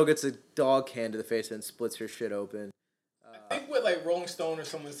the other girl gets a dog can to the face and splits her shit open. I think what like Rolling Stone or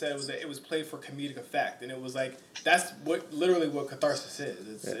someone said was that it was played for comedic effect, and it was like that's literally what catharsis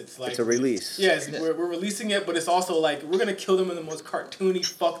is. It's like it's a release. Yes, we're releasing it, but it's also like we're gonna kill them in the most cartoony,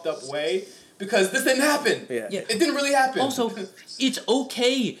 fucked up way. Because this didn't happen. Yeah. It didn't really happen. Also, it's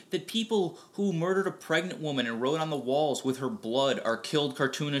okay that people who murdered a pregnant woman and wrote on the walls with her blood are killed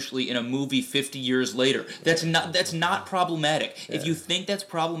cartoonishly in a movie 50 years later. That's not problematic. Yeah. If you think that's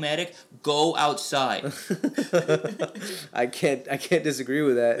problematic, go outside. I can't disagree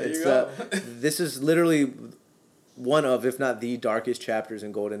with that. This is literally one of, if not the darkest chapters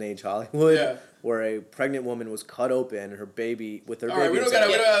in Golden Age Hollywood, where a pregnant woman was cut open, her baby with her baby. All right, we don't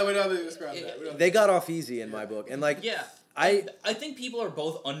have to describe that. They got off easy in my book, and like I think people are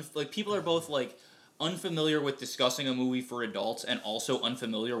both unfamiliar with discussing a movie for adults and also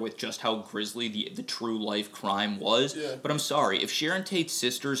unfamiliar with just how grisly the true life crime was. Yeah. But I'm sorry, if Sharon Tate's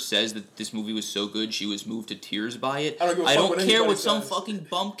sister says that this movie was so good she was moved to tears by it, I don't care what some fucking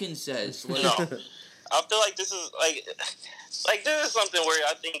bumpkin says. Like, no. I feel like this is like this is something where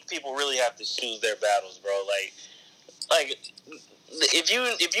I think people really have to choose their battles, bro. Like if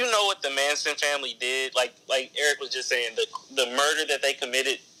you know what the Manson family did, like Eric was just saying, the murder that they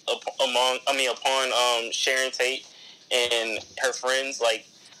committed upon Sharon Tate and her friends, like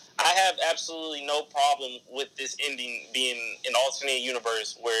I have absolutely no problem with this ending being an alternate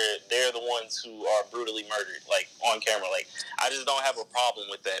universe where they're the ones who are brutally murdered, like on camera. Like I just don't have a problem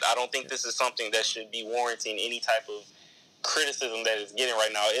with that. I don't think this is something that should be warranting any type of criticism that it's getting right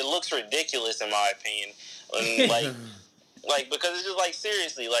now. It looks ridiculous in my opinion, and like because it's just like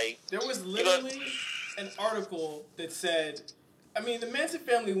seriously, like there was literally an article that said, I mean, the Manson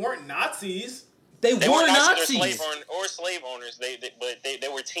family weren't Nazis. They were Nazis. Or slave owners. They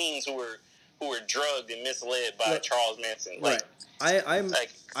were teens who were drugged and misled by Charles Manson. Like, I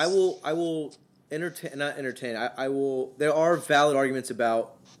will entertain. Not entertain. I will. There are valid arguments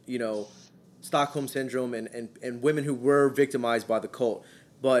about Stockholm syndrome and women who were victimized by the cult,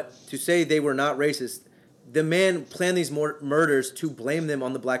 but to say they were not racist. The man planned these murders to blame them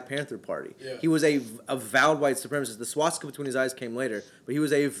on the Black Panther Party. Yeah. He was a vowed white supremacist. The swastika between his eyes came later, but he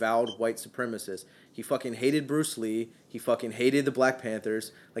was a vowed white supremacist. He fucking hated Bruce Lee. He fucking hated the Black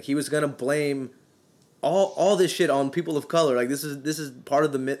Panthers. Like he was gonna blame all this shit on people of color. Like this is part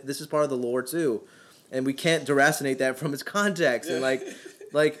of the myth. This is part of the lore too, and we can't deracinate that from its context. Yeah. And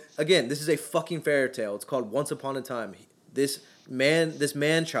like again, this is a fucking fairy tale. It's called Once Upon a Time. This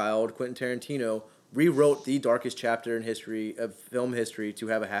man child, Quentin Tarantino, rewrote the darkest chapter in history of film history to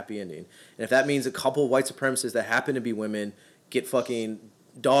have a happy ending. And if that means a couple of white supremacists that happen to be women get fucking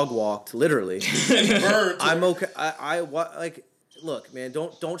dog walked, literally, I'm okay. I look, man,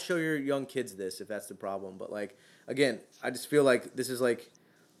 don't show your young kids this if that's the problem. But like again, I just feel like this is like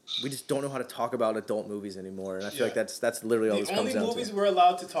we just don't know how to talk about adult movies anymore, and I feel like that's literally all this comes down to. The only movies we're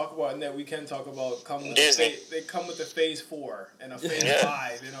allowed to talk about and that we can talk about come with they come with a Phase 4 and a Phase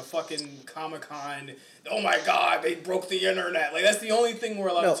 5 and a fucking Comic-Con. Oh my God, they broke the internet. Like that's the only thing we're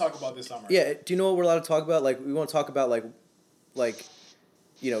allowed to talk about this summer. Yeah, do you know what we're allowed to talk about? Like we want to talk about like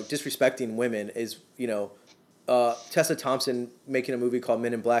disrespecting women is Tessa Thompson making a movie called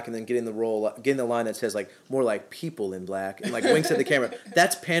Men in Black and then getting the line that says like more like people in black and like winks at the camera.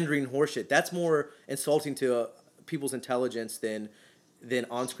 That's pandering horseshit. That's more insulting to people's intelligence than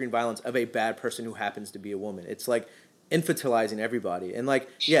on-screen violence of a bad person who happens to be a woman. It's like infantilizing everybody. And like,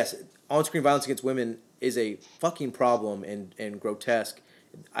 yes, on-screen violence against women is a fucking problem and grotesque.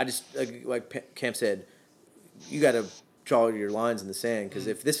 I just like Cam said, you got to draw your lines in the sand because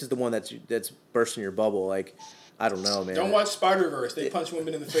if this is the one that's bursting your bubble, like I don't know, man. Don't watch Spider-Verse. They punch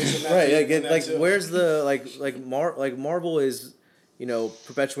women in the face in that. Right, like where's the like Marvel is,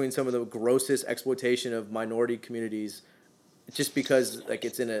 perpetuating some of the grossest exploitation of minority communities, just because like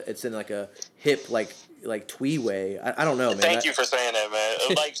it's in like a hip like twee way. I don't know, man. Thank you for saying that,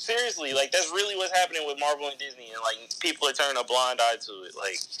 man. Like seriously, like that's really what's happening with Marvel and Disney, and like people are turning a blind eye to it.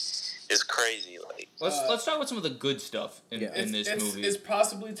 Like it's crazy. Like let's talk about some of the good stuff in this movie. It's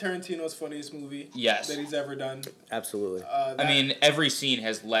possibly Tarantino's funniest movie. Yes. That he's ever done. Absolutely. I mean, every scene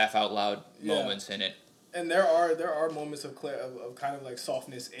has laugh out loud moments in it. And there are moments of kind of like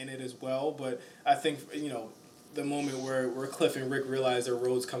softness in it as well, but I think the moment where Cliff and Rick realize their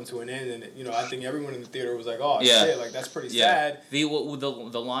roads come to an end, and I think everyone in the theater was like, "Oh shit!" Like that's pretty sad. The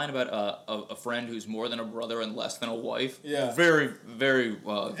line about a friend who's more than a brother and less than a wife. Yeah. Very very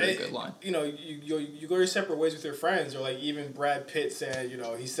good line. You go your separate ways with your friends, or like even Brad Pitt said,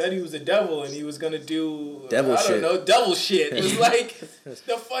 he said he was the devil and he was gonna do devil shit. It was like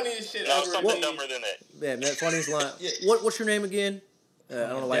the funniest shit ever. Something dumber than that. Yeah, that funniest line. What's your name again? I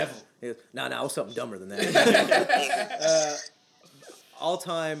don't know. He goes, nah, it was something dumber than that.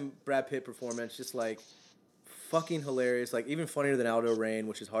 All-time Brad Pitt performance, just like fucking hilarious. Like even funnier than Aldo Rain,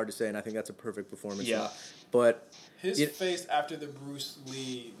 which is hard to say, and I think that's a perfect performance. Yeah. But his face after the Bruce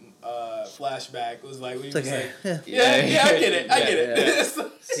Lee flashback was like, when he it's was like, like, yeah, I get it, I get it.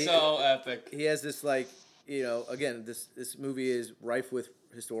 So epic. He has this like, you know, again, this movie is rife with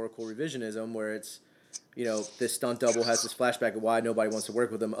historical revisionism, where it's, you know, this stunt double has this flashback of why nobody wants to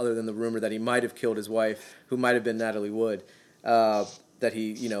work with him, other than the rumor that he might have killed his wife, who might have been Natalie Wood, that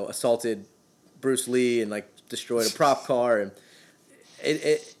he, you know, assaulted Bruce Lee and like destroyed a prop car, and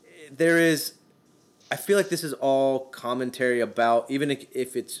there is. I feel like this is all commentary about, even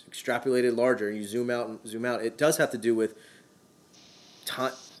if it's extrapolated larger and you zoom out, it does have to do with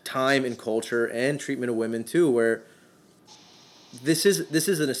time and culture and treatment of women too, where this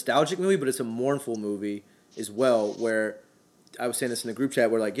is a nostalgic movie, but it's a mournful movie as well, where I was saying this in the group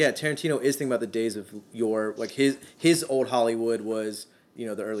chat, where like, yeah, Tarantino is thinking about the days of like his old Hollywood was, you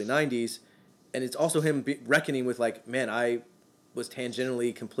know, the early 90s, and it's also him reckoning with like, man, I was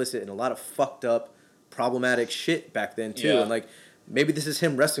tangentially complicit in a lot of fucked up, problematic shit back then too, and like maybe this is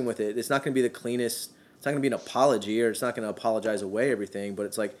him wrestling with it. It's not going to be the cleanest. It's not going to be an apology, or it's not going to apologize away everything. But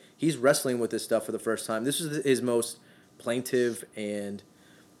it's like he's wrestling with this stuff for the first time. This is his most plaintive and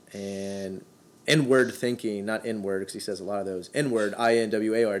inward thinking, not inward, because he says a lot of those inward,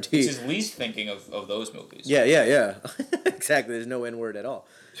 INWARD. It's his least thinking of those movies. Yeah. Exactly. There's no N-word at all.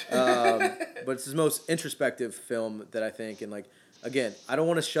 But it's his most introspective film that I think, and like again, I don't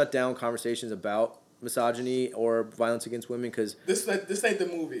want to shut down conversations about misogyny or violence against women, because this ain't the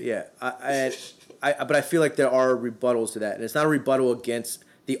movie. Yeah, but I feel like there are rebuttals to that, and it's not a rebuttal against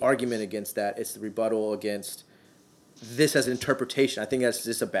the argument against that. It's the rebuttal against this as an interpretation. I think that's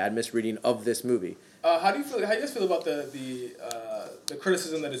just a bad misreading of this movie. How do you guys feel about the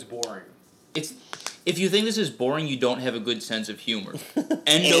criticism that it's boring? If you think this is boring, you don't have a good sense of humor.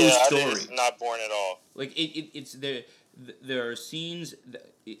 End Yeah, of I story. think it's not boring at all. Like it's there are scenes.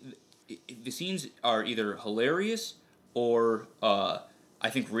 The scenes are either hilarious or I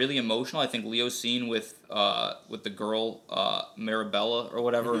think really emotional. I think Leo's scene with the girl Marabella or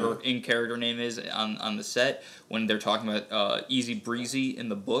whatever her in character name is on the set, when they're talking about Easy Breezy in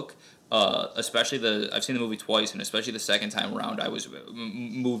the book. Especially I've seen the movie twice, and especially the second time around, I was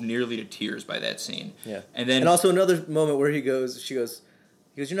moved nearly to tears by that scene. Yeah, and also another moment where she goes,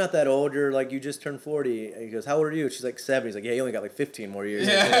 you're not that old. You're like, you just turned 40. And he goes, how old are you? She's like 7. He's like, yeah, you only got like 15 more years.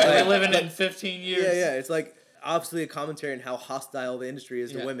 Yeah, living in 15 years. Yeah. It's like obviously a commentary on how hostile the industry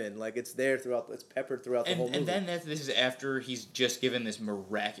is to women. Like it's there throughout. It's peppered throughout the whole movie. And then this is after he's just given this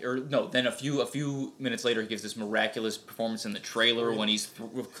Then a few minutes later, he gives this miraculous performance in the trailer when he's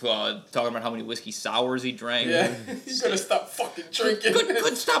talking about how many whiskey sours he drank. Yeah, he's gonna stop fucking drinking.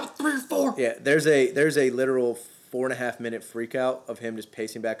 Good stop at 3 or 4. Yeah, there's a literal 4.5 minute freak out of him just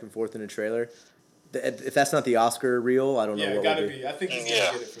pacing back and forth in a trailer. If that's not the Oscar reel, I don't know what it gotta will be. I think he's gonna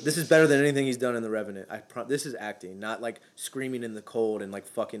get it for this. Is better than anything he's done in The Revenant. This is acting, not like screaming in the cold and like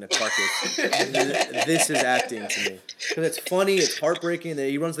fucking a carcass. This is acting to me. Because it's funny, it's heartbreaking, that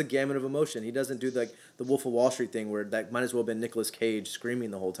he runs the gamut of emotion. He doesn't do like the Wolf of Wall Street thing where that might as well have been Nicolas Cage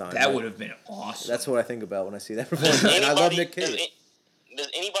screaming the whole time. That would have been awesome. That's what I think about when I see that performance. And I love Nick Cage. Does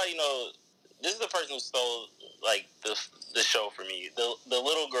anybody know? This is the person who stole like the show for me. The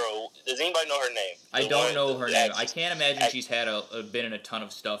little girl. Does anybody know her name? I don't know her name. I can't imagine she's had been in a ton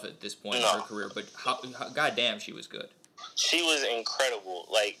of stuff at this point in her career. But how goddamn, she was good. She was incredible.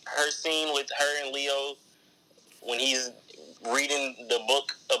 Like her scene with her and Leo when he's reading the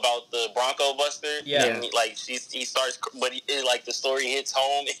book about the Bronco Buster. Yeah. And like he starts, but like the story hits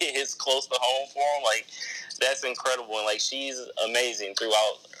home. It hits close to home for him. Like that's incredible. And like she's amazing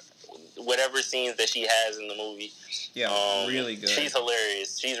throughout whatever scenes that she has in the movie. Yeah, really good. She's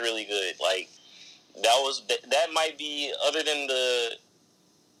hilarious. She's really good. Like that might be, other than the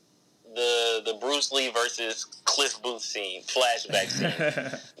Bruce Lee versus Cliff Booth flashback scene.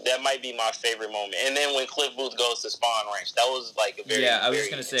 That might be my favorite moment. And then when Cliff Booth goes to Spawn Ranch, that was like a very I was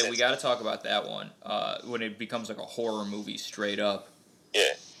just gonna say we got to talk about that one when it becomes like a horror movie straight up.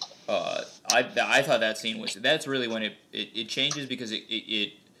 Yeah. I thought that scene that's really when it changes, because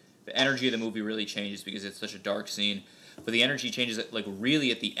it the energy of the movie really changes because it's such a dark scene. But the energy changes like really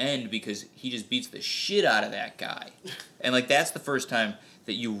at the end, because he just beats the shit out of that guy. And like that's the first time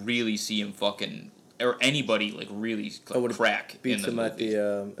that you really see him fucking, or anybody like really crack beats in the him movie.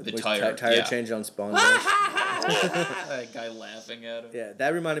 at the tire change on Spawn. That guy laughing at him. Yeah,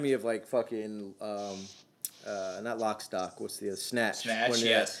 that reminded me of like fucking not Lock, Stock. What's the Snatch? Snatch, when,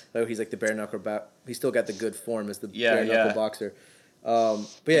 yes. He's like the bare knuckle He's still got the good form as the bare knuckle boxer. But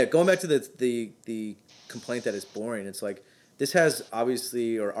yeah, going back to the complaint that it's boring. It's like this has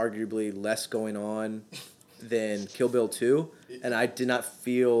obviously or arguably less going on than Kill Bill 2, and I did not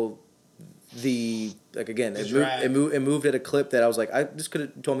feel it moved at a clip that I was like, I just could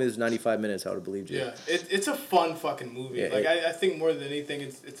have told me this was 95 minutes, I would have believed you. Yeah, it's a fun fucking movie. Yeah, I think more than anything,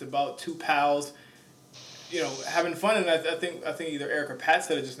 it's about two pals, having fun, and I think either Eric or Pat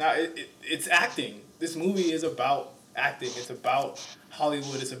said it just now. It's acting. This movie is about acting. It's about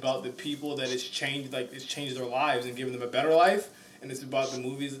Hollywood. It's about the people that it's changed their lives and given them a better life. And it's about the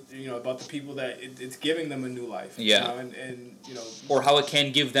movies, about the people that it's giving them a new life. Yeah. Or how it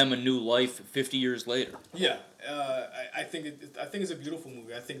can give them a new life 50 years later. Yeah. I think it's a beautiful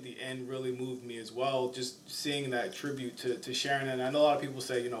movie. I think the end really moved me as well. Just seeing that tribute to Sharon. And I know a lot of people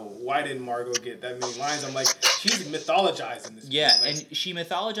say, why didn't Margot get that many lines? I'm like, she's mythologizing this. Yeah, movie. And she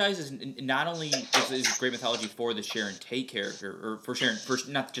mythologizes not only is great mythology for the Sharon Tate character, or for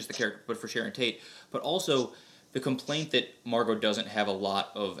not just the character, but for Sharon Tate, but also the complaint that Margot doesn't have a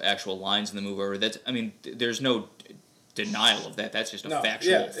lot of actual lines in the movie, or there's no denial of that. That's just a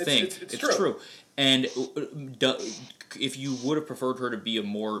factual thing. It's true. And if you would have preferred her to be a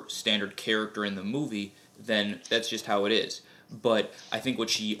more standard character in the movie, then that's just how it is. But I think what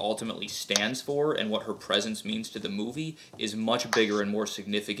she ultimately stands for and what her presence means to the movie is much bigger and more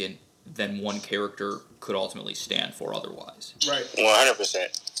significant than one character could ultimately stand for otherwise. Right.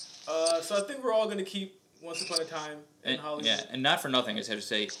 100%. So I think we're all going to keep Once Upon a Time in Hollywood. Yeah, and not for nothing, I just have to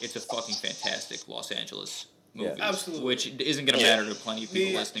say, it's a fucking fantastic Los Angeles movie. Yeah, absolutely. Which isn't going to matter to plenty of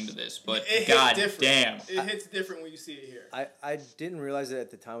people listening to this, but god damn. It hits different when you see it here. I didn't realize it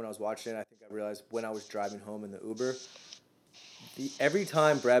at the time when I was watching it. I think I realized when I was driving home in the Uber. Every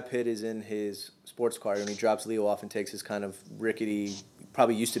time Brad Pitt is in his sports car, when he drops Leo off and takes his kind of rickety,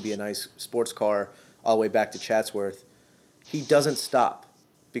 probably used to be a nice sports car all the way back to Chatsworth, he doesn't stop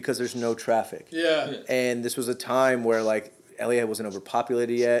because there's no traffic. Yeah. And this was a time where, like, LA wasn't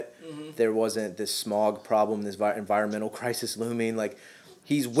overpopulated yet. Mm-hmm. There wasn't this smog problem, this environmental crisis looming. Like,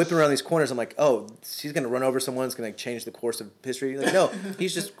 he's whipping around these corners. I'm like, oh, he's going to run over someone. It's going to change the course of history. Like, no,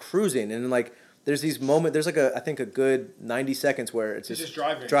 he's just cruising. And, like, there's these moments. There's, like, I think a good 90 seconds where it's just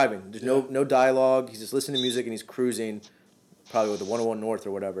driving. There's no dialogue. He's just listening to music, and he's cruising, probably with the 101 North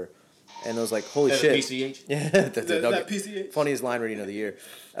or whatever. And I was like, holy shit. PCH? Yeah. that PCH? Funniest line reading of the year.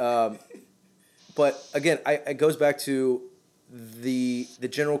 But, again, it goes back to the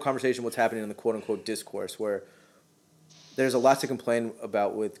general conversation, what's happening in the quote-unquote discourse, where there's a lot to complain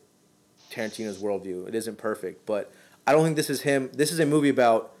about with Tarantino's worldview. It isn't perfect, but I don't think this is him. This is a movie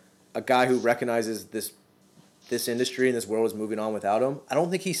about a guy who recognizes this industry and this world is moving on without him. I don't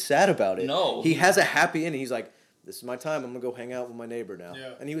think he's sad about it. No. He has a happy ending. He's like, this is my time. I'm going to go hang out with my neighbor now.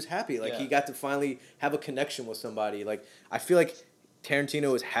 Yeah. And he was happy. Like, he got to finally have a connection with somebody. Like, I feel like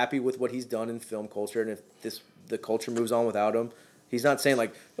Tarantino is happy with what he's done in film culture, and if the culture moves on without him, he's not saying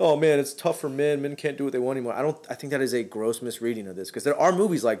like, oh man, it's tough for men. Men can't do what they want anymore. I think that is a gross misreading of this, because there are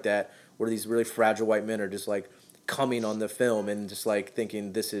movies like that where these really fragile white men are just like coming on the film and just like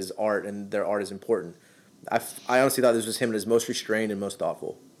thinking this is art and their art is important. I honestly thought this was him at his most restrained and most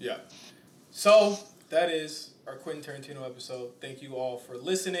thoughtful. Yeah. So that is our Quentin Tarantino episode. Thank you all for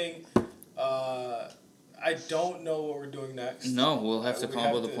listening. I don't know what we're doing next. No, we'll have to come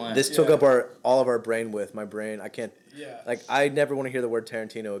up with a plan. This took up all of our brain width. My brain, I can't. Yeah. Like, I never want to hear the word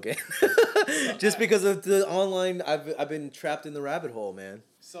Tarantino again. Just because of the online, I've been trapped in the rabbit hole, man.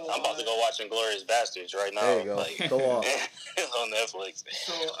 So I'm about to go watch Inglourious Bastards right now. There you go. Go on. On Netflix.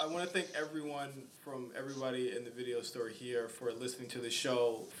 So I want to thank everyone from everybody in the video store here for listening to the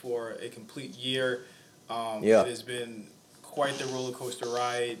show for a complete year. It has been quite the roller coaster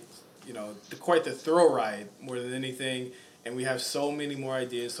ride. Quite the thrill ride more than anything, and we have so many more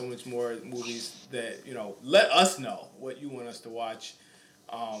ideas, so much more movies that let us know what you want us to watch.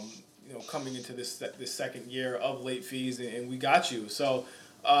 Coming into this second year of Late Fees, and we got you. So,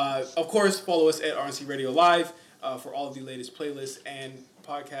 of course, follow us at RNC Radio Live for all of the latest playlists and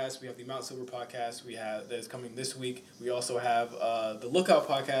podcasts. We have the Mount Silver podcast that is coming this week. We also have the Lookout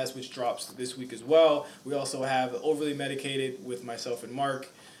podcast, which drops this week as well. We also have Overly Medicated with myself and Mark.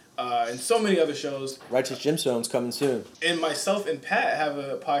 And so many other shows. Righteous Gemstones coming soon. And myself and Pat have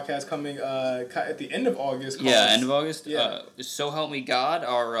a podcast coming at the end of August. End of August. Yeah. So Help Me God,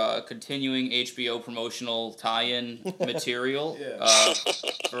 our continuing HBO promotional tie-in material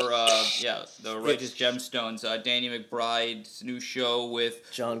for the Righteous Gemstones. Danny McBride's new show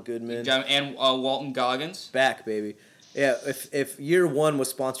with John Goodman and Walton Goggins. Back, baby. Yeah, if year 1 was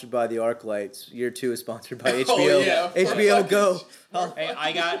sponsored by the ArcLights, year 2 is sponsored by HBO. Oh, yeah. HBO Go. Hey,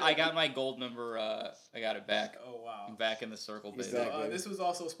 I got my gold member. I got it back. Oh wow! I'm back in the circle, baby. So, this was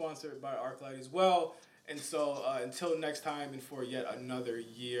also sponsored by ArcLight as well. And so until next time and for yet another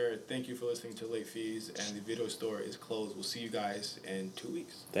year, thank you for listening to Late Fees. And the video store is closed. We'll see you guys in 2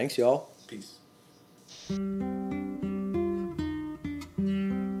 weeks. Thanks, y'all. Peace.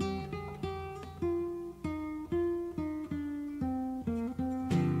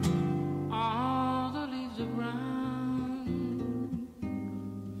 All the leaves are brown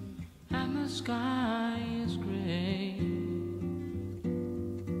and the sky is gray.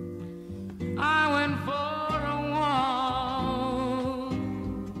 I went for a walk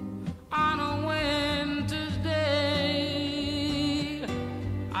on a winter's day.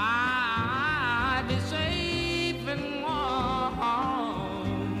 I'd be safe and warm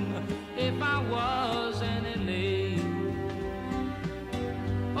if I was in LA.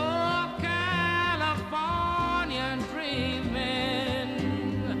 Oh, California dreaming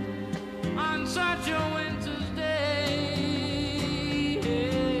on such a winter's day.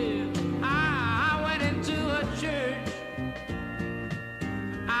 I went into a church.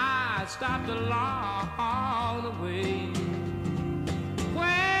 I stopped along the way.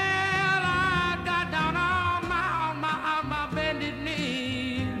 Well, I got down on my bended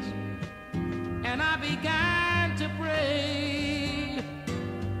knees and I began to pray.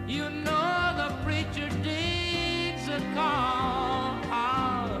 You know the preacher digs a call.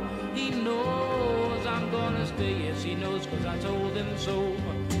 He knows I'm gonna stay. Yes, he knows, 'cause I told him so.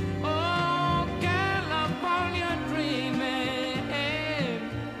 Oh, California dreaming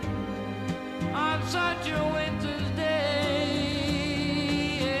on such a winter's day.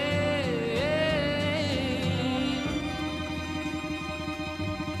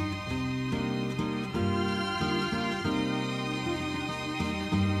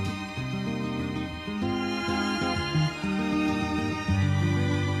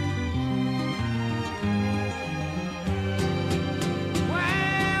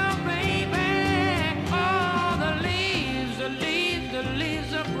 Well, baby, all the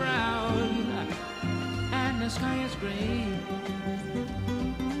leaves are brown and the sky is gray.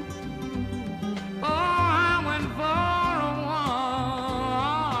 Oh, I went for a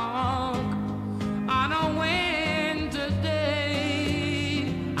walk on a winter's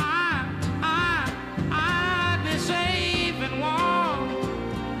day. I'd be safe and warm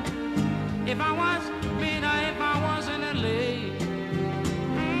if I was in LA.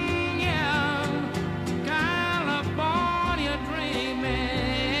 Yeah, California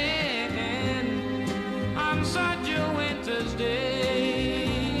dreaming on such a winter's day.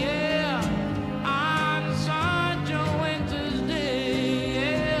 Yeah, on such a winter's day.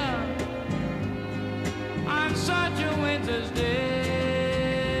 Yeah, on such a winter's day.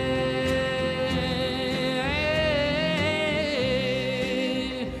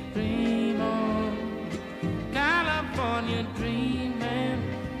 Dream on, California dreaming,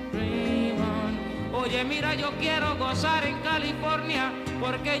 dream on. Oye, mira, yo quiero gozar en California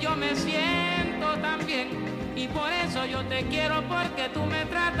porque yo me siento tan bien. Y por eso yo te quiero, porque tú me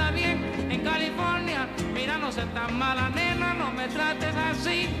tratas bien. En California, mira, no seas tan mala, nena, no me trates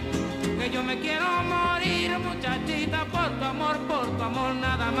así. Que yo me quiero morir, muchachita, por tu amor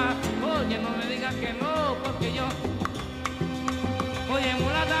nada más. Oye, no me digas que no, porque yo... Oye,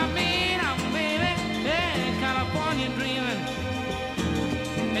 mulata, mira, baby, California dreaming.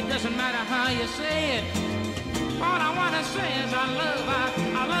 It doesn't matter how you say it. All I wanna say is I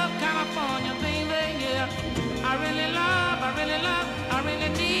love California, baby, yeah. I really love